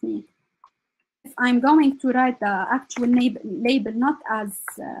write the actual label not as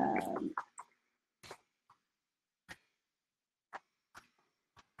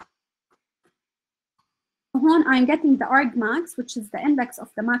home, I'm getting the argmax, which is the index of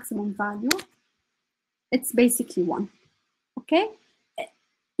the maximum value. It's basically 1. Okay.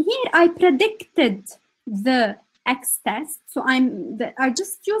 Here I predicted the X test. So I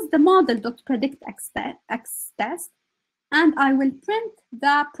just use the model.predict X test, and I will print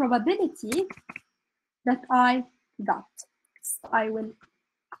the probability that I got. So I will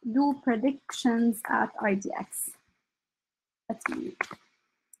do predictions at IDX. That's me.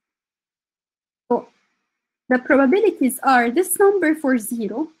 So the probabilities are this number for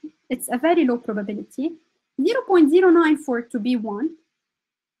 0. It's a very low probability. 0.094 to be 1.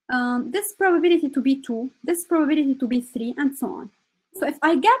 This probability to be 2, this probability to be 3, and so on. So if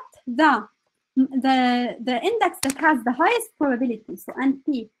I get the index that has the highest probability, so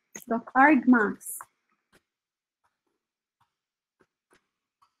np.argmax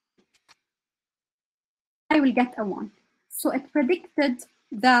I will get a 1. So it predicted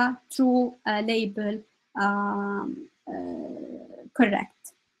the true label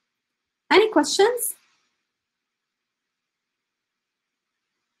correct. Any questions?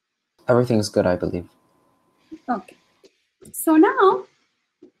 Everything's good, I believe. Okay. So now,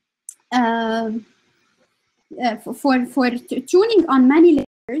 for tuning on many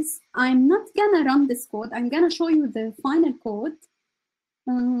layers, I'm not gonna run this code. I'm gonna show you the final code.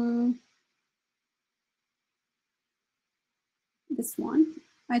 This one.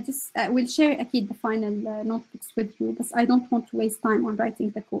 I just will share the final notebooks with you, but I don't want to waste time on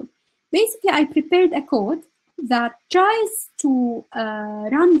writing the code. Basically, I prepared a code that tries to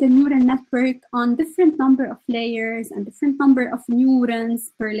run the neural network on different number of layers and different number of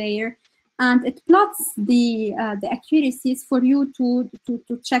neurons per layer, and it plots the accuracies for you to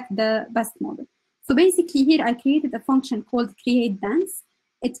check the best model. So basically, here I created a function called createDense.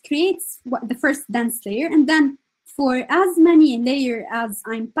 It creates the first dense layer, and then for as many layers as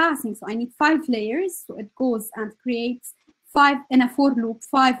I'm passing, so I need 5 layers, so it goes and creates 5 in a for loop,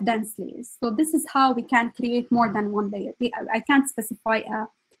 5 dense layers. So this is how we can create more than 1 layer. I can't specify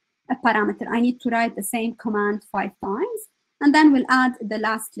a parameter. I need to write the same command 5 times, and then we'll add the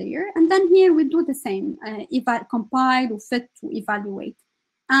last layer. And then here we do the same, compile or fit to evaluate.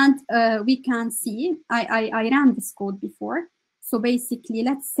 And we can see, I ran this code before. So basically,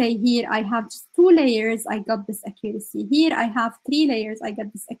 let's say here I have just 2 layers, I got this accuracy. Here I have 3 layers, I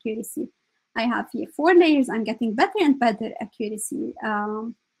get this accuracy. I have here 4 layers, I'm getting better and better accuracy.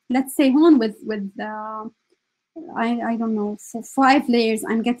 Let's say on with I don't know, for 5 layers,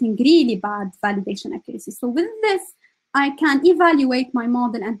 I'm getting really bad validation accuracy. So with this, I can evaluate my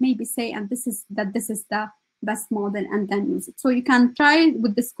model and maybe say, and this is the best model, and then use it. So you can try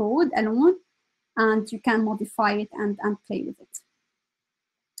with this code alone, and you can modify it and play with it.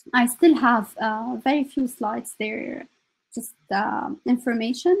 I still have very few slides there, just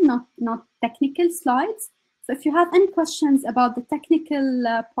information, not technical slides. So if you have any questions about the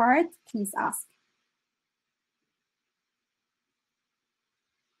technical part, please ask.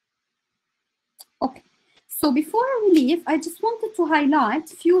 Okay, so before we leave, I just wanted to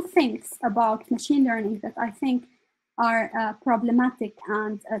highlight a few things about machine learning that I think are problematic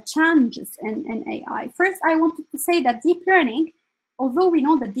and challenges in AI. First, I wanted to say that deep learning, although we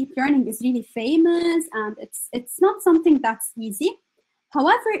know that deep learning is really famous and it's not something that's easy.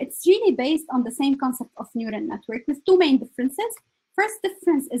 However, it's really based on the same concept of neural network with 2 main differences. First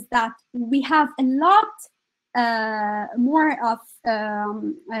difference is that we have a lot more of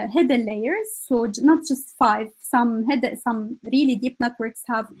hidden layers. So not just 5, some really deep networks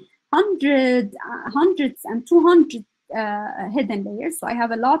have hundreds and 200 hidden layers. So I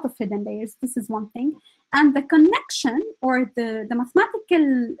have a lot of hidden layers. This is one thing. And the connection or the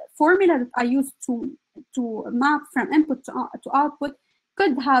mathematical formula that I use to map from input to output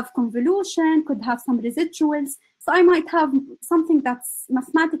could have convolution, could have some residuals. So I might have something that's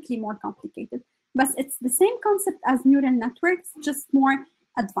mathematically more complicated. But it's the same concept as neural networks, just more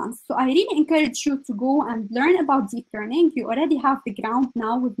advanced. So I really encourage you to go and learn about deep learning. You already have the ground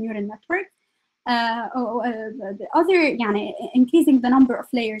now with neural networks. The other, increasing the number of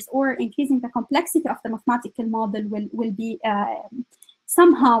layers or increasing the complexity of the mathematical model will be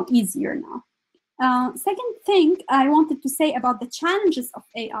somehow easier now. Second thing I wanted to say about the challenges of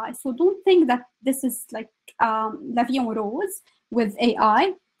AI. So don't think that this is like la vie en rose with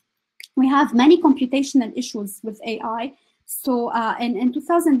AI. We have many computational issues with AI. So in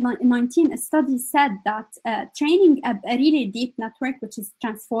 2019, a study said that training a really deep network, which is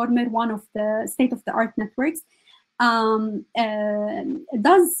Transformer, one of the state-of-the-art networks,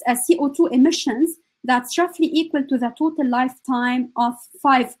 does CO2 emissions that's roughly equal to the total lifetime of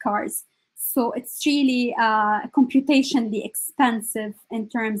 5 cars. So it's really computationally expensive in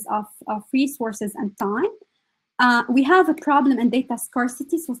terms of resources and time. We have a problem in data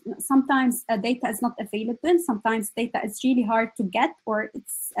scarcity. So sometimes data is not available. Sometimes data is really hard to get, or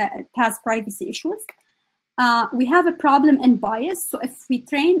it has privacy issues. We have a problem in bias. So if we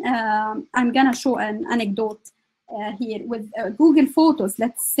train, I'm gonna show an anecdote here with Google Photos.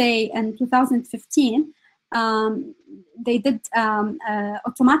 Let's say in 2015, they did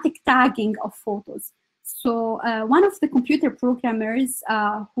automatic tagging of photos. So one of the computer programmers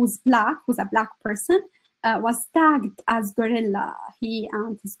who's a black person, was tagged as gorilla, he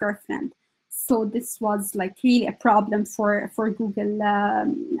and his girlfriend. So this was like really a problem for Google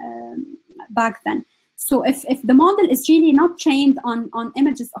back then. So if the model is really not trained on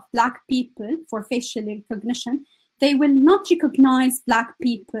images of black people for facial recognition, they will not recognize black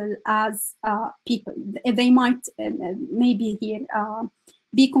people as people. They might maybe here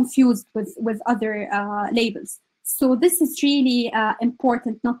be confused with other labels. So this is really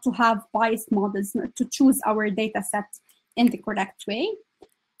important, not to have biased models, to choose our data set in the correct way.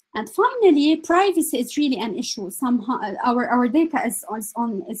 And finally, privacy is really an issue. Somehow, our data is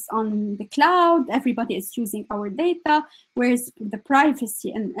on the cloud. Everybody is using our data. Where's the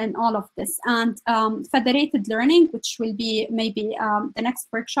privacy in all of this? And federated learning, which will be maybe the next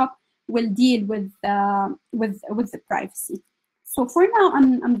workshop, will deal with the privacy. So for now,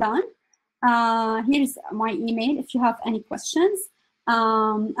 I'm done. Here's my email if you have any questions.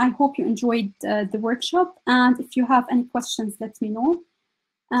 I hope you enjoyed the workshop. And if you have any questions, let me know.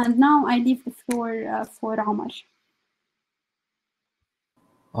 And now I leave the floor for Omar.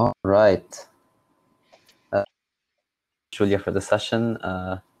 All right. Julia, for the session.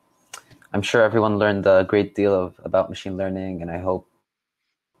 I'm sure everyone learned a great deal about machine learning, and I hope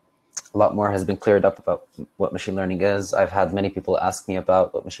a lot more has been cleared up about what machine learning is. I've had many people ask me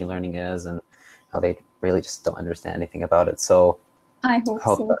about what machine learning is and how they really just don't understand anything about it. So I hope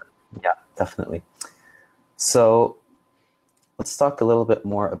so. that, yeah, definitely. So let's talk a little bit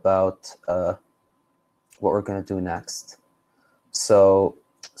more about what we're going to do next. So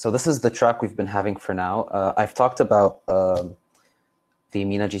this is the track we've been having for now. I've talked about the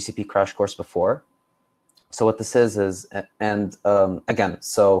MENA GCP crash course before. So what this is, and again,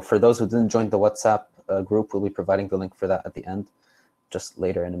 so for those who didn't join the WhatsApp group, we'll be providing the link for that at the end, just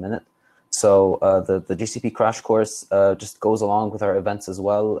later in a minute. So the GCP crash course just goes along with our events as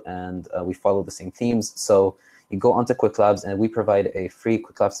well, and we follow the same themes. So you go onto Quick Labs, and we provide a free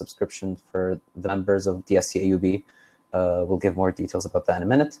Quick Labs subscription for the members of DSC AUB. We'll give more details about that in a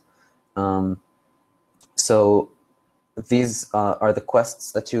minute. So these are the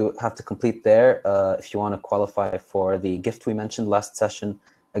quests that you have to complete there if you want to qualify for the gift we mentioned last session.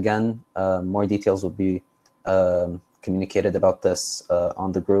 Again, more details will be communicated about this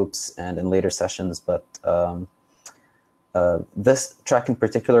on the groups and in later sessions, but this track in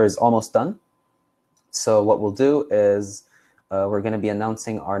particular is almost done. So what we'll do is we're going to be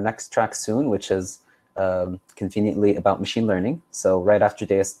announcing our next track soon, which is conveniently about machine learning. So right after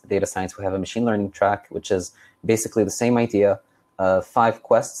data science, we have a machine learning track, which is basically the same idea, 5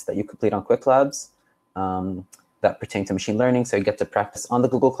 quests that you complete on Quick Labs that pertain to machine learning. So you get to practice on the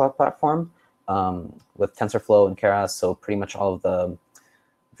Google Cloud Platform with TensorFlow and Keras. So pretty much all of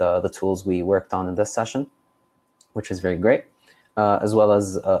the tools we worked on in this session, which is very great. As well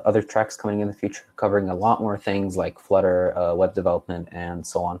as other tracks coming in the future, covering a lot more things like Flutter, web development, and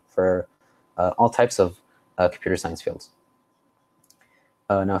so on for all types of computer science fields.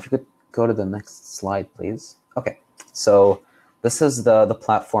 Now, if you could go to the next slide, please. Okay, so this is the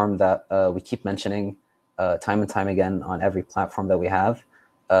platform that we keep mentioning time and time again on every platform that we have,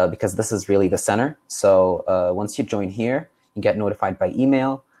 because this is really the center. So once you join here, you get notified by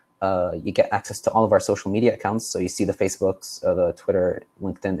email. You get access to all of our social media accounts. So you see the Facebooks, the Twitter,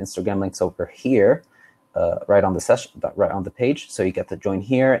 LinkedIn, Instagram links over here, right on the session, right on the page. So you get to join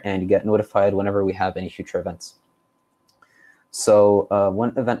here, and you get notified whenever we have any future events. So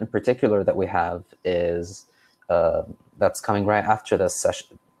one event in particular that we have is that's coming right after this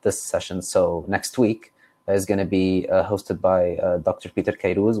session. So next week is going to be hosted by Dr. Peter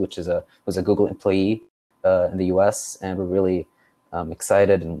Keras, who's a Google employee in the US, and we're really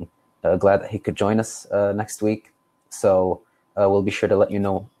excited and glad that he could join us next week. So we'll be sure to let you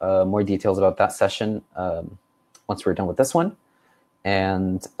know more details about that session once we're done with this one.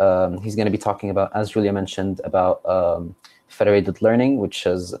 And he's going to be talking about, as Julia mentioned, about federated learning, which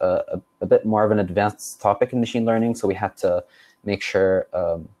is a bit more of an advanced topic in machine learning. So we had to make sure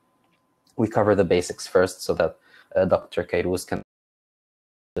we cover the basics first so that Dr. Keras can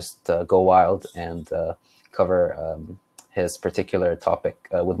just go wild and cover his particular topic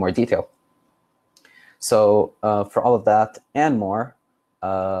with more detail. So for all of that and more,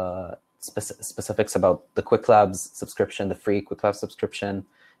 specifics about the Quick Labs subscription, the free Quick Labs subscription,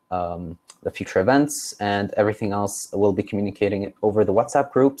 the future events, and everything else. We'll be communicating it over the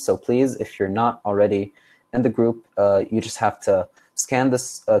WhatsApp group. So please, if you're not already in the group, you just have to scan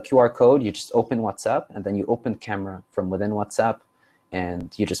this QR code. You just open WhatsApp, and then you open camera from within WhatsApp,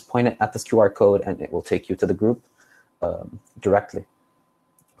 and you just point it at this QR code, and it will take you to the group directly.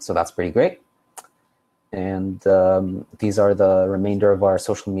 So that's pretty great. And these are the remainder of our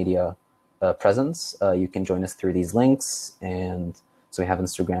social media presence. You can join us through these links. And so we have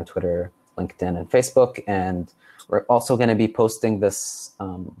Instagram, Twitter, LinkedIn, and Facebook. And we're also going to be posting this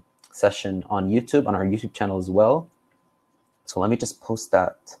session on YouTube, on our YouTube channel as well. So let me just post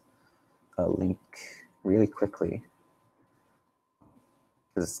that link really quickly,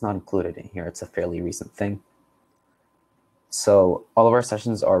 because it's not included in here. It's a fairly recent thing. So all of our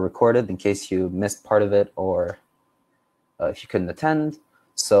sessions are recorded in case you missed part of it, or if you couldn't attend.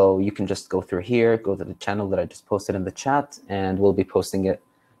 So you can just go through here, go to the channel that I just posted in the chat, and we'll be posting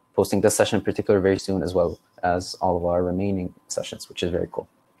this session in particular very soon, as well as all of our remaining sessions, which is very cool.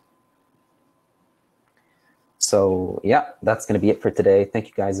 So yeah, that's going to be it for today. Thank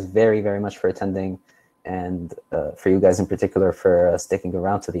you guys very, very much for attending, and for you guys in particular for sticking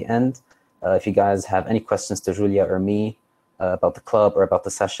around to the end. If you guys have any questions to Julia or me about the club or about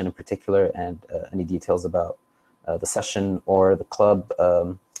the session in particular, and any details about the session or the club,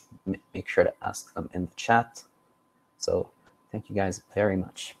 make sure to ask them in the chat. So thank you guys very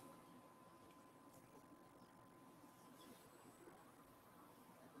much.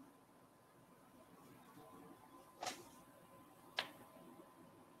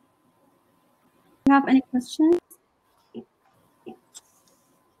 Do you have any questions?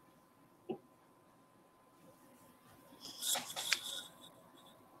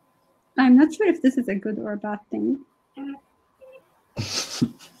 I'm not sure if this is a good or a bad thing.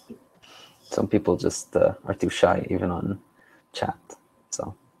 Some people just are too shy, even on chat.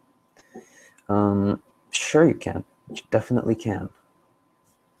 So sure, you can. You definitely can.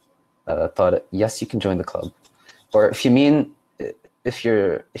 Yes, you can join the club. Or if you mean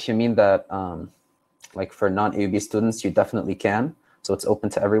that like for non-AUB students, you definitely can. So it's open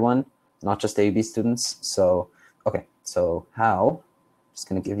to everyone, not just AUB students. So okay, so how? Just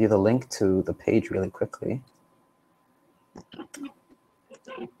going to give you the link to the page really quickly.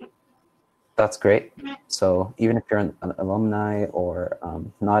 That's great. So even if you're an alumni or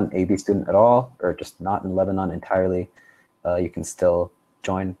not an AUB student at all, or just not in Lebanon entirely, you can still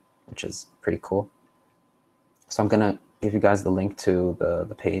join, which is pretty cool. So I'm going to give you guys the link to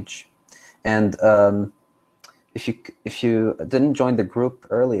the page. And if you didn't join the group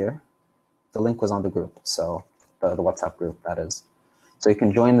earlier, the link was on the group. So the WhatsApp group, that is. So you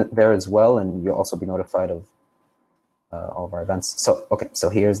can join there as well, and you'll also be notified of all of our events. So, okay, so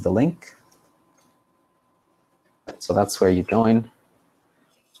here's the link. So that's where you join.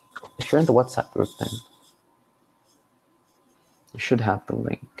 If you're in the WhatsApp group, then you should have the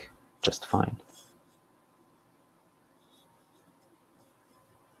link just fine.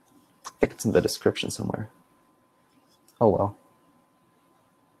 I think it's in the description somewhere. Oh, well.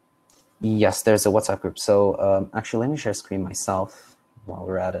 Yes, there's a WhatsApp group. So actually, let me share screen myself while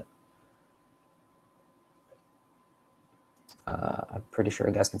we're at it. I'm pretty sure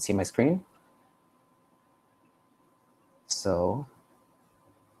you guys can see my screen. So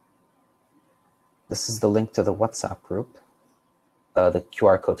this is the link to the WhatsApp group, the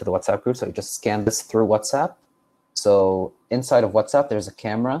QR code to the WhatsApp group. So you just scan this through WhatsApp. So inside of WhatsApp, there's a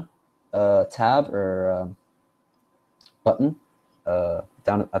camera tab or button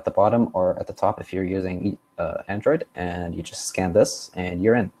down at the bottom or at the top if you're using Android, and you just scan this and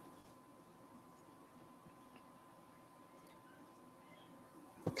you're in.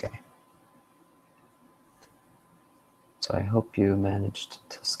 Okay. So I hope you managed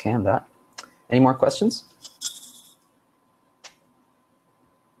to scan that. Any more questions?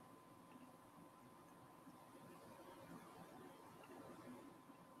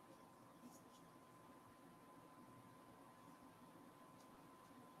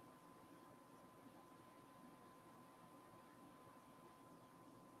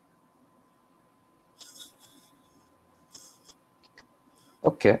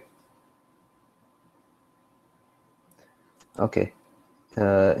 Okay. Okay.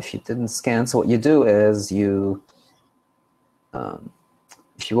 If you didn't scan, so what you do is you,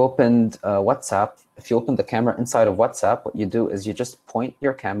 if you opened WhatsApp, if you open the camera inside of WhatsApp, what you do is you just point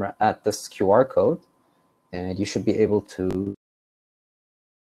your camera at this QR code, and you should be able to,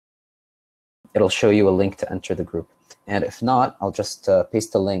 it'll show you a link to enter the group. And if not, I'll just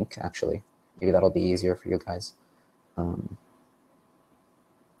paste a link, actually. Maybe that'll be easier for you guys.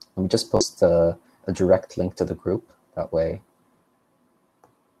 Let me just post a direct link to the group that way.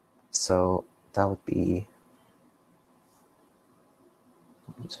 So that would be,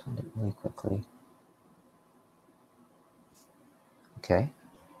 let me just find it really quickly. Okay.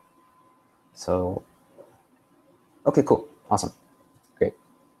 So, okay, cool, awesome, great.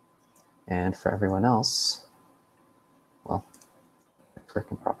 And for everyone else, well, it's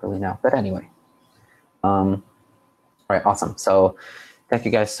working properly now, but anyway. All right, awesome. So thank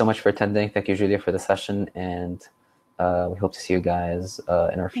you guys so much for attending. Thank you, Julia, for the session, and we hope to see you guys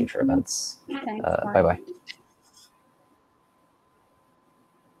in our future events. Thanks. Bye-bye.